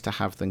nice to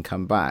have them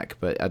come back,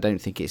 but I don't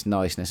think it's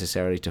nice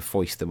necessarily to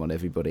foist them on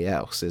everybody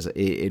else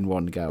in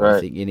one go. Right.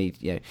 I think you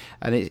need,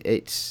 and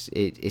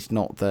it's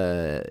not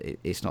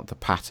the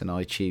pattern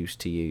I choose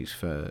to use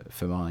for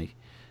my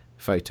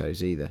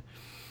photos either.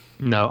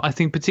 No, I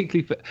think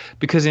particularly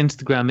because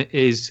Instagram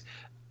is,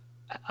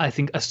 I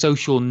think, a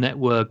social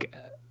network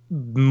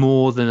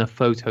more than a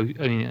photo.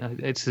 I mean,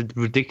 it's a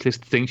ridiculous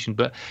distinction,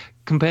 but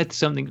compared to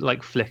something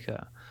like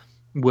Flickr,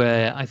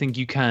 where I think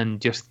you can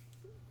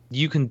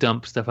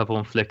dump stuff up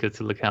on Flickr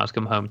till the cows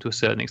come home to a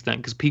certain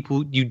extent, because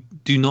you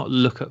do not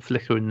look at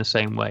Flickr in the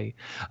same way.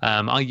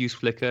 I use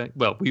Flickr.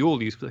 Well, we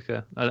all use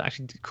Flickr.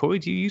 Actually, Corey,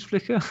 do you use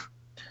Flickr?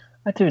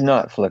 I do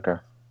not Flickr.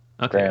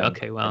 Okay.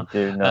 Okay. Well, I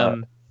do not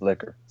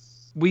Flickr.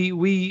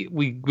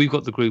 We've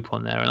got the group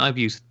on there, and I've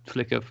used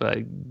Flickr for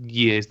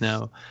years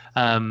now,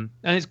 and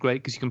it's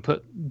great because you can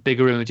put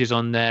bigger images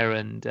on there,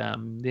 and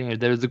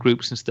there are the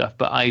groups and stuff.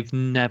 But I've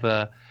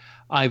never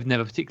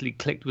particularly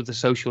clicked with the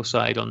social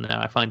side on there.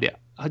 I find it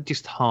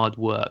just hard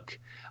work,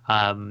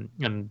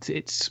 and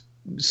it's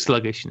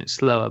sluggish and it's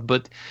slower.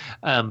 But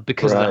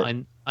because of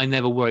that, I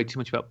never worried too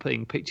much about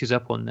putting pictures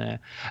up on there,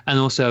 and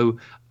also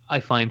I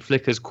find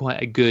Flickr's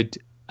quite a good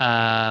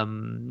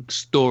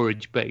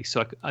storage base.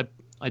 So I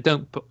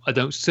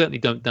certainly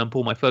don't dump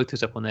all my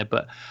photos up on there,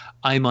 but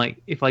I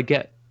might, if I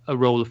get a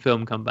roll of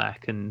film come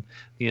back and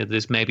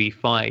there's maybe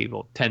 5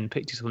 or 10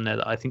 pictures on there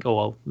that I think,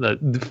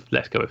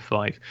 let's go with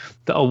 5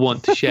 that I'll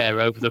want to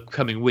share over the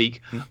coming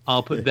week,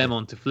 I'll put them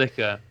onto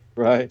Flickr.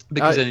 Right.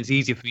 Because then it's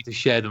easier for me to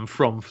share them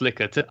from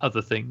Flickr to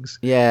other things.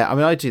 Yeah, I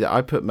mean, I do that.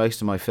 I put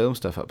most of my film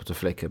stuff up to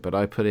Flickr, but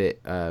I put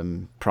it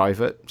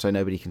private so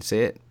nobody can see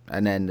it.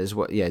 And then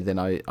then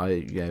I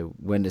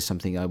when there's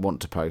something I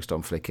want to post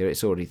on Flickr,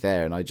 it's already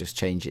there, and I just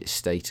change its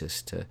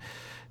status to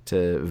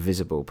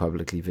visible,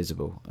 publicly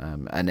visible,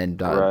 and then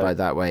by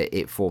that way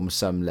it forms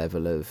some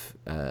level of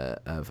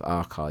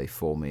archive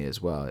for me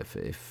as well.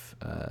 If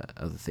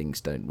other things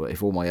don't work,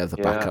 if all my other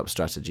backup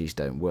strategies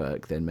don't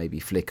work, then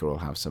maybe Flickr will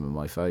have some of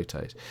my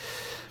photos.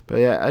 But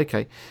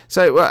okay.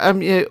 So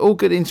all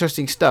good,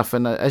 interesting stuff.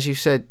 And as you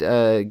said,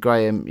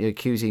 Graham, you're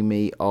accusing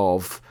me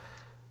of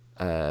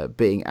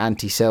being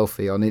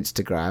anti-selfie on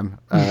Instagram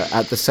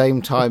at the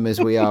same time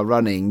as we are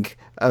running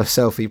a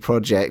selfie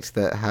project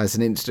that has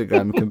an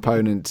Instagram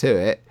component to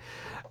it.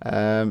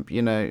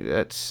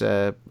 That's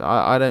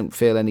I don't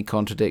feel any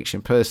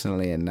contradiction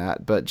personally in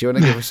that. But do you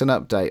want to give us an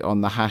update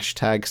on the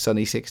hashtag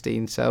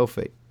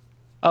Sunny16selfie?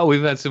 Oh,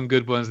 we've had some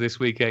good ones this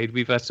week, Aid.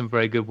 We've had some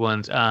very good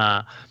ones.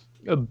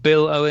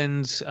 Bill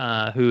Owens,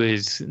 who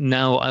is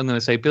now, I'm going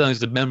to say Bill Owens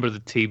is a member of the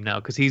team now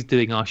because he's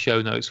doing our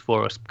show notes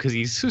for us because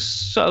he's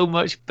just so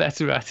much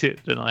better at it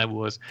than I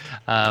was.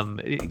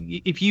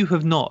 If you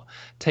have not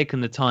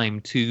taken the time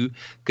to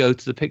go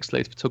to the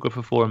Pixelated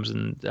Photographer forums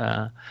and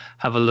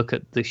have a look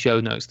at the show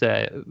notes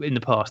there in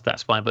the past,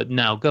 that's fine. But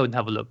now go and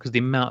have a look because the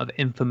amount of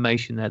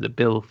information there that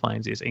Bill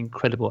finds is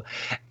incredible.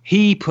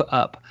 He put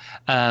up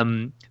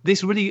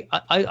this really,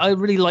 I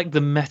really like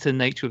the meta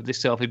nature of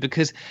this selfie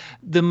because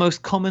the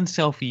most common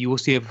selfie you will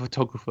see of a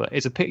photographer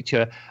is a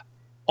picture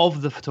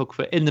of the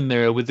photographer in the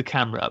mirror with the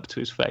camera up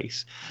to his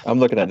face. I'm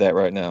looking at that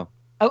right now.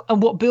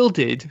 And what Bill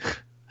did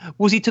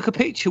was he took a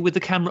picture with the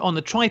camera on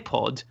the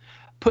tripod,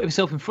 put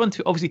himself in front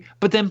of it, obviously,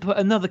 but then put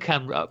another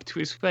camera up to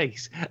his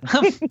face.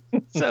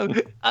 So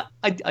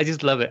I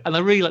just love it. And I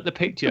really like the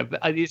picture.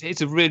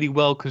 It's a really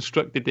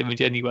well-constructed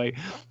image anyway.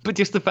 But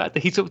just the fact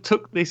that he sort of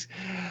took this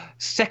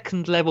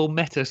second-level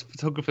meta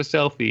photographer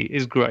selfie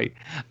is great.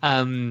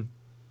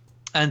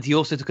 And he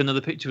also took another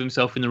picture of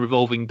himself in the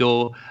revolving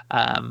door,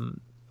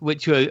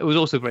 which was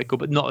also very cool,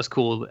 but not as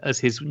cool as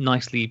his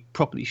nicely,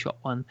 properly shot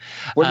one.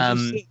 What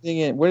is he sitting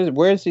in?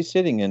 Where is he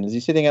sitting in? Is he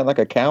sitting at like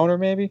a counter,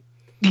 maybe?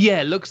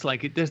 Yeah, it looks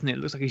like it, doesn't it? It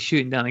looks like he's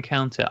shooting down a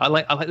counter. I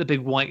like the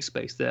big white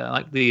space there. I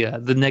like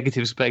the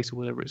negative space or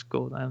whatever it's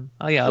called.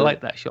 I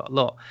like that shot a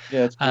lot.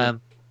 Yeah, it's cool.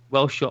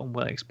 Well shot and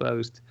well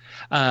exposed.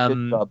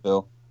 Good job,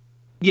 Bill.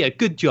 Yeah,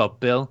 good job,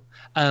 Bill.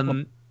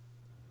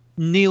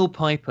 Neil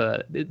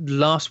Piper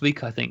last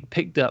week, I think,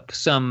 picked up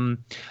some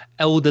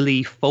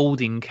elderly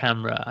folding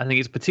camera. I think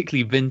it's a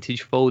particularly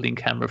vintage folding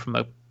camera from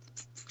a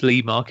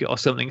flea market or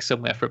something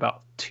somewhere for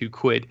about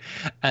 £2,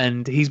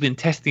 and he's been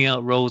testing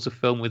out rolls of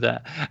film with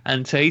that.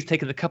 And so he's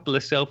taken a couple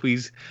of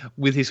selfies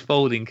with his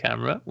folding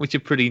camera, which are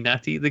pretty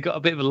natty. They got a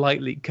bit of a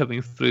light leak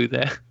coming through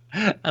there,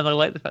 and I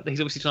like the fact that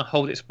he's obviously trying to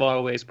hold it as far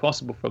away as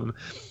possible from him.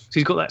 So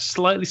he's got that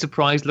slightly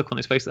surprised look on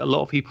his face that a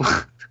lot of people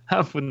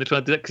have when they're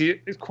trying to do that, because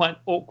it's quite an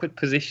awkward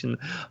position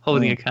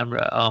holding a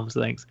camera at arm's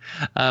length.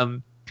 But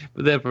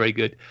they're very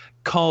good.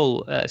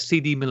 Cole,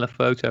 CD Miller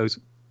Photos,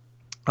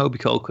 Obi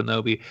Cole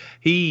Kenobi,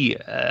 he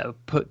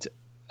put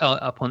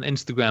up on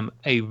Instagram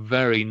a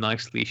very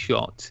nicely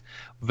shot,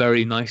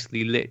 very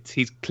nicely lit.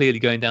 He's clearly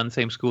going down the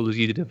same school as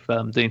you did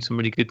of doing some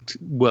really good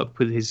work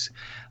with his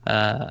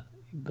I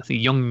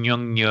think Young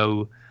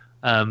Yo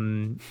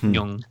Young.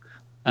 Young.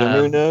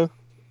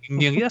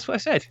 That's what I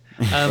said.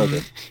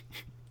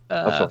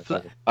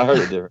 I heard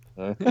it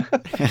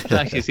different.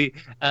 Actually, see,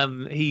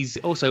 he's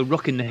also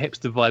rocking the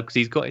hipster vibe because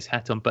he's got his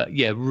hat on. But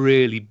yeah,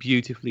 really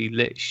beautifully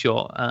lit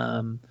shot.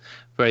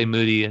 Very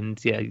moody,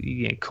 and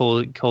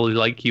Corey,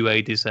 like you,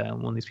 Aid, is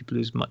one of these people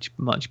who's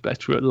much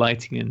better at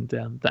lighting and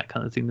that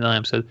kind of thing than I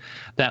am. So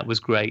that was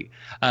great.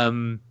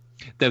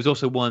 There was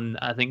also one,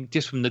 I think,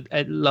 just from the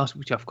last,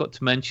 which I forgot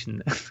to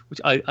mention,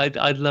 which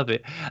I love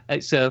it.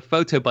 It's a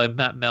photo by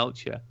Matt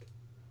Melcher.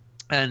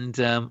 And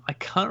I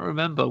can't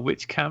remember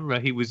which camera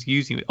he was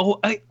using. Oh,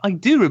 I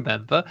do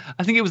remember.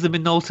 I think it was the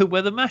Minolta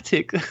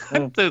Weathermatic,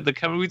 the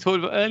camera we talked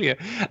about earlier.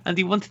 And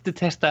he wanted to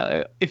test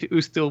out if it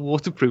was still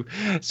waterproof.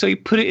 So he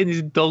put it in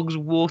his dog's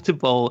water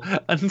bowl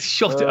and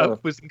shot it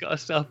upwards and got a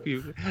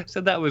selfie.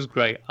 So that was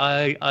great.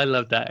 I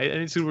love that.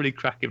 And it's a really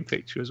cracking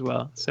picture as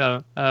well.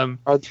 So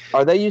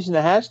are they using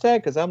the hashtag?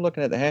 Because I'm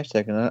looking at the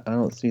hashtag and I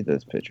don't see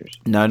those pictures.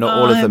 No, not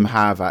all of them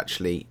have,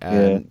 actually.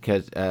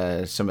 Because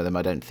some of them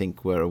I don't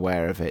think were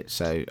aware of it.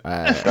 So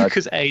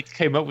because Aid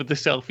came up with the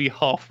selfie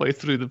halfway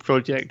through the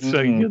project,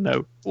 so you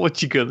know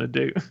what you gonna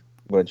do.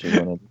 What you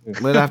gonna do?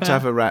 We'll have to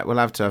have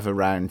a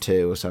round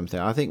 2 or something.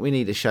 I think we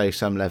need to show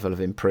some level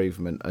of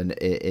improvement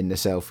in the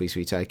selfies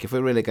we take if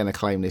we're really going to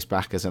claim this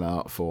back as an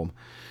art form.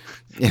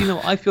 You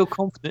know, I feel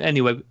confident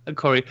anyway,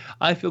 Corey.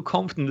 I feel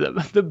confident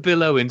that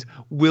Bill Owens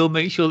will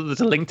make sure that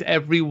there's a link to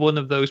every one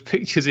of those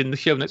pictures in the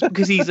show notes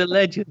because he's a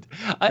legend.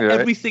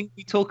 Everything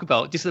we talk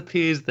about just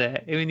appears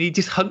there. I mean, he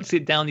just hunts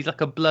it down. He's like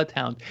a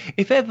bloodhound.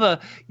 If ever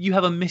you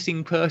have a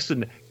missing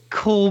person,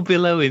 call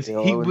Bill Owens. He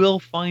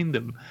will find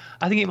them.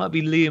 I think it might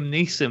be Liam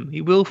Neeson.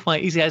 He will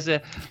find. He has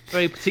a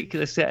very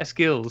particular set of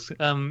skills.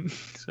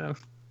 So.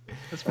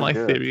 That's my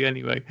theory,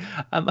 anyway.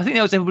 I think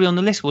that was everybody on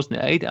the list, wasn't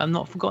it, Aid? I've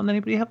not forgotten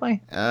anybody, have I?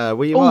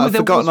 Well, you might have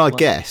forgotten our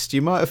guest.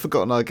 You might have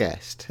forgotten our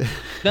guest.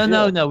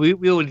 No.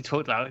 We already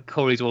talked about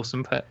Corey's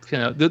awesome. You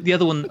know, the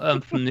other one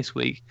from this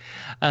week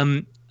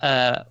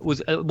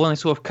was one I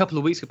saw a couple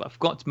of weeks ago, but I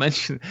forgot to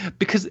mention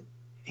because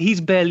he's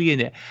barely in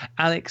it.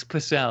 Alex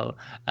Purcell.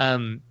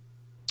 Who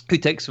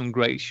takes some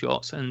great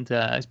shots and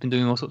has been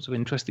doing all sorts of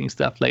interesting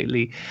stuff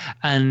lately,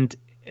 and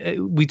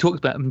we talked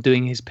about him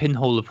doing his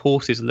pinhole of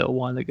horses a little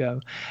while ago,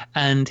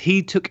 and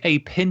he took a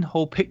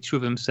pinhole picture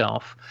of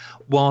himself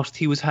whilst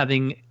he was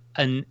having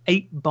an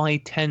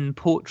 8x10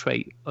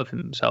 portrait of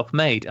himself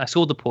made. I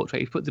saw the portrait.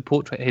 He put the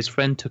portrait his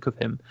friend took of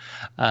him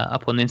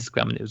up on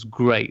Instagram, and it was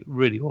great,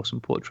 really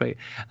awesome portrait.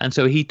 And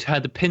so he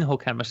had the pinhole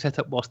camera set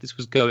up whilst this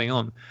was going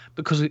on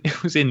because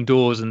it was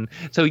indoors, and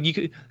so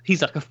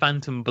he's like a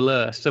phantom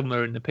blur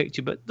somewhere in the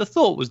picture, but the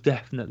thought was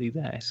definitely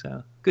there.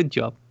 So good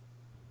job.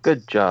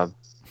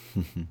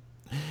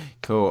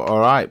 Cool. All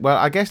right. Well,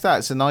 I guess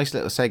that's a nice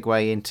little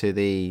segue into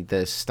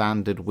the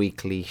standard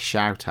weekly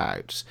shout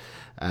outs.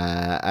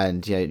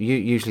 And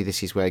usually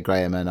this is where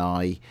Graham and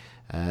I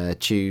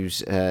choose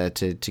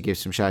to give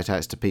some shout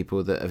outs to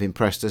people that have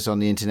impressed us on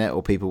the internet,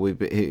 or people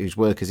whose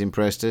work has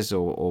impressed us,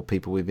 or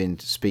people we've been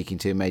speaking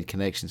to and made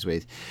connections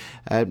with.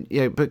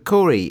 But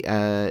Corey,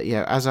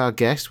 as our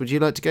guest, would you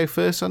like to go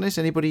first on this?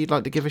 Anybody you'd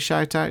like to give a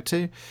shout out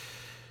to?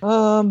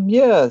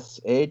 Yes,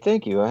 Aid,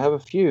 thank you. I have a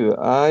few.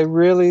 I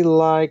really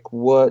like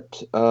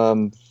what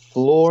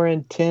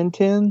Florin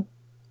Tintin.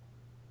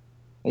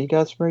 Are you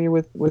guys familiar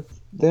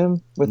with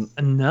them?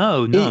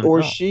 No. He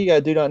or she? I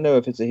do not know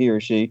if it's a he or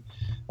she,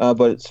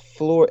 but it's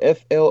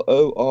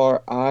FLORINTINTIN,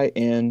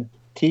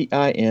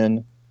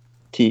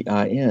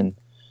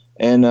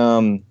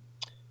 and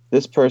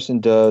this person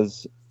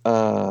does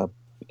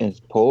it's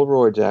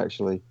Polaroids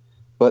actually,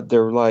 but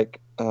they're like.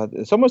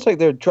 It's almost like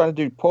they're trying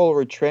to do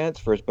Polaroid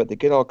transfers, but they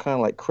get all kind of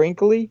like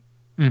crinkly.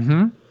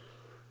 Mm-hmm.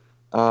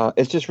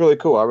 It's just really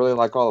cool. I really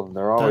like all of them.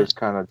 They're always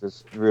kind of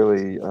just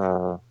really.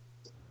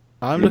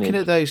 I'm looking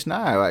at those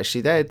now.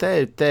 Actually,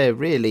 they're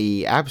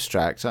really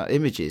abstract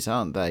images,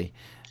 aren't they?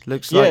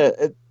 Looks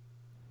like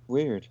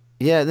weird.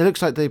 Yeah, it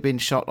looks like they've been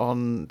shot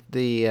on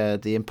the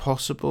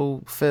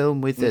Impossible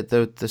film with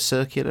the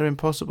circular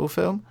Impossible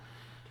film.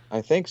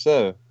 I think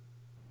so.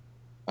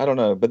 I don't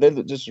know, but they're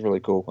just really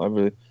cool.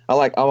 I'm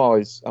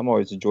always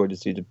enjoyed to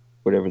see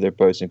whatever they're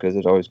posting because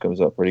it always comes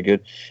up pretty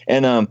good.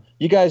 And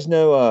you guys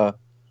know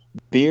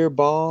Beer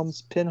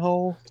Bombs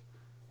Pinhole?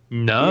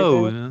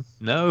 No.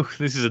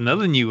 This is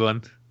another new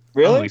one.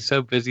 Really? Oh, he's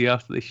so busy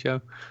after this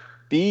show.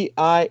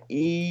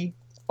 BIERBAUMS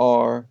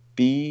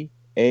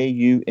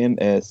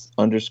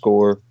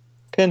 _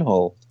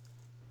 Pinhole.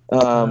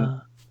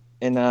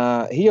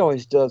 And he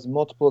always does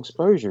multiple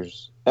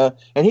exposures.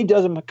 And he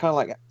does them kind of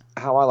like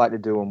how I like to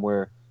do them,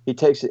 where he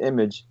takes an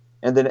image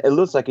and then it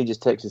looks like he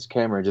just takes his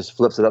camera and just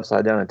flips it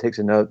upside down and takes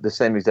the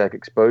same exact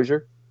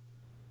exposure.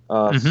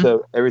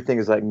 So everything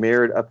is like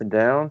mirrored up and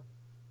down,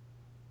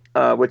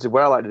 which is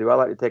what I like to do. I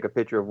like to take a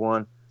picture of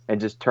one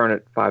and just turn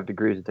it 5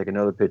 degrees and take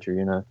another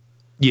picture,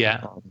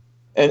 Yeah.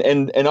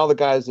 And all the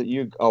guys that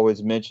you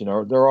always mention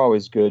they're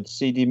always good.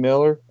 C.D.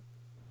 Miller,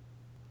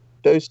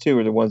 those two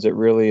are the ones that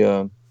really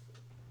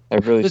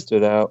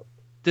stood out.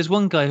 There's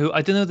one guy who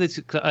I don't know.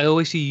 I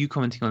always see you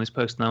commenting on this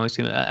post, and I always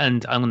see,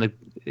 and I'm gonna.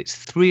 It's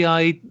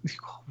Three-Eyed.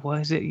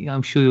 Why is it?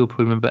 I'm sure you'll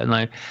probably remember better than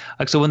I.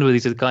 Because I wonder whether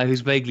he's a guy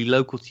who's vaguely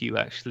local to you,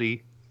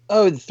 actually.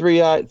 Oh, the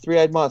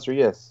three-eyed monster.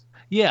 Yes.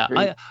 Yeah,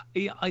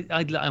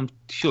 I'm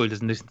sure he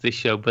doesn't listen to this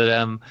show, but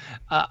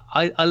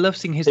I love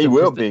seeing his. He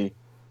will be.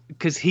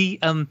 Because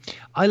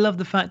I love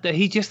the fact that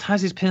he just has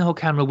his pinhole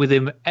camera with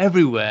him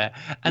everywhere,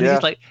 and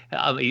he's like,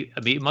 I'm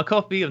eating my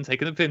coffee, I'm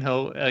taking a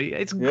pinhole.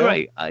 It's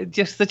great.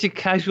 Just such a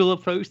casual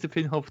approach to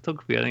pinhole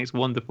photography. I think it's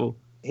wonderful.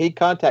 He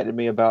contacted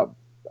me about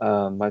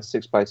my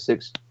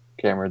 6x6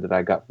 camera that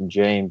I got from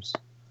James,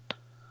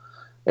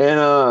 and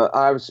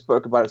I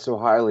spoke about it so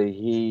highly.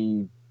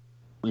 He,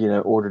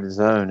 ordered his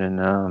own,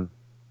 and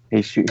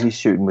he's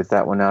shooting with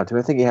that one now too.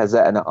 I think he has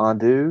that in an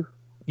Ondu.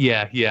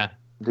 Yeah.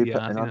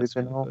 Ondu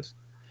pinhole.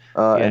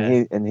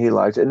 And he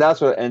likes it,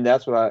 and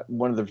that's what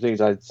one of the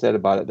things I said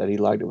about it that he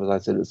liked it was I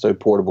said it's so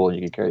portable and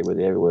you can carry it with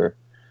you everywhere.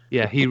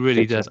 Yeah, he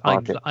really does.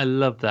 I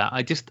love that.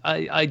 I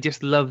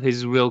just love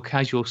his real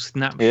casual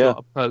snapshot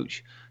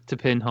approach to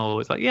pinhole.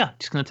 It's like,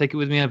 just gonna take it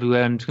with me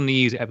everywhere. I'm just gonna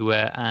use it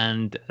everywhere,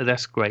 and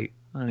that's great.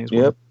 I think it's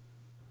wonderful.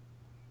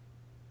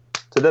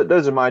 So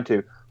those are my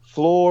two: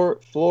 Floor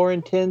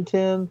and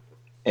Tintin,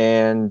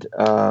 and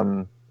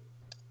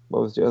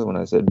what was the other one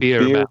I said?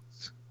 Beer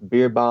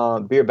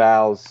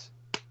Bows.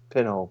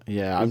 Pinhole.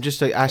 Yeah, I'm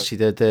just actually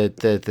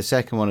the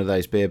second one of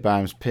those Beer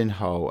Bombs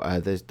pinhole.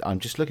 I'm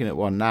just looking at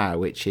one now,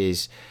 which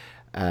is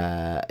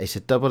it's a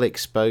double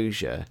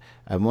exposure,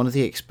 and one of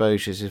the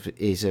exposures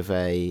is of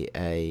I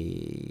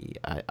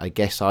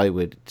guess I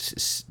would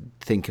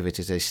think of it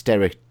as a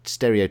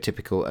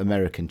stereotypical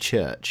American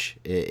church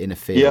in a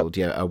field,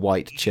 a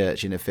white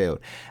church in a field,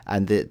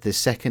 and the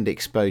second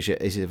exposure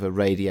is of a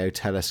radio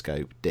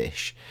telescope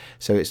dish.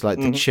 So it's like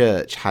the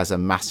church has a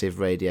massive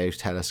radio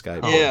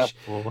telescope dish.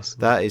 Awesome.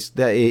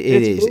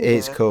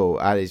 It's cool.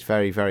 That is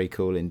very, very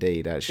cool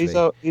indeed.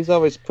 Actually, he's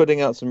always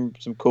putting out some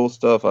cool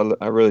stuff.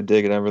 I really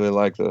dig it. I really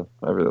like it.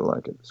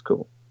 It's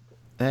cool.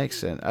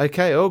 Excellent.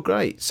 Okay. Oh,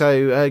 great.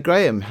 So,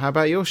 Graham, how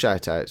about your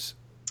shout outs?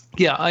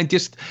 Yeah, I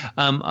just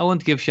I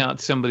want to give a shout out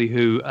to somebody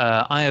who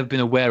I have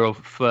been aware of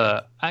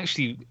for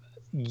actually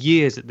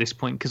years at this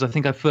point, because I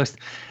think I first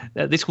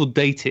this will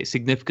date it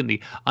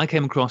significantly. I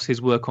came across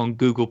his work on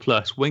Google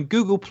Plus when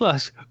Google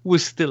Plus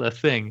was still a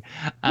thing.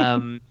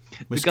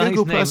 Was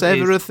Google Plus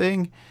ever a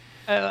thing?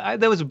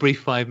 There was a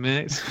brief 5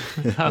 minutes.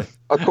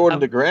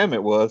 According to Graham,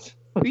 it was.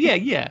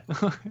 Yeah.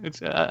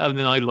 And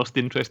then I lost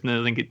interest, and then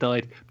I think it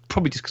died,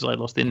 probably just because I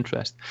lost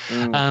interest.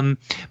 But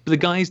the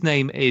guy's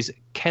name is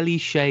Kelly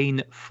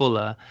Shane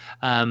Fuller,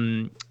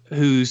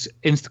 whose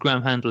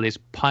Instagram handle is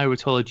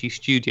Piratology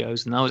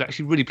Studios, and I was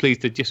actually really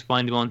pleased to just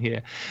find him on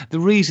here. The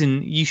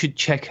reason you should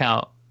check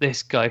out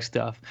this guy's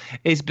stuff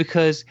is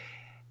because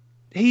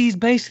he's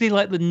basically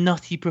like the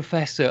nutty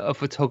professor of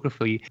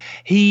photography.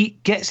 He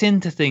gets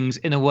into things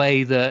in a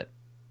way that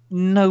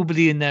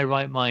nobody in their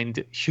right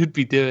mind should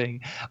be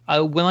doing.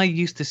 When I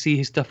used to see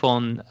his stuff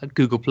on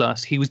Google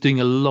Plus, he was doing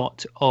a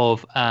lot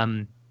of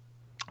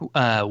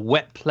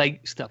wet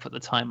plate stuff at the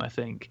time, I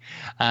think,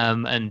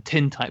 and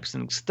tintypes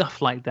and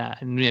stuff like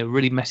that, and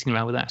really messing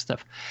around with that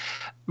stuff.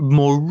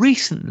 More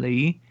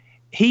recently,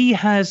 he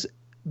has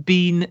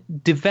been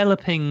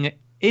developing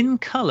in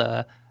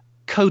color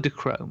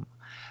Kodachrome.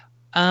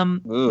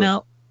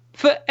 Now,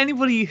 for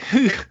anybody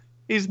who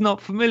is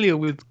not familiar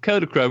with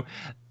Kodachrome,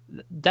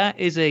 that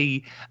is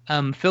a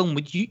film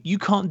which you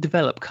can't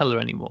develop color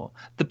anymore.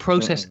 The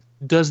process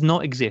does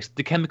not exist.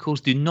 The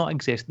chemicals do not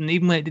exist. And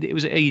even when it did, it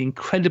was an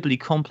incredibly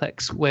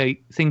complex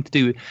thing to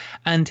do.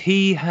 And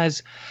he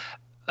has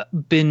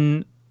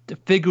been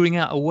figuring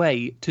out a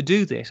way to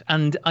do this.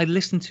 And I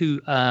listened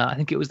to, I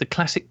think it was the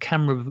Classic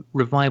Camera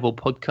Revival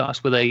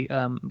podcast, where they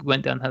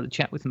went down and had a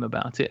chat with him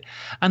about it.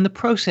 And the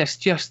process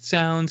just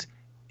sounds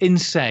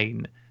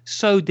insane.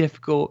 So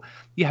difficult.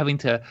 You're having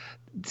to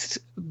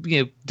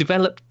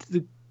develop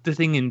the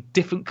thing in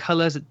different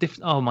colors at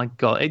different. Oh my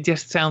god, it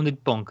just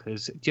sounded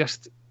bonkers.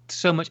 Just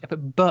so much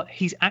effort, but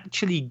he's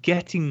actually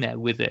getting there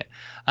with it.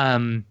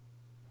 And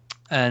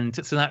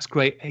so that's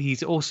great.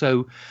 He's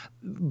also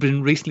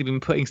recently been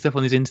putting stuff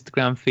on his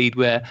Instagram feed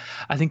where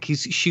I think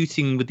he's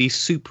shooting with these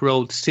super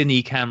old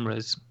cine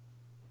cameras,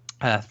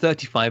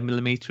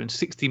 35mm and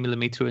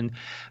 60mm,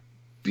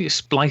 and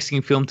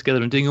splicing film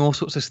together and doing all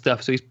sorts of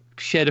stuff. So he's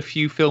shared a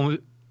few films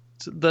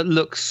that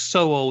look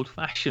so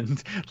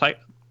old-fashioned, like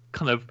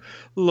kind of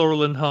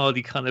Laurel and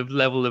Hardy kind of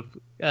level of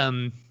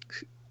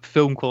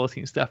film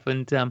quality and stuff.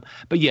 And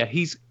but yeah,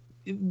 he's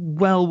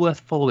well worth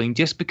following,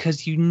 just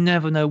because you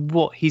never know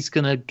what he's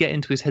going to get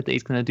into his head that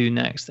he's going to do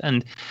next.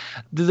 And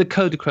the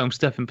Kodachrome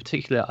stuff in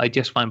particular, I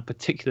just find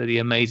particularly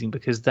amazing,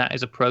 because that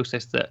is a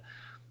process that,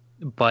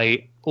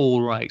 by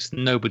all rights,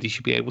 nobody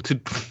should be able to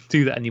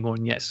do that anymore.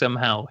 And yet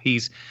somehow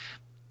he's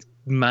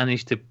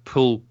managed to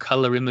pull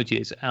color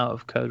images out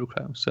of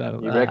Kodachrome.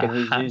 So you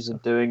reckon he's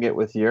doing it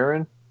with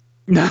urine?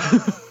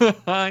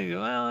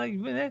 Well,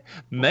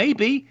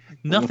 maybe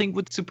nothing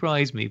would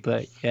surprise me,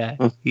 but yeah,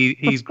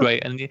 he's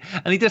great, and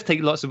he does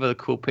take lots of other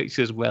cool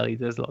pictures as well. He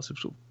does lots of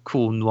sort of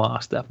cool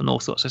noir stuff and all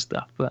sorts of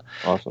stuff. But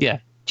Awesome. yeah,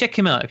 check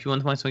him out if you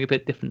want to find something a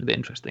bit different, a bit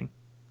interesting.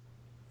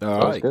 All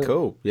right,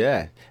 cool.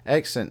 Yeah,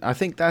 excellent. I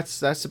think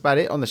that's about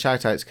it on the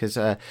shout-outs, because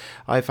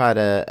I've had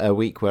a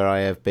week where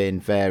I have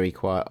been very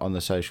quiet on the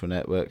social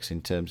networks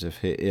in terms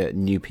of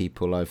new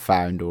people I've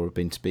found or have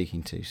been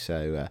speaking to.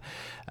 So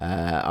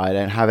I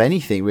don't have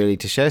anything really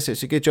to share. So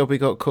it's a good job we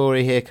got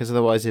Corey here, because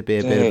otherwise it'd be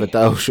a bit of a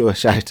dull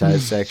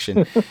shout-out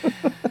section.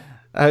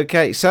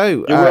 Okay,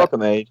 so you're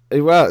welcome, Aid.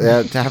 Well,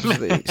 yeah,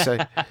 absolutely. So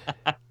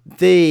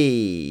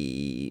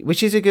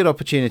which is a good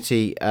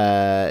opportunity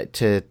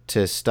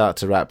to start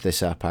to wrap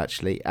this up,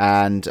 actually.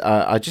 And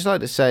I'd just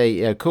like to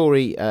say,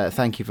 Corey,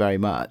 thank you very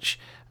much.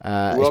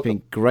 It's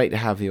been great to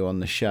have you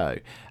on the show.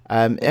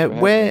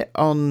 Where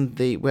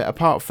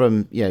apart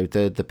from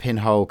the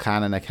Pinhole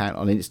Canon account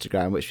on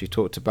Instagram, which we've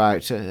talked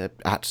about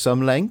at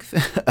some length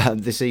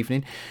this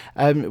evening,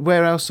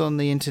 where else on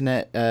the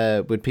internet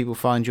would people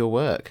find your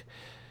work?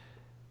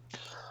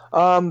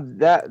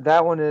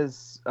 That one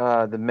is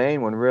the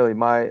main one, really.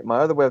 My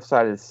other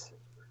website is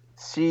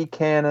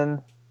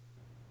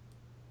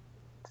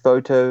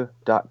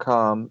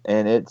ccanonphoto.com,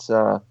 and it's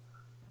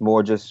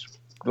more just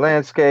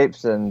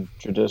landscapes and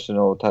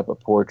traditional type of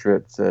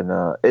portraits,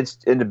 and it's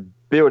in the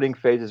building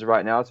phases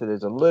right now, so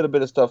there's a little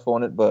bit of stuff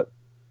on it, but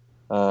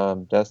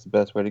that's the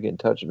best way to get in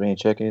touch with me and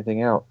check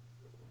anything out.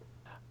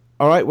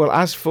 All right, well,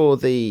 as for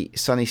the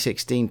Sunny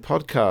 16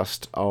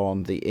 podcast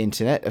on the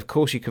internet, of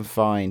course you can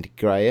find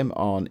Graham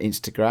on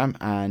Instagram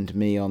and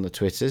me on the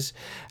Twitters.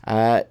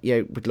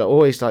 We'd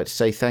always like to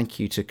say thank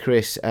you to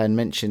Chris and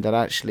mention that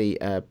actually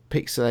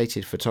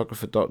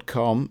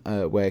pixelatedphotographer.com,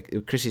 where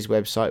Chris's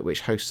website,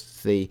 which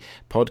hosts the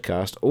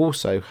podcast,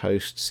 also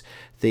hosts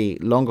the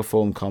longer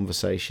form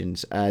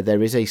conversations.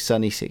 There is a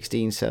Sunny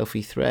 16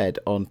 selfie thread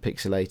on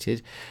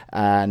Pixelated,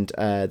 and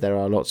there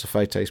are lots of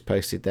photos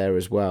posted there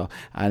as well.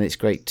 And it's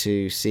great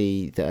to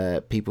see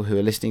the people who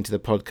are listening to the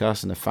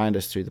podcast and have found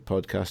us through the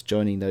podcast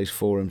joining those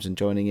forums and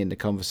joining in the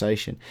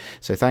conversation.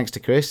 So thanks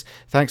to Chris.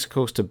 Thanks, of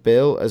course, to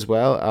Bill as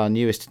well, our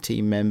newest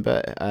team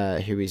member,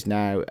 who is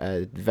now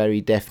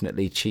very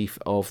definitely chief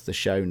of the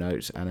show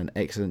notes, and an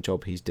excellent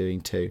job he's doing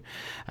too.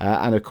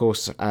 And of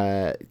course,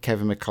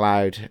 Kevin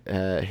MacLeod,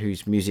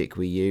 whose music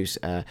we use.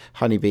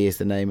 Honeybee is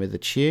the name of the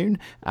tune,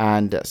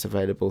 and that's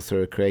available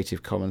through a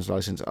Creative Commons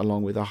license,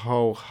 along with a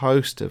whole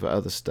host of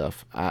other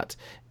stuff at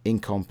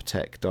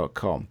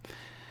incompetech.com.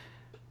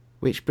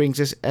 Which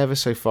brings us ever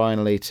so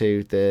finally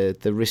to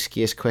the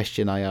riskiest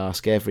question I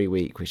ask every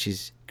week, which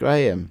is,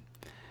 Graham,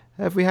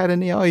 have we had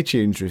any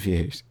iTunes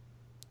reviews?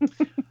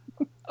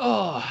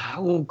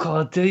 Oh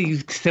God!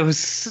 There was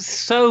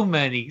so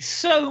many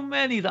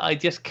that I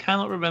just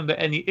cannot remember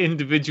any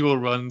individual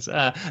runs.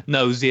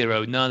 No,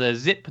 zero, nada,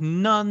 zip,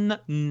 none,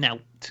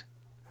 nout.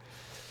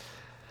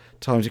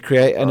 Time to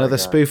create another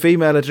spoof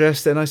email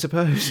address, then, I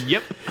suppose.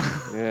 Yep.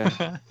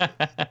 Yeah.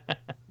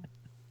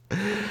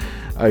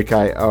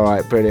 Okay, all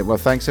right, brilliant. Well,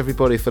 thanks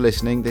everybody for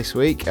listening this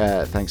week.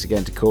 Thanks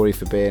again to Corey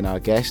for being our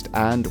guest,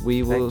 and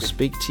we will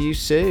speak to you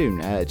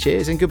soon.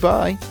 Cheers and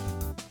goodbye.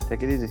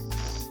 Take it easy.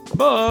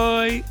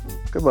 Bye.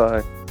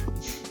 Goodbye.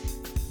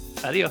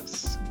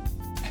 Adios.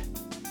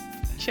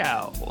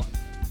 Ciao.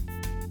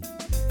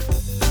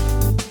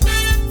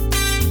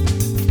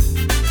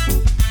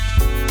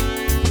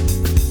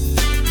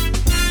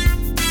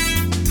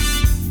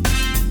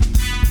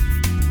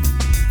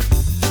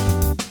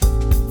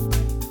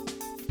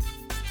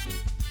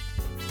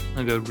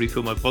 I'm going to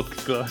refill my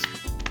vodka glass.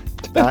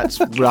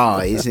 That's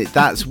right, isn't it?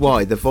 That's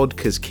why the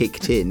vodka's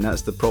kicked in.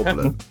 That's the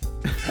problem.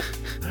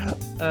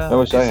 I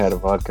wish I had a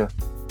vodka.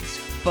 It's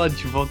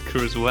fudge vodka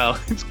as well.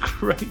 It's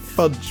great.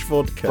 Fudge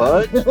vodka.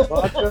 Fudge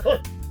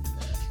vodka?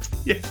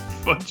 Yeah,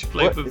 fudge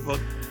flavoured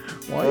vodka.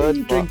 Why are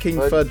you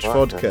drinking fudge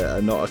vodka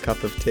and not a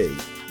cup of tea?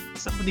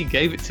 Somebody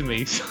gave it to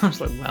me, so I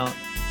was like, well,